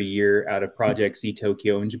year to year out of Project Z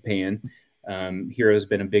Tokyo in Japan. Hiro's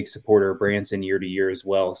been a big supporter of Branson year to year as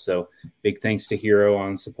well. So big thanks to Hiro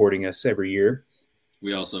on supporting us every year.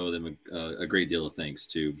 We also owe them a great deal of thanks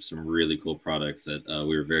to some really cool products that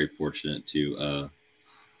we were very fortunate to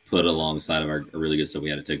put alongside of our really good stuff we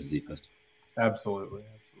had at Texas Z-Fest. Absolutely.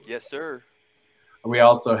 Yes, sir. We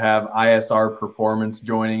also have ISR Performance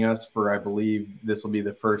joining us for, I believe this will be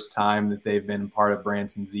the first time that they've been part of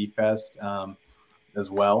Branson Z-Fest as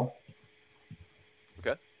well.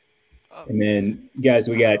 Okay. Oh. And then, guys,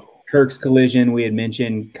 we got Kirk's Collision. We had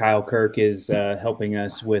mentioned Kyle Kirk is helping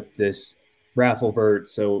us with this raffle vert.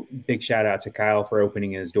 So big shout out to Kyle for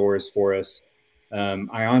opening his doors for us.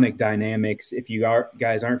 Ionic Dynamics, if you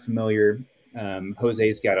guys aren't familiar,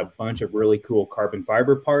 Jose's got a bunch of really cool carbon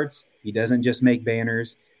fiber parts. He doesn't just make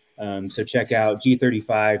banners. So check out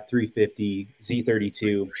G35, 350,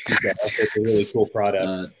 Z32. He's got really cool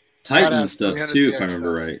products. Titan stuff too, if I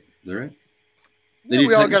remember right. Is that right? Yeah,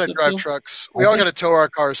 we all got to drive trucks. We all got to tow our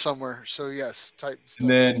cars somewhere. So yes, Titan stuff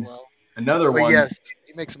as well. Another one. Yes,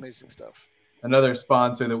 he makes amazing stuff. Another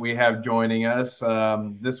sponsor that we have joining us.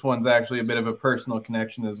 This one's actually a bit of a personal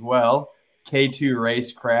connection as well. K2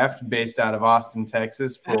 Racecraft, based out of Austin,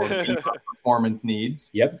 Texas, for performance needs.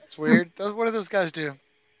 Yep, it's weird. What do those guys do?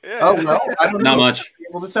 Yeah. Oh no, I don't know. Not much.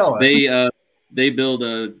 Able to tell us. They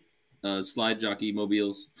build slide jockey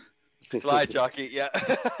mobiles. Slide jockey, yeah.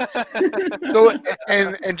 So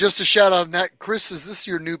and just a shout out on that, Chris, is this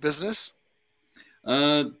your new business?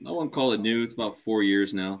 I won't call it new. It's about 4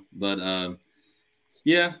 years now, but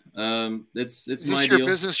yeah, it's is my this your deal.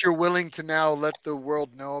 business you're willing to now let the world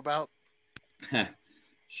know about?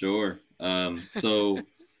 Sure. So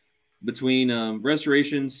between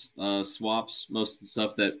restorations, swaps, most of the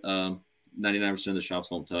stuff that 99% of the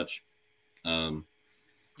shops won't touch. You I've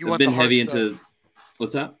want been the hard heavy stuff. into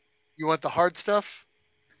what's that? You want the hard stuff?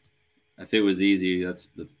 If it was easy, that's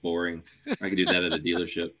boring. I could do that at a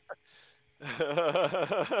dealership.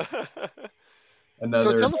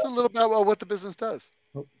 So tell us a little about what the business does.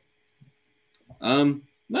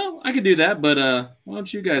 No, I could do that, but why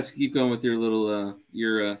don't you guys keep going with your little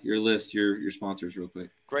your list, your sponsors real quick.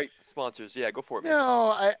 Great sponsors. Yeah, go for it, man.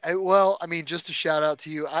 No, I mean, just a shout out to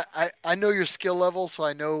you. I know your skill level, so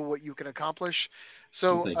I know what you can accomplish.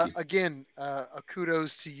 So again, a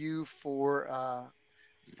kudos to you for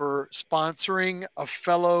sponsoring a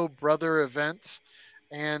fellow brother event.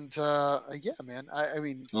 And yeah, man, I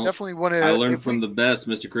mean, definitely want to. I learned from the best,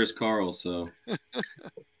 Mr. Chris Carl. So,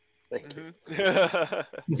 Thank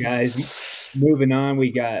you. guys, moving on, we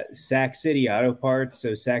got Sac City Auto Parts.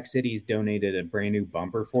 So Sac City's donated a brand new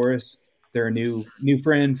bumper for us. They're a new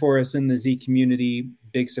friend for us in the Z community.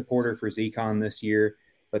 Big supporter for ZCon this year,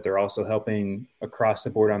 but they're also helping across the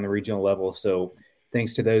board on the regional level. So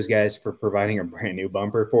thanks to those guys for providing a brand new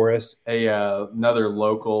bumper for us. Another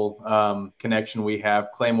local connection we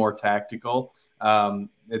have, Claymore Tactical.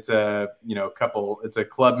 It's a it's a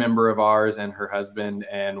club member of ours and her husband,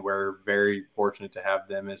 and we're very fortunate to have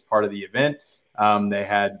them as part of the event. They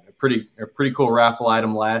had a pretty cool raffle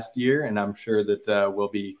item last year, and I'm sure that we'll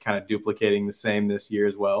be kind of duplicating the same this year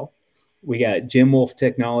as well. We got Jim Wolf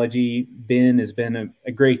Technology. Ben has been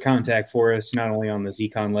a great contact for us, not only on the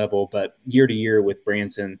ZCon level, but year to year with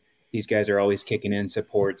Branson. These guys are always kicking in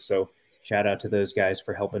support. So shout out to those guys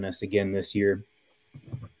for helping us again this year.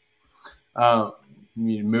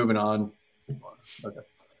 Moving on. Okay.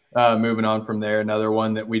 Moving on from there, another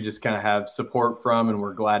one that we just kind of have support from, and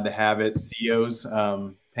we're glad to have it. CO's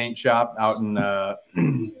paint shop out in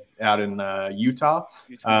Utah.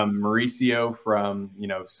 Mauricio from,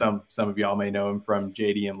 some of y'all may know him from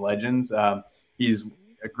JDM Legends. He's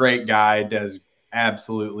a great guy, does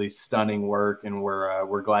absolutely stunning work, and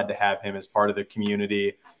we're glad to have him as part of the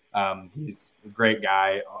community. He's a great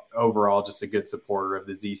guy. Overall, just a good supporter of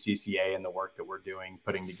the ZCCA and the work that we're doing,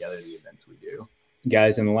 putting together the events we do.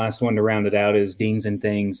 Guys, and the last one to round it out is Dings and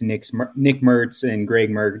Things, Nick Mertz and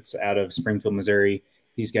Greg Mertz out of Springfield, Missouri.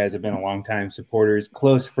 These guys have been a long-time supporters,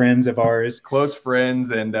 close friends of ours. Close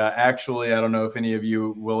friends, and actually, I don't know if any of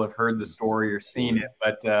you will have heard the story or seen it,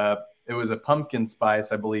 but it was a pumpkin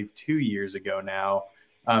spice, I believe, 2 years ago now.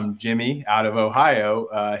 Jimmy out of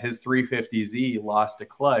Ohio, his 350Z lost a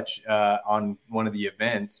clutch on one of the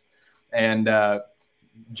events, and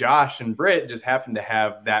Josh and Britt just happened to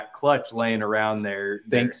have that clutch laying around there.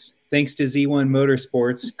 Thanks to Z1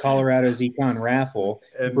 Motorsports Colorado Zecon raffle,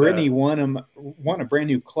 and Brittany won a brand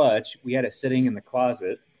new clutch. We had it sitting in the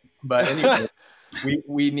closet. But anyway,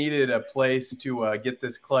 we needed a place to get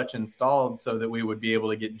this clutch installed so that we would be able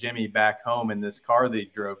to get Jimmy back home in this car they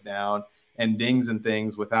drove down. And Dings and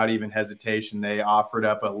Things, without even hesitation, they offered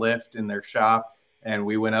up a lift in their shop. And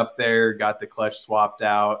we went up there, got the clutch swapped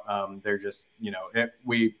out. They're just,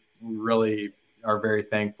 we really are very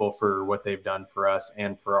thankful for what they've done for us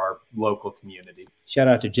and for our local community. Shout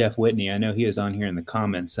out to Jeff Whitney. I know he was on here in the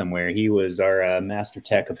comments somewhere. He was our master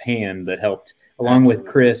tech of hand that helped, along with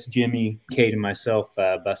Chris, Jimmy, Kate, and myself,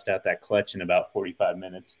 bust out that clutch in about 45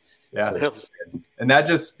 minutes. Yeah. And that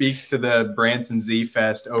just speaks to the Branson Z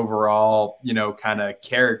Fest overall, kind of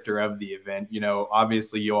character of the event.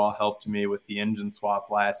 Obviously you all helped me with the engine swap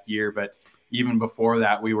last year, but even before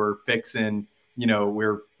that, we were fixing,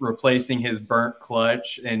 we're replacing his burnt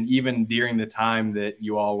clutch. And even during the time that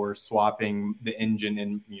you all were swapping the engine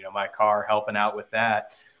in, my car, helping out with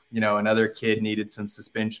that, another kid needed some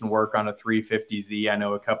suspension work on a 350Z. I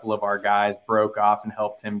know a couple of our guys broke off and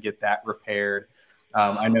helped him get that repaired.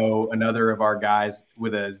 I know another of our guys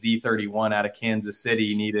with a Z31 out of Kansas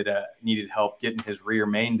City needed help getting his rear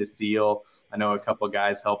main to seal. I know a couple of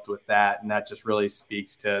guys helped with that, and that just really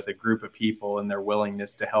speaks to the group of people and their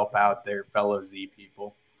willingness to help out their fellow Z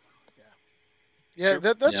people. Yeah,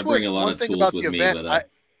 that's what one thing about the event.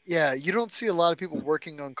 You don't see a lot of people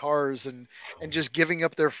working on cars and just giving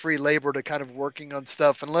up their free labor to kind of working on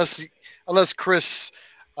stuff, unless Chris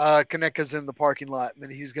Kaneka's in the parking lot, and then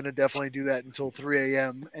he's going to definitely do that until 3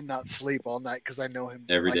 a.m. and not sleep all night, because I know him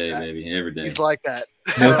every day, baby. Every day. He's like that.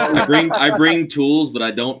 So. I bring tools, but I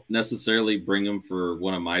don't necessarily bring them for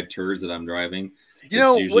one of my tours that I'm driving.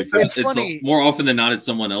 It's funny. More often than not, it's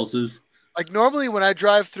someone else's. Like normally when I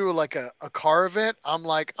drive through like a car event, I'm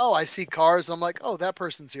like, oh, I see cars. I'm like, oh, that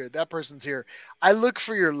person's here. That person's here. I look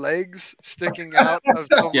for your legs sticking out of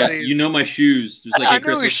somebody's. Yeah, my shoes. Just like I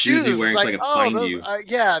know his shoes. He's wearing. Like, like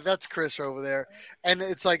yeah, that's Chris over there. And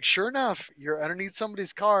it's like, sure enough, you're underneath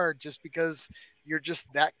somebody's car just because you're just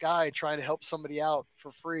that guy trying to help somebody out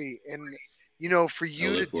for free. And, for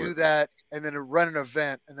you to do that and then to run an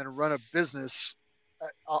event and then to run a business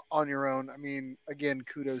on your own. I mean, again,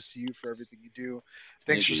 kudos to you for everything you do.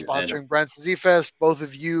 Thanks for sponsoring Branson Z Fest. Both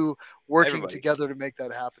of you working together to make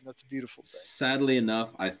that happen. That's a beautiful thing. Sadly enough,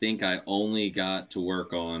 I think I only got to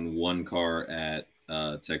work on one car at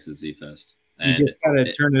Texas Z Fest. You just got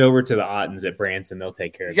to turn it over to the Ottens at Branson. They'll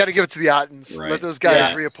take care of it. You got to give it to the Ottens. Right. Let those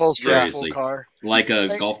guys reupholster a full car. Like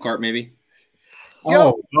a golf cart, maybe?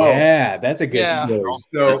 Yeah, that's a good story.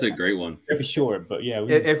 So, that's a great one. Very short, but yeah.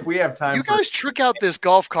 If we have time, you guys trick out this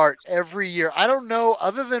golf cart every year. I don't know,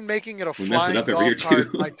 other than making it a flying golf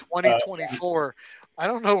cart by 2024. I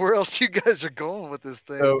don't know where else you guys are going with this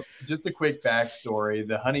thing. So just a quick backstory.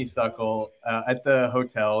 The honeysuckle at the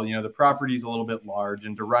hotel, the property's a little bit large,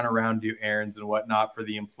 and to run around, do errands and whatnot for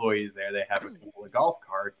the employees there, they have a couple of golf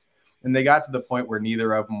carts. And they got to the point where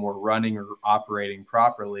neither of them were running or operating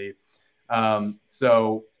properly.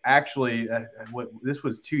 So actually, this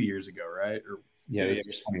was 2 years ago, right?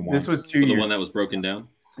 This was 2 years. The one that was broken down?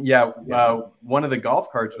 Yeah. One of the golf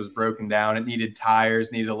carts was broken down. It needed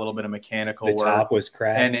tires, needed a little bit of mechanical work. The top was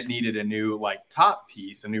cracked. And it needed a new top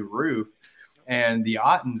piece, a new roof. And the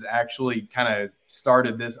Ottens actually kind of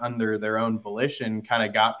started this under their own volition, kind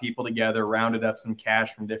of got people together, rounded up some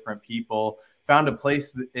cash from different people, found a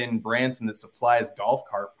place in Branson that supplies golf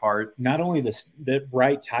cart parts. Not only the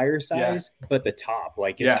right tire size, but the top.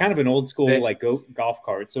 It's kind of an old school golf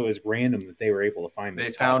cart. So it was random that they were able to find this.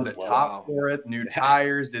 They found a top for it, new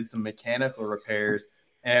tires, did some mechanical repairs.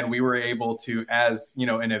 And we were able to, as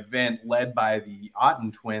an event led by the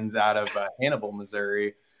Otten twins out of Hannibal,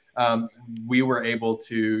 Missouri, we were able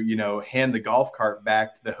to, hand the golf cart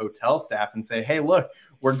back to the hotel staff and say, hey, look,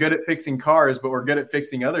 we're good at fixing cars, but we're good at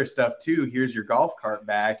fixing other stuff too. Here's your golf cart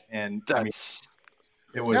back. And those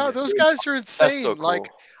guys are insane. So cool.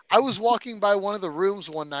 I was walking by one of the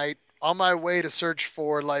rooms one night on my way to search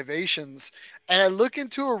for libations, and I look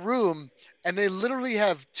into a room, and they literally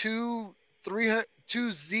have two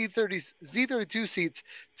Z32 seats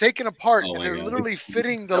taken apart, Oh and my they're god. literally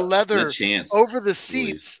fitting the That leather chance. over the I believe.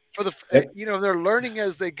 seats for the. Yep. They're learning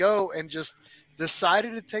as they go, and just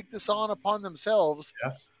decided to take this on upon themselves.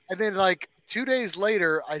 Yeah. And then, like 2 days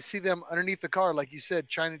later, I see them underneath the car, like you said,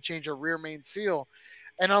 trying to change a rear main seal,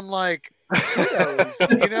 and I'm like, kudos.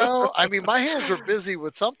 I mean, my hands were busy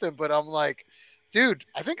with something, but I'm like, dude,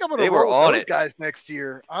 I think I'm gonna They were roll with on those it. guys next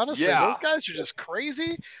year. Honestly, Yeah. those guys are just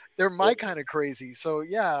crazy. They're my kind of crazy. So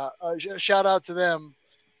yeah, shout out to them.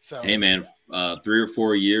 So Hey man, 3 or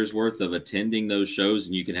 4 years worth of attending those shows,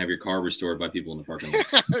 and you can have your car restored by people in the parking lot.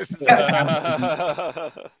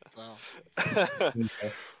 so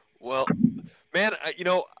Well, man,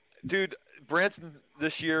 dude, Branson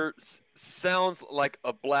this year sounds like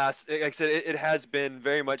a blast. Like I said, it has been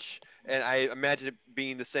very much, and I imagine it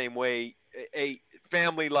being the same way. A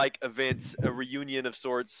family-like event, a reunion of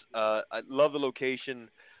sorts. I love the location.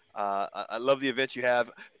 I love the events you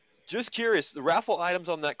have. Just curious, the raffle items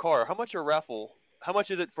on that car. How much How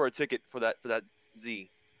much is it for a ticket for that Z?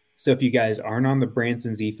 So if you guys aren't on the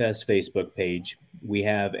Branson Z Fest Facebook page, we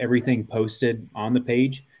have everything posted on the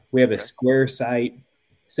page. We have a Okay. Square site.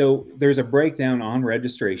 So there's a breakdown on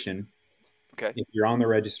registration. Okay. If you're on the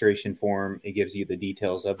registration form, it gives you the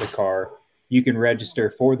details of the car. You can register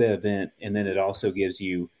for the event, and then it also gives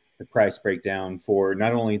you the price breakdown for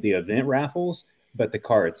not only the event raffles, but the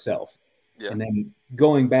car itself. Yeah. And then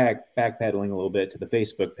backpedaling a little bit to the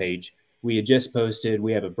Facebook page, we had just posted,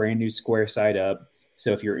 we have a brand new Square site up.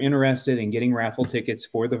 So if you're interested in getting raffle tickets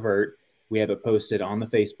for the Vert, we have it posted on the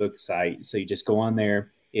Facebook site. So you just go on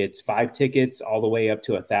there. It's 5 tickets all the way up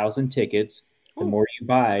to 1,000 tickets. The more you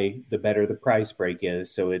buy, the better the price break is.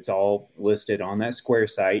 So it's all listed on that Square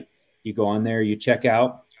site. You go on there, you check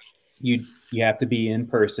out. You have to be in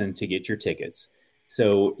person to get your tickets.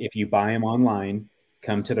 So if you buy them online,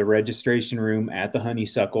 come to the registration room at the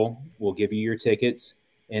Honeysuckle. We'll give you your tickets.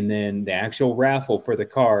 And then the actual raffle for the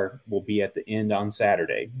car will be at the end on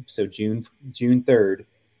Saturday. So June 3rd,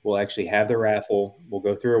 we'll actually have the raffle. We'll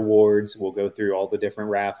go through awards. We'll go through all the different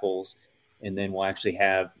raffles. And then we'll actually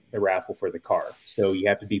have the raffle for the car. So you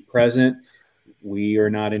have to be present. We are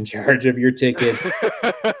not in charge of your ticket.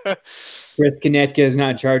 Chris Konetka is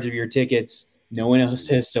not in charge of your tickets. No one else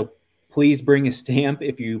is. So please bring a stamp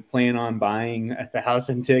if you plan on buying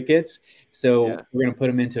 1,000 tickets. So we're going to put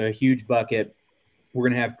them into a huge bucket. We're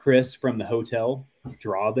going to have Chris from the hotel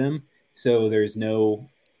draw them. So there's no,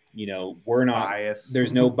 we're not bias.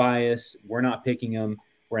 There's no bias. We're not picking them.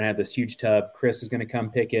 We're going to have this huge tub. Chris is going to come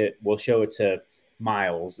pick it. We'll show it to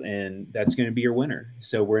Miles, and that's going to be your winner.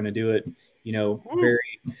 So we're going to do it, very,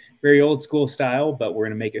 very old school style, but we're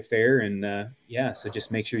going to make it fair. And so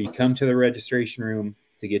just make sure you come to the registration room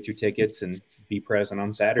to get your tickets and be present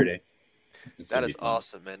on Saturday. That is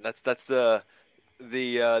awesome, man. That's the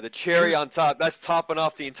cherry on top. That's topping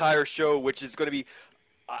off the entire show, which is going to be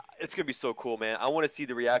it's going to be so cool, man. I want to see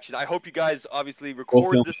the reaction. I hope you guys obviously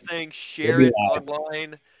record this thing, share it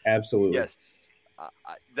online. Absolutely. Yes.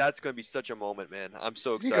 That's going to be such a moment, man. I'm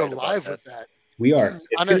so excited. You go live with that. We are.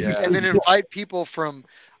 Honestly, and then invite people from,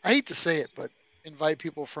 I hate to say it, but invite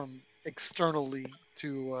people from externally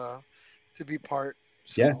to be part.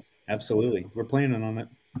 So. Yeah, absolutely. We're planning on it.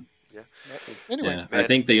 Yeah. Anyway, I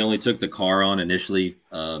think they only took the car on initially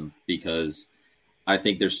because I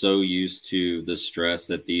think they're so used to the stress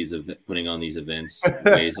that putting on these events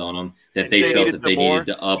weighs on them that they felt that they needed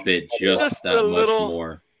to up it just that much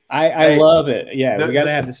more. I love it. Yeah, we got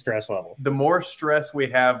to have the stress level. The more stress we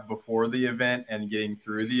have before the event and getting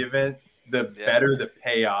through the event, the better the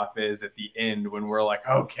payoff is at the end when we're like,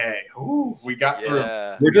 okay, we got through.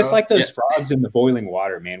 We're just like those frogs in the boiling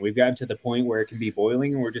water, man. We've gotten to the point where it can be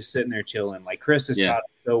boiling and we're just sitting there chilling. Like Chris has taught us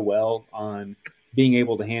so well on being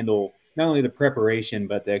able to handle not only the preparation,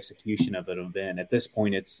 but the execution of an event. At this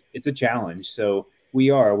point, it's a challenge. So we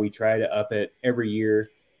try to up it every year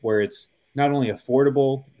where it's not only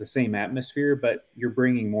affordable, the same atmosphere, but you're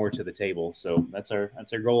bringing more to the table. So that's our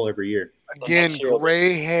goal every year. Again,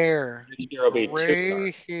 gray hair.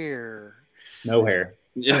 Gray hair. No hair.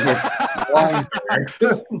 Long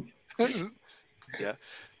hair. Yeah,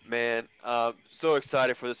 man. So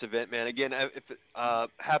excited for this event, man. Again, if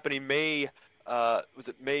happening May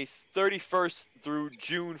 31st through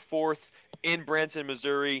June 4th in Branson,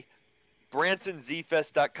 Missouri.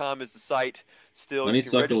 BransonZFest.com is the site. Still,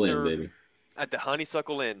 Honeysuckle Inn, baby. At the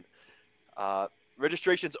Honeysuckle Inn.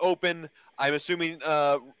 Registration's open. I'm assuming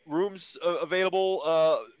rooms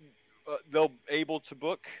available. They'll able to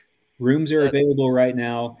book. Rooms are available right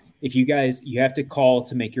now. if you have to call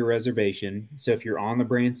to make your reservation. So if you're on the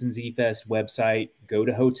Branson Z Fest website, go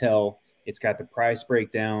to hotel. It's got the price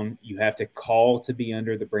breakdown. You have to call to be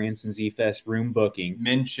under the Branson Z Fest room booking.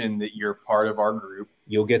 Mention that you're part of our group.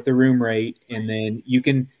 You'll get the room rate, and then you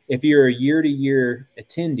can, if you're a year-to-year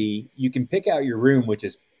attendee, you can pick out your room, which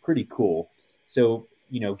is pretty cool. So,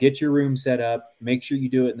 get your room set up. Make sure you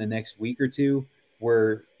do it in the next week or two.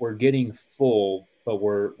 We're getting full, but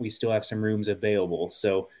we still have some rooms available.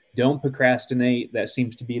 So don't procrastinate. That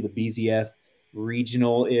seems to be the BZF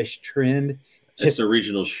regional-ish trend. It's a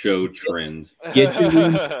regional show trend. Get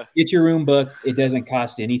your room booked. It doesn't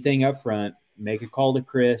cost anything up front. Make a call to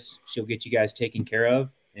Chris. She'll get you guys taken care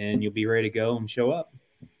of, and you'll be ready to go and show up.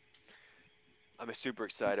 I'm super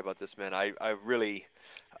excited about this, man. I really,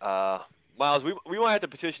 Miles, we want to have to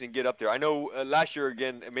petition and get up there. I know last year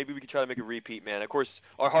again, maybe we can try to make a repeat, man. Of course,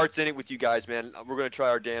 our heart's in it with you guys, man. We're going to try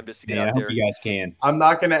our damnedest to get out I there. hope you guys can. I'm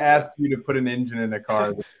not going to ask you to put an engine in a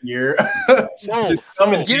car this year.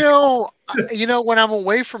 When I'm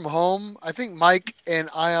away from home, I think Mike and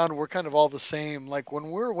Ion were kind of all the same. Like when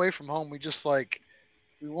we're away from home, we just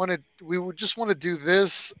we would just want to do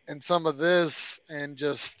this and some of this and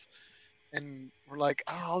we're like,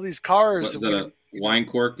 oh, all these cars. Is that a wine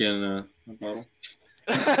cork in a bottle?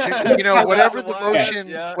 Whatever the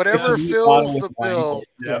motion, whatever fills the bill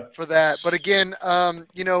for that. But again,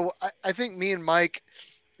 I think me and Mike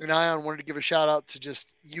and Ion wanted to give a shout out to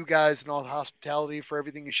just you guys and all the hospitality for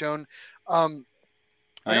everything you've shown. And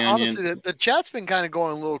honestly, the chat's been kind of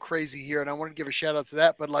going a little crazy here, and I wanted to give a shout out to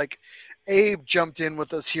that. But like, Abe jumped in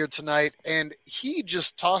with us here tonight, and he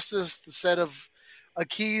just tossed us the set of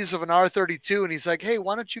keys of an R32, and he's like, "Hey,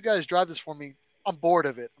 why don't you guys drive this for me? I'm bored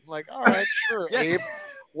of it." I'm like, "All right, sure, Abe.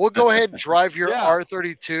 We'll go ahead and drive your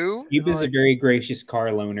R32." Abe is a very gracious car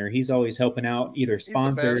loaner. He's always helping out, either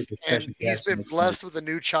sponsors. And he's been blessed with a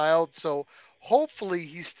new child, so hopefully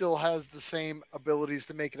he still has the same abilities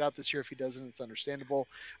to make it out this year. If he doesn't, it's understandable.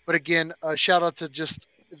 But again, shout out to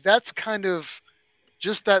that's kind of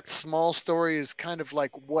just that small story is kind of like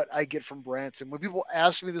what I get from Branson. When people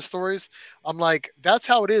ask me the stories, I'm like, that's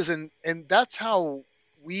how it is. And that's how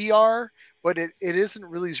we are, but it isn't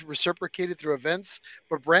really reciprocated through events.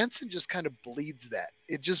 But Branson just kind of bleeds that.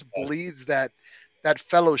 It just bleeds that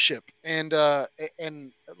fellowship. And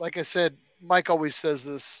like I said, Mike always says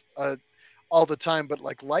this all the time, but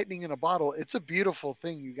like lightning in a bottle, it's a beautiful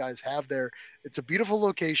thing you guys have there. It's a beautiful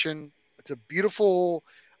location. It's a beautiful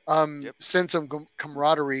sense of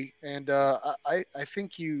camaraderie. And I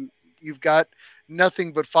think you've got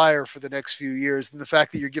nothing but fire for the next few years. And the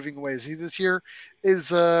fact that you're giving away a Z this year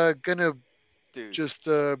is going to just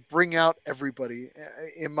bring out everybody,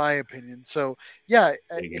 in my opinion. So yeah,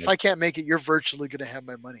 if I can't make it, you're virtually going to have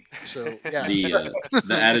my money. So yeah. The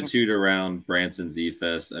attitude around Branson Z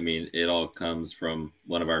Fest, I mean, it all comes from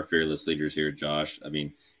one of our fearless leaders here, Josh. I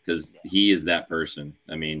mean, because he is that person.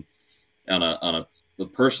 I mean, on the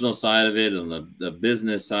personal side of it, on the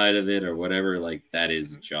business side of it, or whatever, like that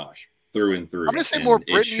is Josh through and through. I'm gonna say more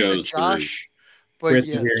Brittany than Josh, but Britt's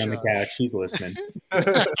here on the couch. She's listening.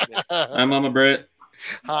 Hi, Mama Britt.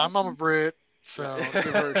 Hi, Mama Britt. So give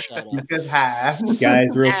her a shout out. He says hi, guys.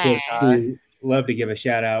 Real quick, too, love to give a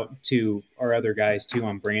shout out to our other guys too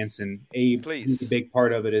on Branson. Abe, he's a big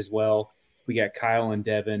part of it as well. We got Kyle and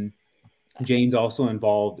Devin. Jane's also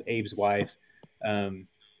involved. Abe's wife.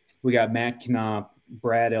 We got Matt Knopp,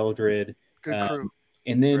 Brad Eldred. Good crew.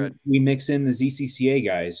 And then we mix in the ZCCA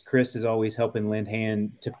guys. Chris is always helping lend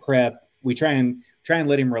hand to prep. We try and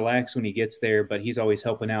let him relax when he gets there, but he's always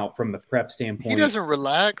helping out from the prep standpoint. He doesn't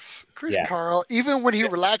relax. Chris Carl, even when he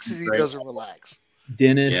relaxes, he doesn't relax.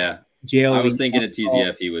 Dennis, JL. I was thinking at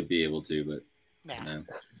TZF he would be able to, but no.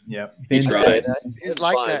 Yep. He's like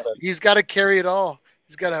that. He's got to carry it all.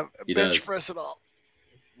 He's got to bench press it all.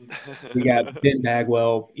 We got Ben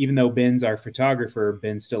Bagwell. Even though Ben's our photographer,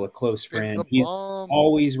 Ben's still a close friend. He's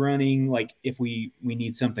always running. Like if we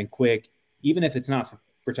need something quick, even if it's not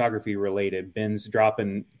photography related, Ben's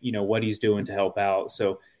dropping, what he's doing to help out.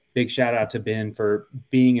 So big shout out to Ben for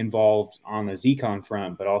being involved on the ZCon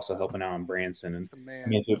front, but also helping out on Branson. And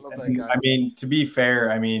I mean, to be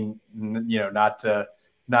fair, I mean, not to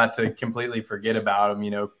completely forget about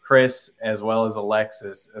him, Chris, as well as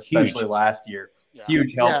Alexis, especially last year,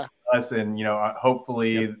 huge help to us. And,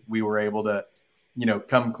 hopefully we were able to,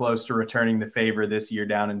 come close to returning the favor this year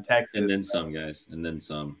down in Texas. And then some, guys, and then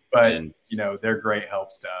some. But, they're great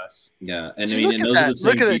helps to us. Yeah. And look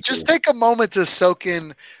at that. Just take a moment to soak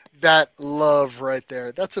in that love right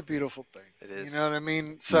there. That's a beautiful thing. It is. You know what I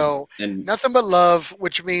mean? So nothing but love,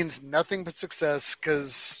 which means nothing but success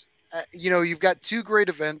because, you've got two great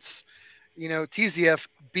events. TZF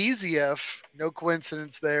BZF. No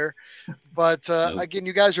coincidence there. But Nope. again,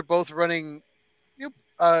 you guys are both running.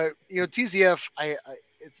 TZF.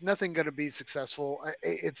 It's nothing going to be successful.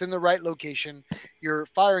 It's in the right location. You're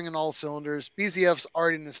firing in all cylinders. BZF's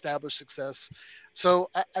already an established success. So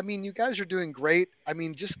I mean, you guys are doing great. I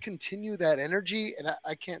mean, just continue that energy, and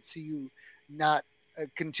I can't see you not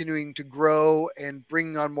continuing to grow and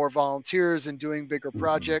bringing on more volunteers and doing bigger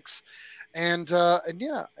projects, and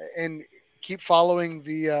yeah, and keep following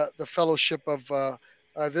the fellowship of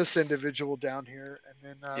this individual down here, and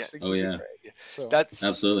then Yeah. things Oh will be yeah, great. So That's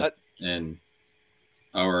absolutely. And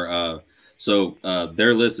our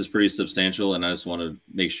their list is pretty substantial, and I just want to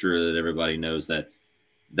make sure that everybody knows that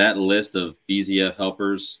list of BZF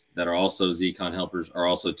helpers that are also ZCon helpers are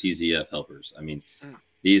also TZF helpers. I mean,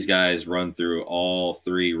 these guys run through all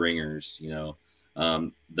three ringers.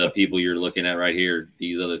 The people you're looking at right here,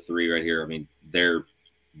 these other three right here. I mean,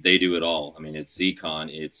 they do it all. I mean, it's ZCon,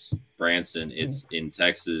 it's Branson, it's in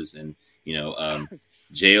Texas, and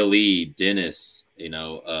JLE, Dennis,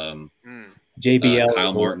 JBL,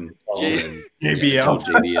 Kyle Martin, JBL.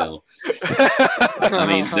 JBL. I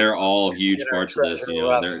mean, they're all huge Get our parts of this.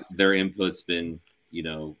 treasurer up. Their input's been,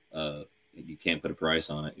 you can't put a price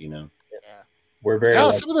on it. we're very yeah,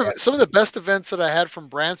 lucky. some of the best events that I had from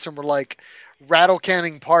Branson were like rattle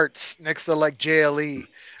canning parts next to like JLE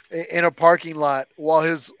in a parking lot while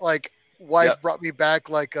his like wife Yep. brought me back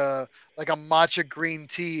like a matcha green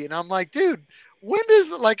tea, and I'm like, dude, when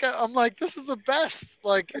does I'm like, this is the best.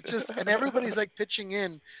 Like it's just, and everybody's like pitching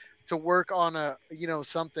in to work on a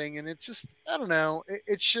something, and it's just, I don't know,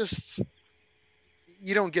 it's just,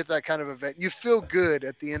 you don't get that kind of event. You feel good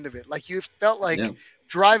at the end of it. Like you felt like Yeah.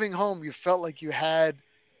 driving home, you felt like you had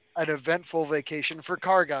an eventful vacation. For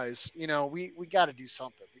car guys, we got to do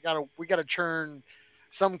something. We got to churn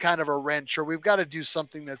some kind of a wrench, or we've got to do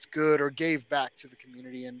something that's good or gave back to the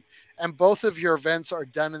community. And both of your events are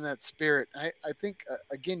done in that spirit. I think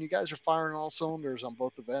again, you guys are firing all cylinders on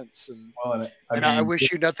both events, and Well, I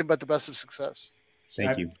wish you nothing but the best of success.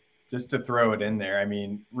 Thank you. Just to throw it in there, I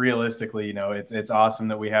mean, realistically, it's awesome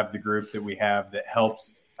that we have the group that we have that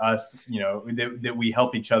helps us, that we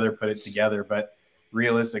help each other put it together. But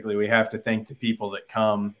realistically, we have to thank the people that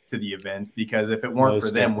come to the events, because if it weren't Most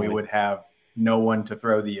for them, definitely. we would have no one to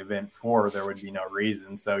throw the event for. There would be no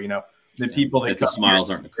reason. So, the people that If the come smiles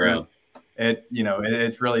here, aren't in the crowd.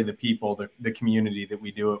 it's really the people, the community that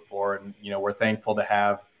we do it for. And, we're thankful to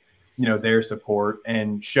have, their support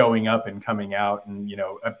and showing up and coming out and,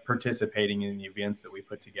 participating in the events that we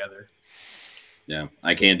put together. Yeah,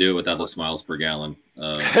 I can't do it without the smiles per gallon.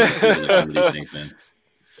 People that come to these things, man.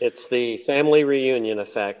 It's the family reunion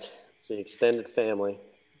effect. It's the extended family.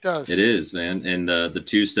 It does. It is, man. And the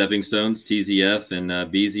two stepping stones, TZF and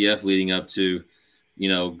BZF, leading up to,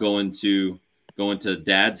 going to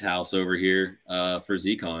Dad's house over here for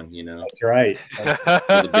ZCon. That's right. For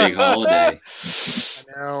the big holiday.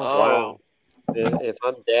 I know. Wow. If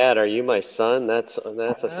I'm dad, are you my son? That's a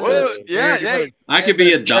Well, story. yeah, You hey, better- I could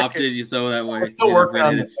be adopted, so that way. We're still working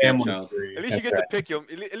on the it's family stepchild. tree. at least you That's get to right. pick them.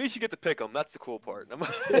 At least you get to pick them. That's the cool part.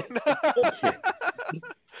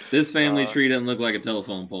 This family tree doesn't look like a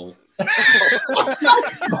telephone pole.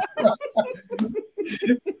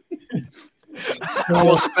 I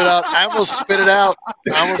almost spit out. I almost spit it out.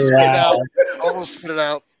 Almost spit it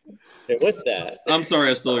out. And with that, I'm sorry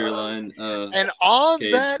I stole your line. And on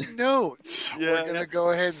Kate. that note, Yeah. we're gonna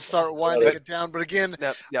go ahead and start winding it down. But again,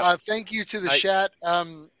 Yeah. thank you to the I- chat.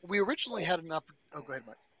 We originally had an opportunity. Oh, go ahead,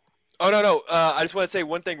 Mike. Oh no. I just want to say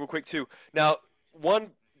one thing real quick too. Now,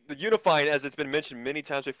 the unifying, as it's been mentioned many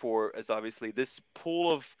times before, is obviously this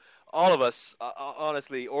pool of all of us,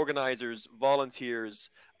 honestly, organizers, volunteers,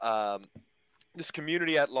 this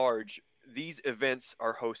community at large. These events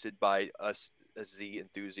are hosted by us as Z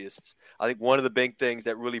enthusiasts. I think one of the big things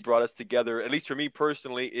that really brought us together, at least for me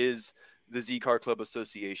personally, is the Z Car Club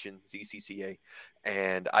Association, ZCCA.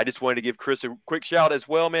 And I just wanted to give Chris a quick shout as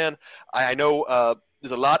well, man. I know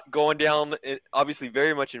there's a lot going down, obviously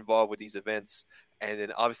very much involved with these events. And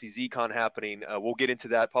then obviously ZCon happening. We'll get into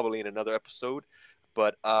that probably in another episode.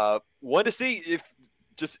 But wanted to see if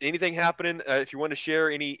just anything happening, if you want to share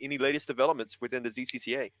any latest developments within the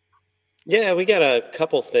ZCCA. yeah, we got a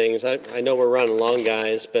couple things. I know we're running long,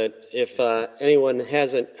 guys, but if anyone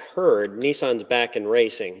hasn't heard, Nissan's back in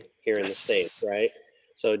racing here in the States, right?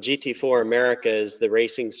 So GT4 America is the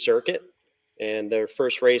racing circuit, and their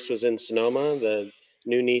first race was in Sonoma. The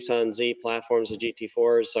new Nissan Z platforms, the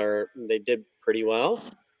GT4s, they did pretty well.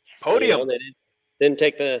 Podium. They didn't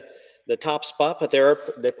take the top spot, but they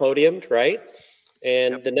podiumed, right?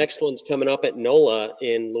 And Yep. the next one's coming up at NOLA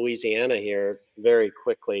in Louisiana here very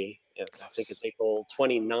quickly. I think it's April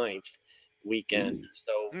 29th weekend.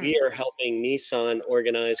 So Mm. we are helping Nissan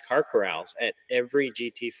organize car corrals at every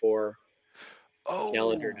GT4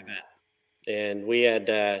 calendared Oh, event. And we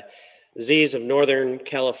had Z's of Northern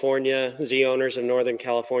California, Z owners of Northern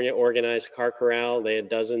California organized a car corral. They had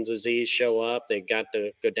dozens of Z's show up. They got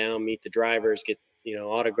to go down, meet the drivers, get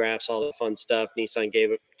autographs, all the fun stuff. Nissan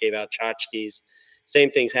gave out tchotchkes.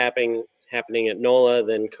 Same things happening at NOLA,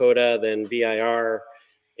 then CODA, then VIR,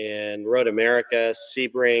 and Road America,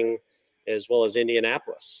 Sebring, as well as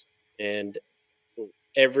Indianapolis. And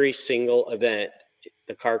every single event,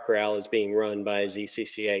 the car corral is being run by a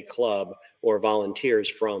ZCCA club or volunteers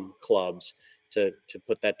from clubs to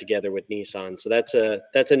put that together with Nissan. So that's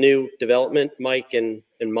a new development, Mike and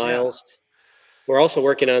Miles. We're also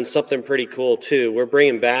working on something pretty cool too. We're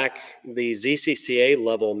bringing back the ZCCA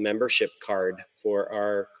level membership card for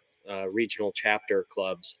our regional chapter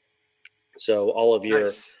clubs. So all of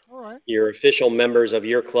nice. All right. your official members of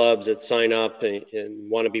your clubs that sign up and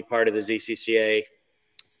want to be part of the ZCCA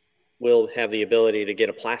will have the ability to get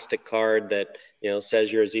a plastic card that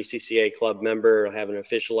says you're a ZCCA club member, have an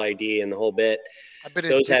official ID, and the whole bit. I've been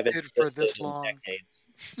Those haven't addicted for existed this in long. decades.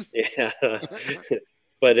 Yeah,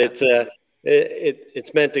 but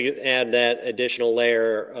it's meant to add that additional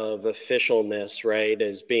layer of officialness, right,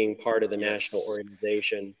 as being part of the national Yes.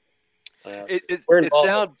 organization. It We're involved.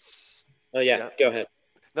 sounds. Oh yeah, go ahead.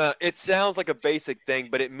 No, it sounds like a basic thing,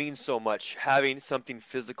 but it means so much. Having something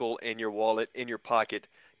physical in your wallet, in your pocket,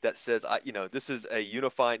 that says, this is a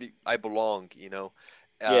unified. I belong.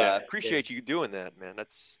 Yeah, Appreciate you doing that, man.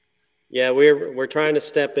 That's. Yeah, we're trying to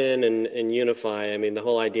step in and unify. I mean, the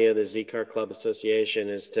whole idea of the Z Car Club Association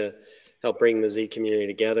is to help bring the Z community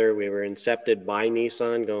together. We were incepted by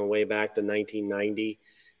Nissan going way back to 1990.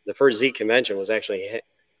 The first Z convention was actually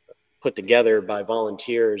put together by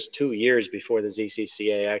volunteers 2 years before the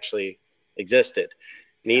ZCCA actually existed.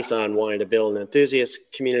 Nissan wanted to build an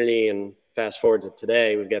enthusiast community, and fast forward to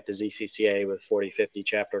today, we've got the ZCCA with 40, 50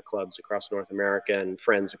 chapter clubs across North America and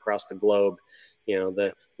friends across the globe.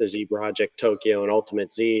 The Z Project Tokyo and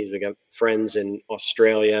Ultimate Z's. We got friends in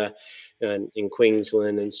Australia and in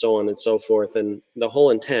Queensland and so on and so forth. And the whole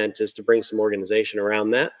intent is to bring some organization around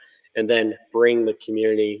that and then bring the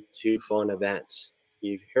community to fun events.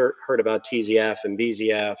 You've heard about TZF and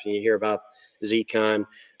BZF, and you hear about ZCon.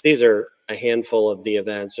 These are a handful of the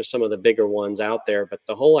events. There's some of the bigger ones out there, but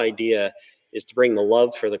the whole idea is to bring the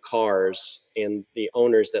love for the cars and the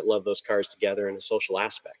owners that love those cars together in a social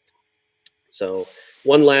aspect. So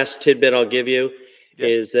one last tidbit I'll give you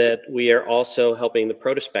is that we are also helping the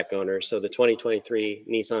Protospec owners. So the 2023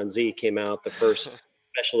 Nissan Z came out, the first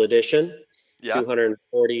special edition,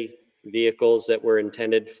 240 vehicles that were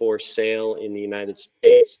intended for sale in the United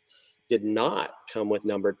States did not come with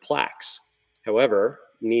numbered plaques. However,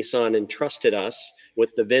 Nissan entrusted us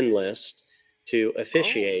with the VIN list to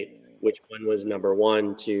officiate which one was number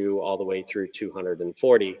 1 to all the way through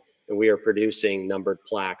 240. And we are producing numbered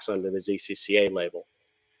plaques under the ZCCA label.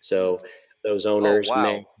 So those owners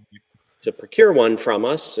may to procure one from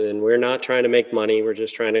us, and we're not trying to make money. We're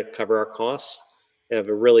just trying to cover our costs. We have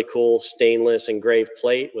a really cool stainless engraved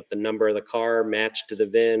plate with the number of the car matched to the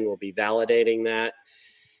VIN. We'll be validating that,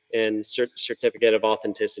 and certificate of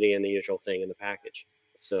authenticity and the usual thing in the package.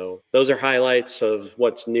 So those are highlights of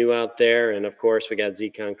what's new out there. And of course, we got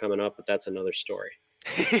ZCon coming up, but that's another story.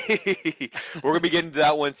 We're gonna be getting to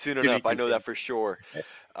that one soon enough. I know that for sure.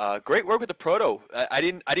 Great work with the proto. I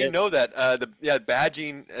didn't know that. The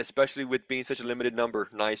badging, especially with being such a limited number,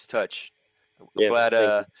 nice touch. I'm glad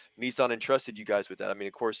Nissan entrusted you guys with that. I mean,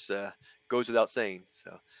 of course, goes without saying.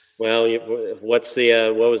 So. Well, what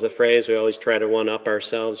was the phrase? We always try to one up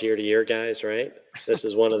ourselves year to year, guys, right? This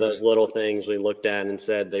is one of those little things we looked at and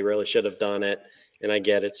said they really should have done it. And I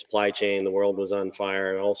get it, supply chain, the world was on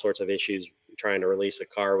fire, and all sorts of issues trying to release a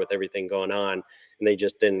car with everything going on, and they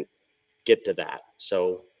just didn't get to that.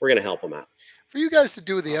 So we're going to help them out. For you guys to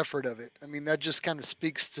do the effort of it, I mean, that just kind of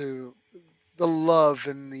speaks to the love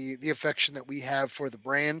and the affection that we have for the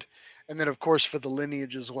brand, and then of course for the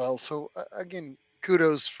lineage as well. So again,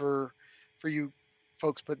 kudos for you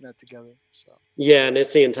folks putting that together. So yeah, and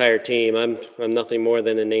it's the entire team. I'm nothing more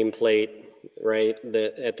than a nameplate, right?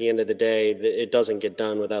 At the end of the day, it doesn't get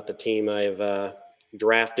done without the team I've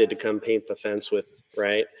drafted to come paint the fence with,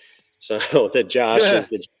 right? So the Joshes,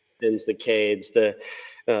 the Jens, the Cades, the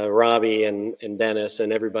Robbie and Dennis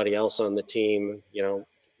and everybody else on the team,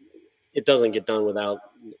 it doesn't get done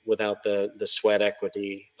without the sweat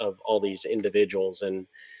equity of all these individuals. And,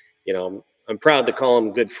 I'm proud to call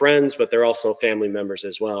them good friends, but they're also family members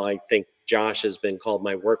as well. I think Josh has been called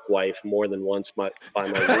my work wife more than once by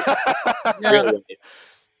my real wife.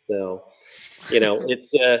 So,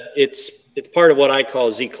 it's part of what I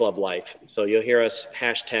call Z Club life. So you'll hear us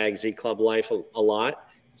hashtag Z Club life a lot.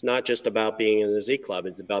 It's not just about being in the Z Club.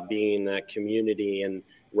 It's about being in that community and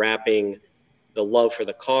wrapping the love for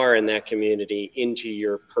the car and that community into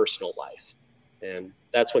your personal life. And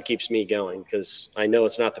that's what keeps me going, because I know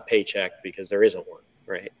it's not the paycheck, because there isn't one,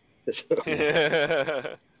 right?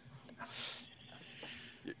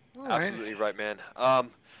 Absolutely right, man.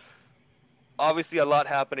 Obviously, a lot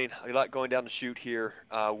happening, a lot going down the chute here.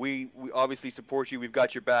 We obviously support you. We've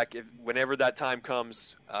got your back. Whenever that time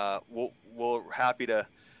comes, we're happy to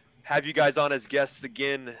have you guys on as guests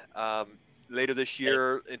again later this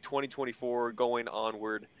year in 2024, going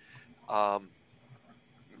onward. Man,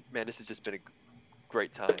 this has just been a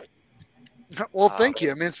great time. Well, thank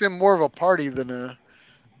you. I mean, it's been more of a party than an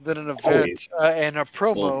event and a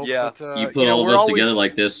promo. Well, yeah, but, you put all of us together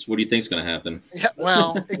like this. What do you think's going to happen? Yeah,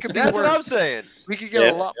 well, it could be That's worse. what I'm saying. We could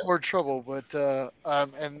get a lot more trouble, but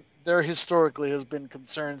and there historically has been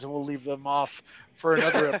concerns, and we'll leave them off for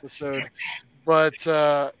another episode. But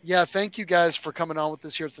yeah, thank you guys for coming on with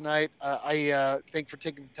us here tonight. I thank for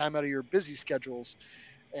taking time out of your busy schedules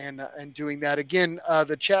and doing that. Again,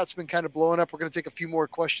 the chat's been kind of blowing up. We're going to take a few more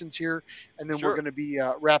questions here, and then we're going to be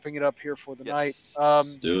wrapping it up here for the night.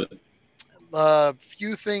 Let's do it. A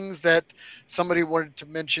few things that somebody wanted to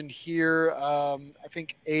mention here. I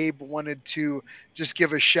think Abe wanted to just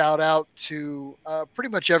give a shout out to pretty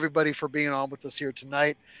much everybody for being on with us here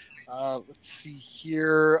tonight. Let's see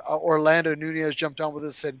here. Orlando Nunez jumped on with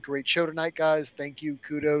us, said, "Great show tonight, guys. Thank you.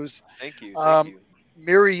 Kudos." Thank you. Thank you.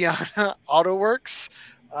 Miriana AutoWorks.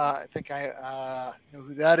 I think I know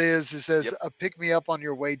who that is. It says, "Pick me up on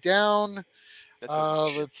your way down."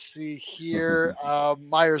 Let's see here.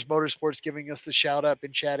 Myers Motorsports giving us the shout out.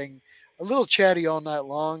 Been chatting a little chatty all night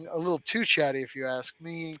long, a little too chatty if you ask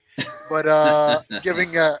me, but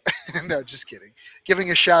giving a no, just kidding.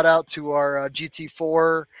 Giving a shout out to our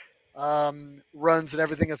GT4 runs and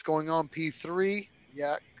everything that's going on. P3,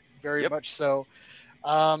 yeah, very much so.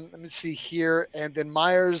 Let me see here, and then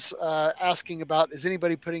Myers asking about, is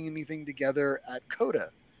anybody putting anything together at COTA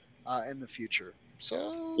in the future?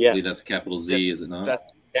 So yeah, that's capital Z, is it not?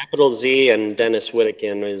 Capital Z, and Dennis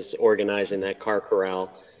Whittakin is organizing that car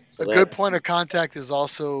corral. So good point of contact is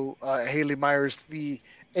also Haley Myers, the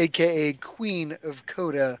AKA Queen of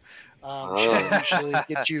COTA. She'll usually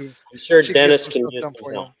get you. I'm sure Dennis can get some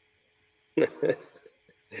for you.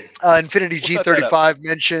 Infinity G35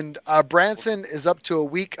 mentioned Branson is up to a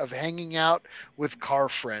week of hanging out with car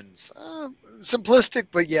friends. Simplistic,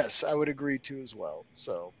 but yes, I would agree too as well.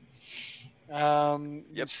 So.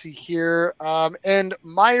 Let's see here. And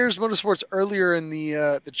Myers Motorsports earlier in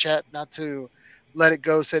the chat, not to let it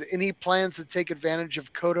go, said, any plans to take advantage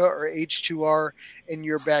of COTA or H2R in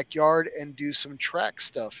your backyard and do some track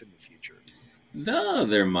stuff in the future? No,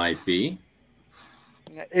 there might be.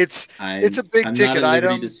 It's a big ticket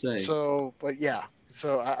item. So, but yeah,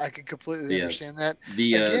 so I can completely understand that.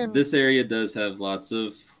 This area does have lots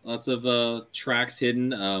of tracks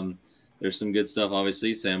hidden. There's some good stuff,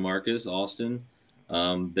 obviously, San Marcos, Austin.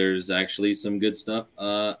 There's actually some good stuff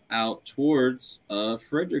out towards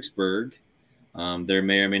Fredericksburg. There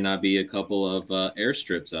may or may not be a couple of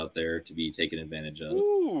airstrips out there to be taken advantage of.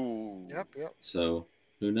 Ooh. Yep. So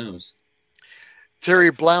who knows?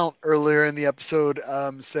 Terry Blount earlier in the episode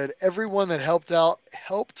said, everyone that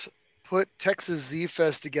helped put Texas Z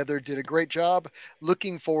Fest together did a great job.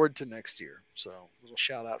 Looking forward to next year. So a little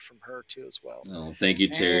shout out from her too as well. Oh, thank you,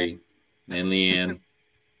 Terry. And Leanne.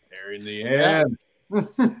 Terry and Leanne.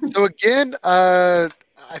 Yeah. So again, I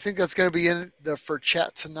think that's going to be in for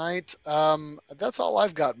chat tonight. That's all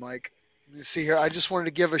I've got, Mike. Let me see here. I just wanted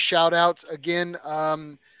to give a shout out again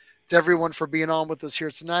to everyone for being on with us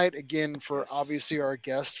here tonight. Again, for obviously our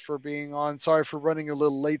guest for being on. Sorry for running a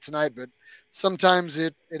little late tonight, but sometimes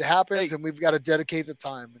it happens, and we've got to dedicate the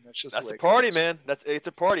time, and that's a party, man. It's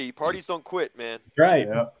a party. Parties don't quit, man. Right.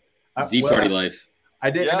 Z party life. I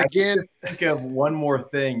did think of one more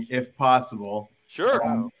thing, if possible.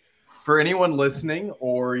 Sure. For anyone listening,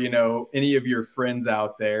 or any of your friends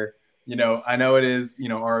out there, I know it is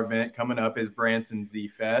our event coming up is Branson Z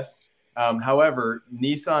Fest. However,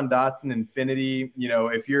 Nissan, Datsun, Infinity,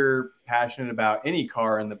 if you're passionate about any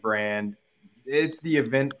car in the brand, it's the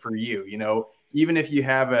event for you. Even if you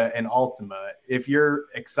have an Altima, if you're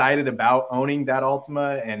excited about owning that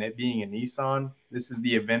Altima and it being a Nissan, this is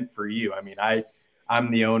the event for you. I mean, I'm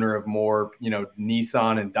the owner of more,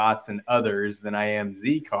 Nissan and Datsun others than I am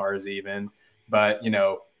Z cars even, but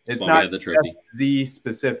it's not just Z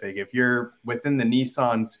specific. If you're within the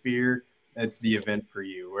Nissan sphere, it's the event for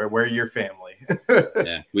you. We're your family.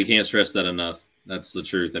 Yeah, we can't stress that enough. That's the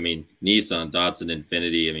truth. I mean, Nissan, Datsun,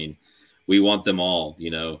 Infinity. I mean, we want them all. You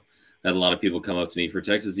know, I had a lot of people come up to me for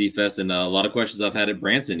Texas Z Fest, and a lot of questions I've had at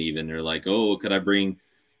Branson. Even they're like, "Oh, could I bring?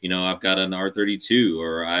 You know, I've got an R32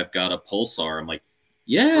 or I've got a Pulsar." I'm like,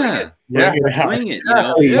 "Yeah, bring it."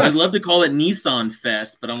 You know, I'd love to call it Nissan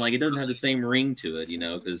Fest, but I'm like, it doesn't have the same ring to it. You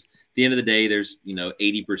know, because at the end of the day, there's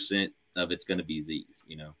 80% of it's going to be Z's.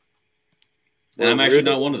 You know. And I'm actually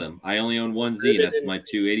not one of them. I only own one Z, and that's my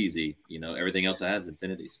 280Z. You know, everything else I have is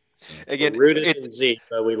Infinities. So. Again, we're rooted in Z,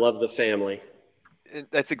 but we love the family.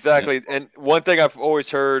 That's exactly. And one thing I've always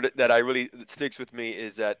heard that that sticks with me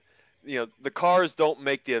is that, the cars don't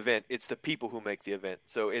make the event. It's the people who make the event.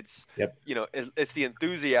 So it's, it's the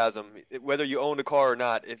enthusiasm. Whether you own a car or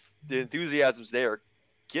not, if the enthusiasm's there,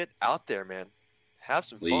 get out there, man. Have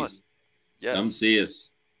some fun. Yes. Come see us.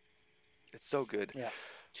 It's so good. Yeah.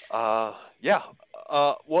 Well,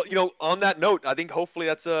 on that note, I think hopefully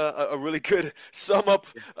that's a really good sum up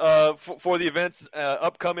for the events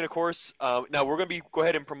upcoming, of course. Now we're going to go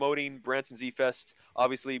ahead and promoting Branson Z Fest,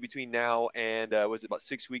 obviously between now and was it about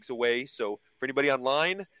 6 weeks away. So for anybody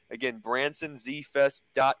online, again,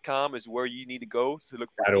 bransonzfest.com is where you need to go to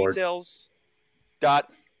look for details.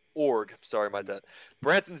 .org. Sorry about that.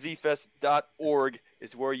 bransonzfest.org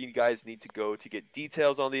is where you guys need to go to get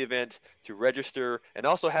details on the event, to register, and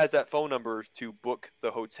also has that phone number to book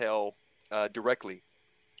the hotel directly.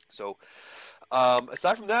 So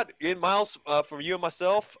aside from that, again, Miles, from you and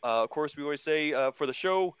myself, of course, we always say for the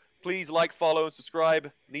show, please like, follow, and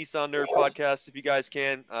subscribe. Nissan Nerd Podcast, if you guys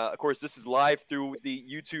can. Of course, this is live through the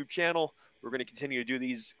YouTube channel. We're going to continue to do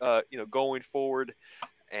these, going forward.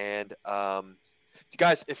 And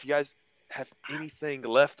guys, if you guys have anything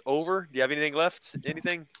left over, do you have anything left?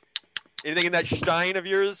 Anything in that stein of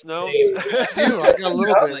yours? No? I got a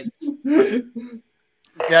little bit.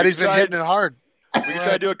 Daddy's been hitting it hard. We can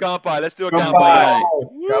try to do a kampai. Let's do a kampai.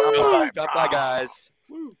 Kampai, guys.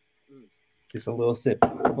 Woo. Just a little sippy.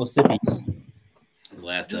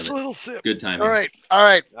 Just a little sip. Good timing. All right.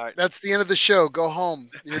 That's the end of the show. Go home.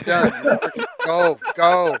 You're done. Go.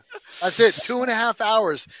 That's it. 2.5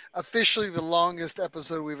 hours. Officially the longest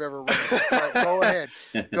episode we've ever run. All right, go ahead.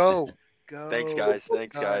 Go. Thanks, guys.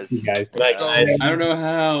 Good night, guys. I don't know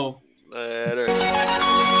how. Later.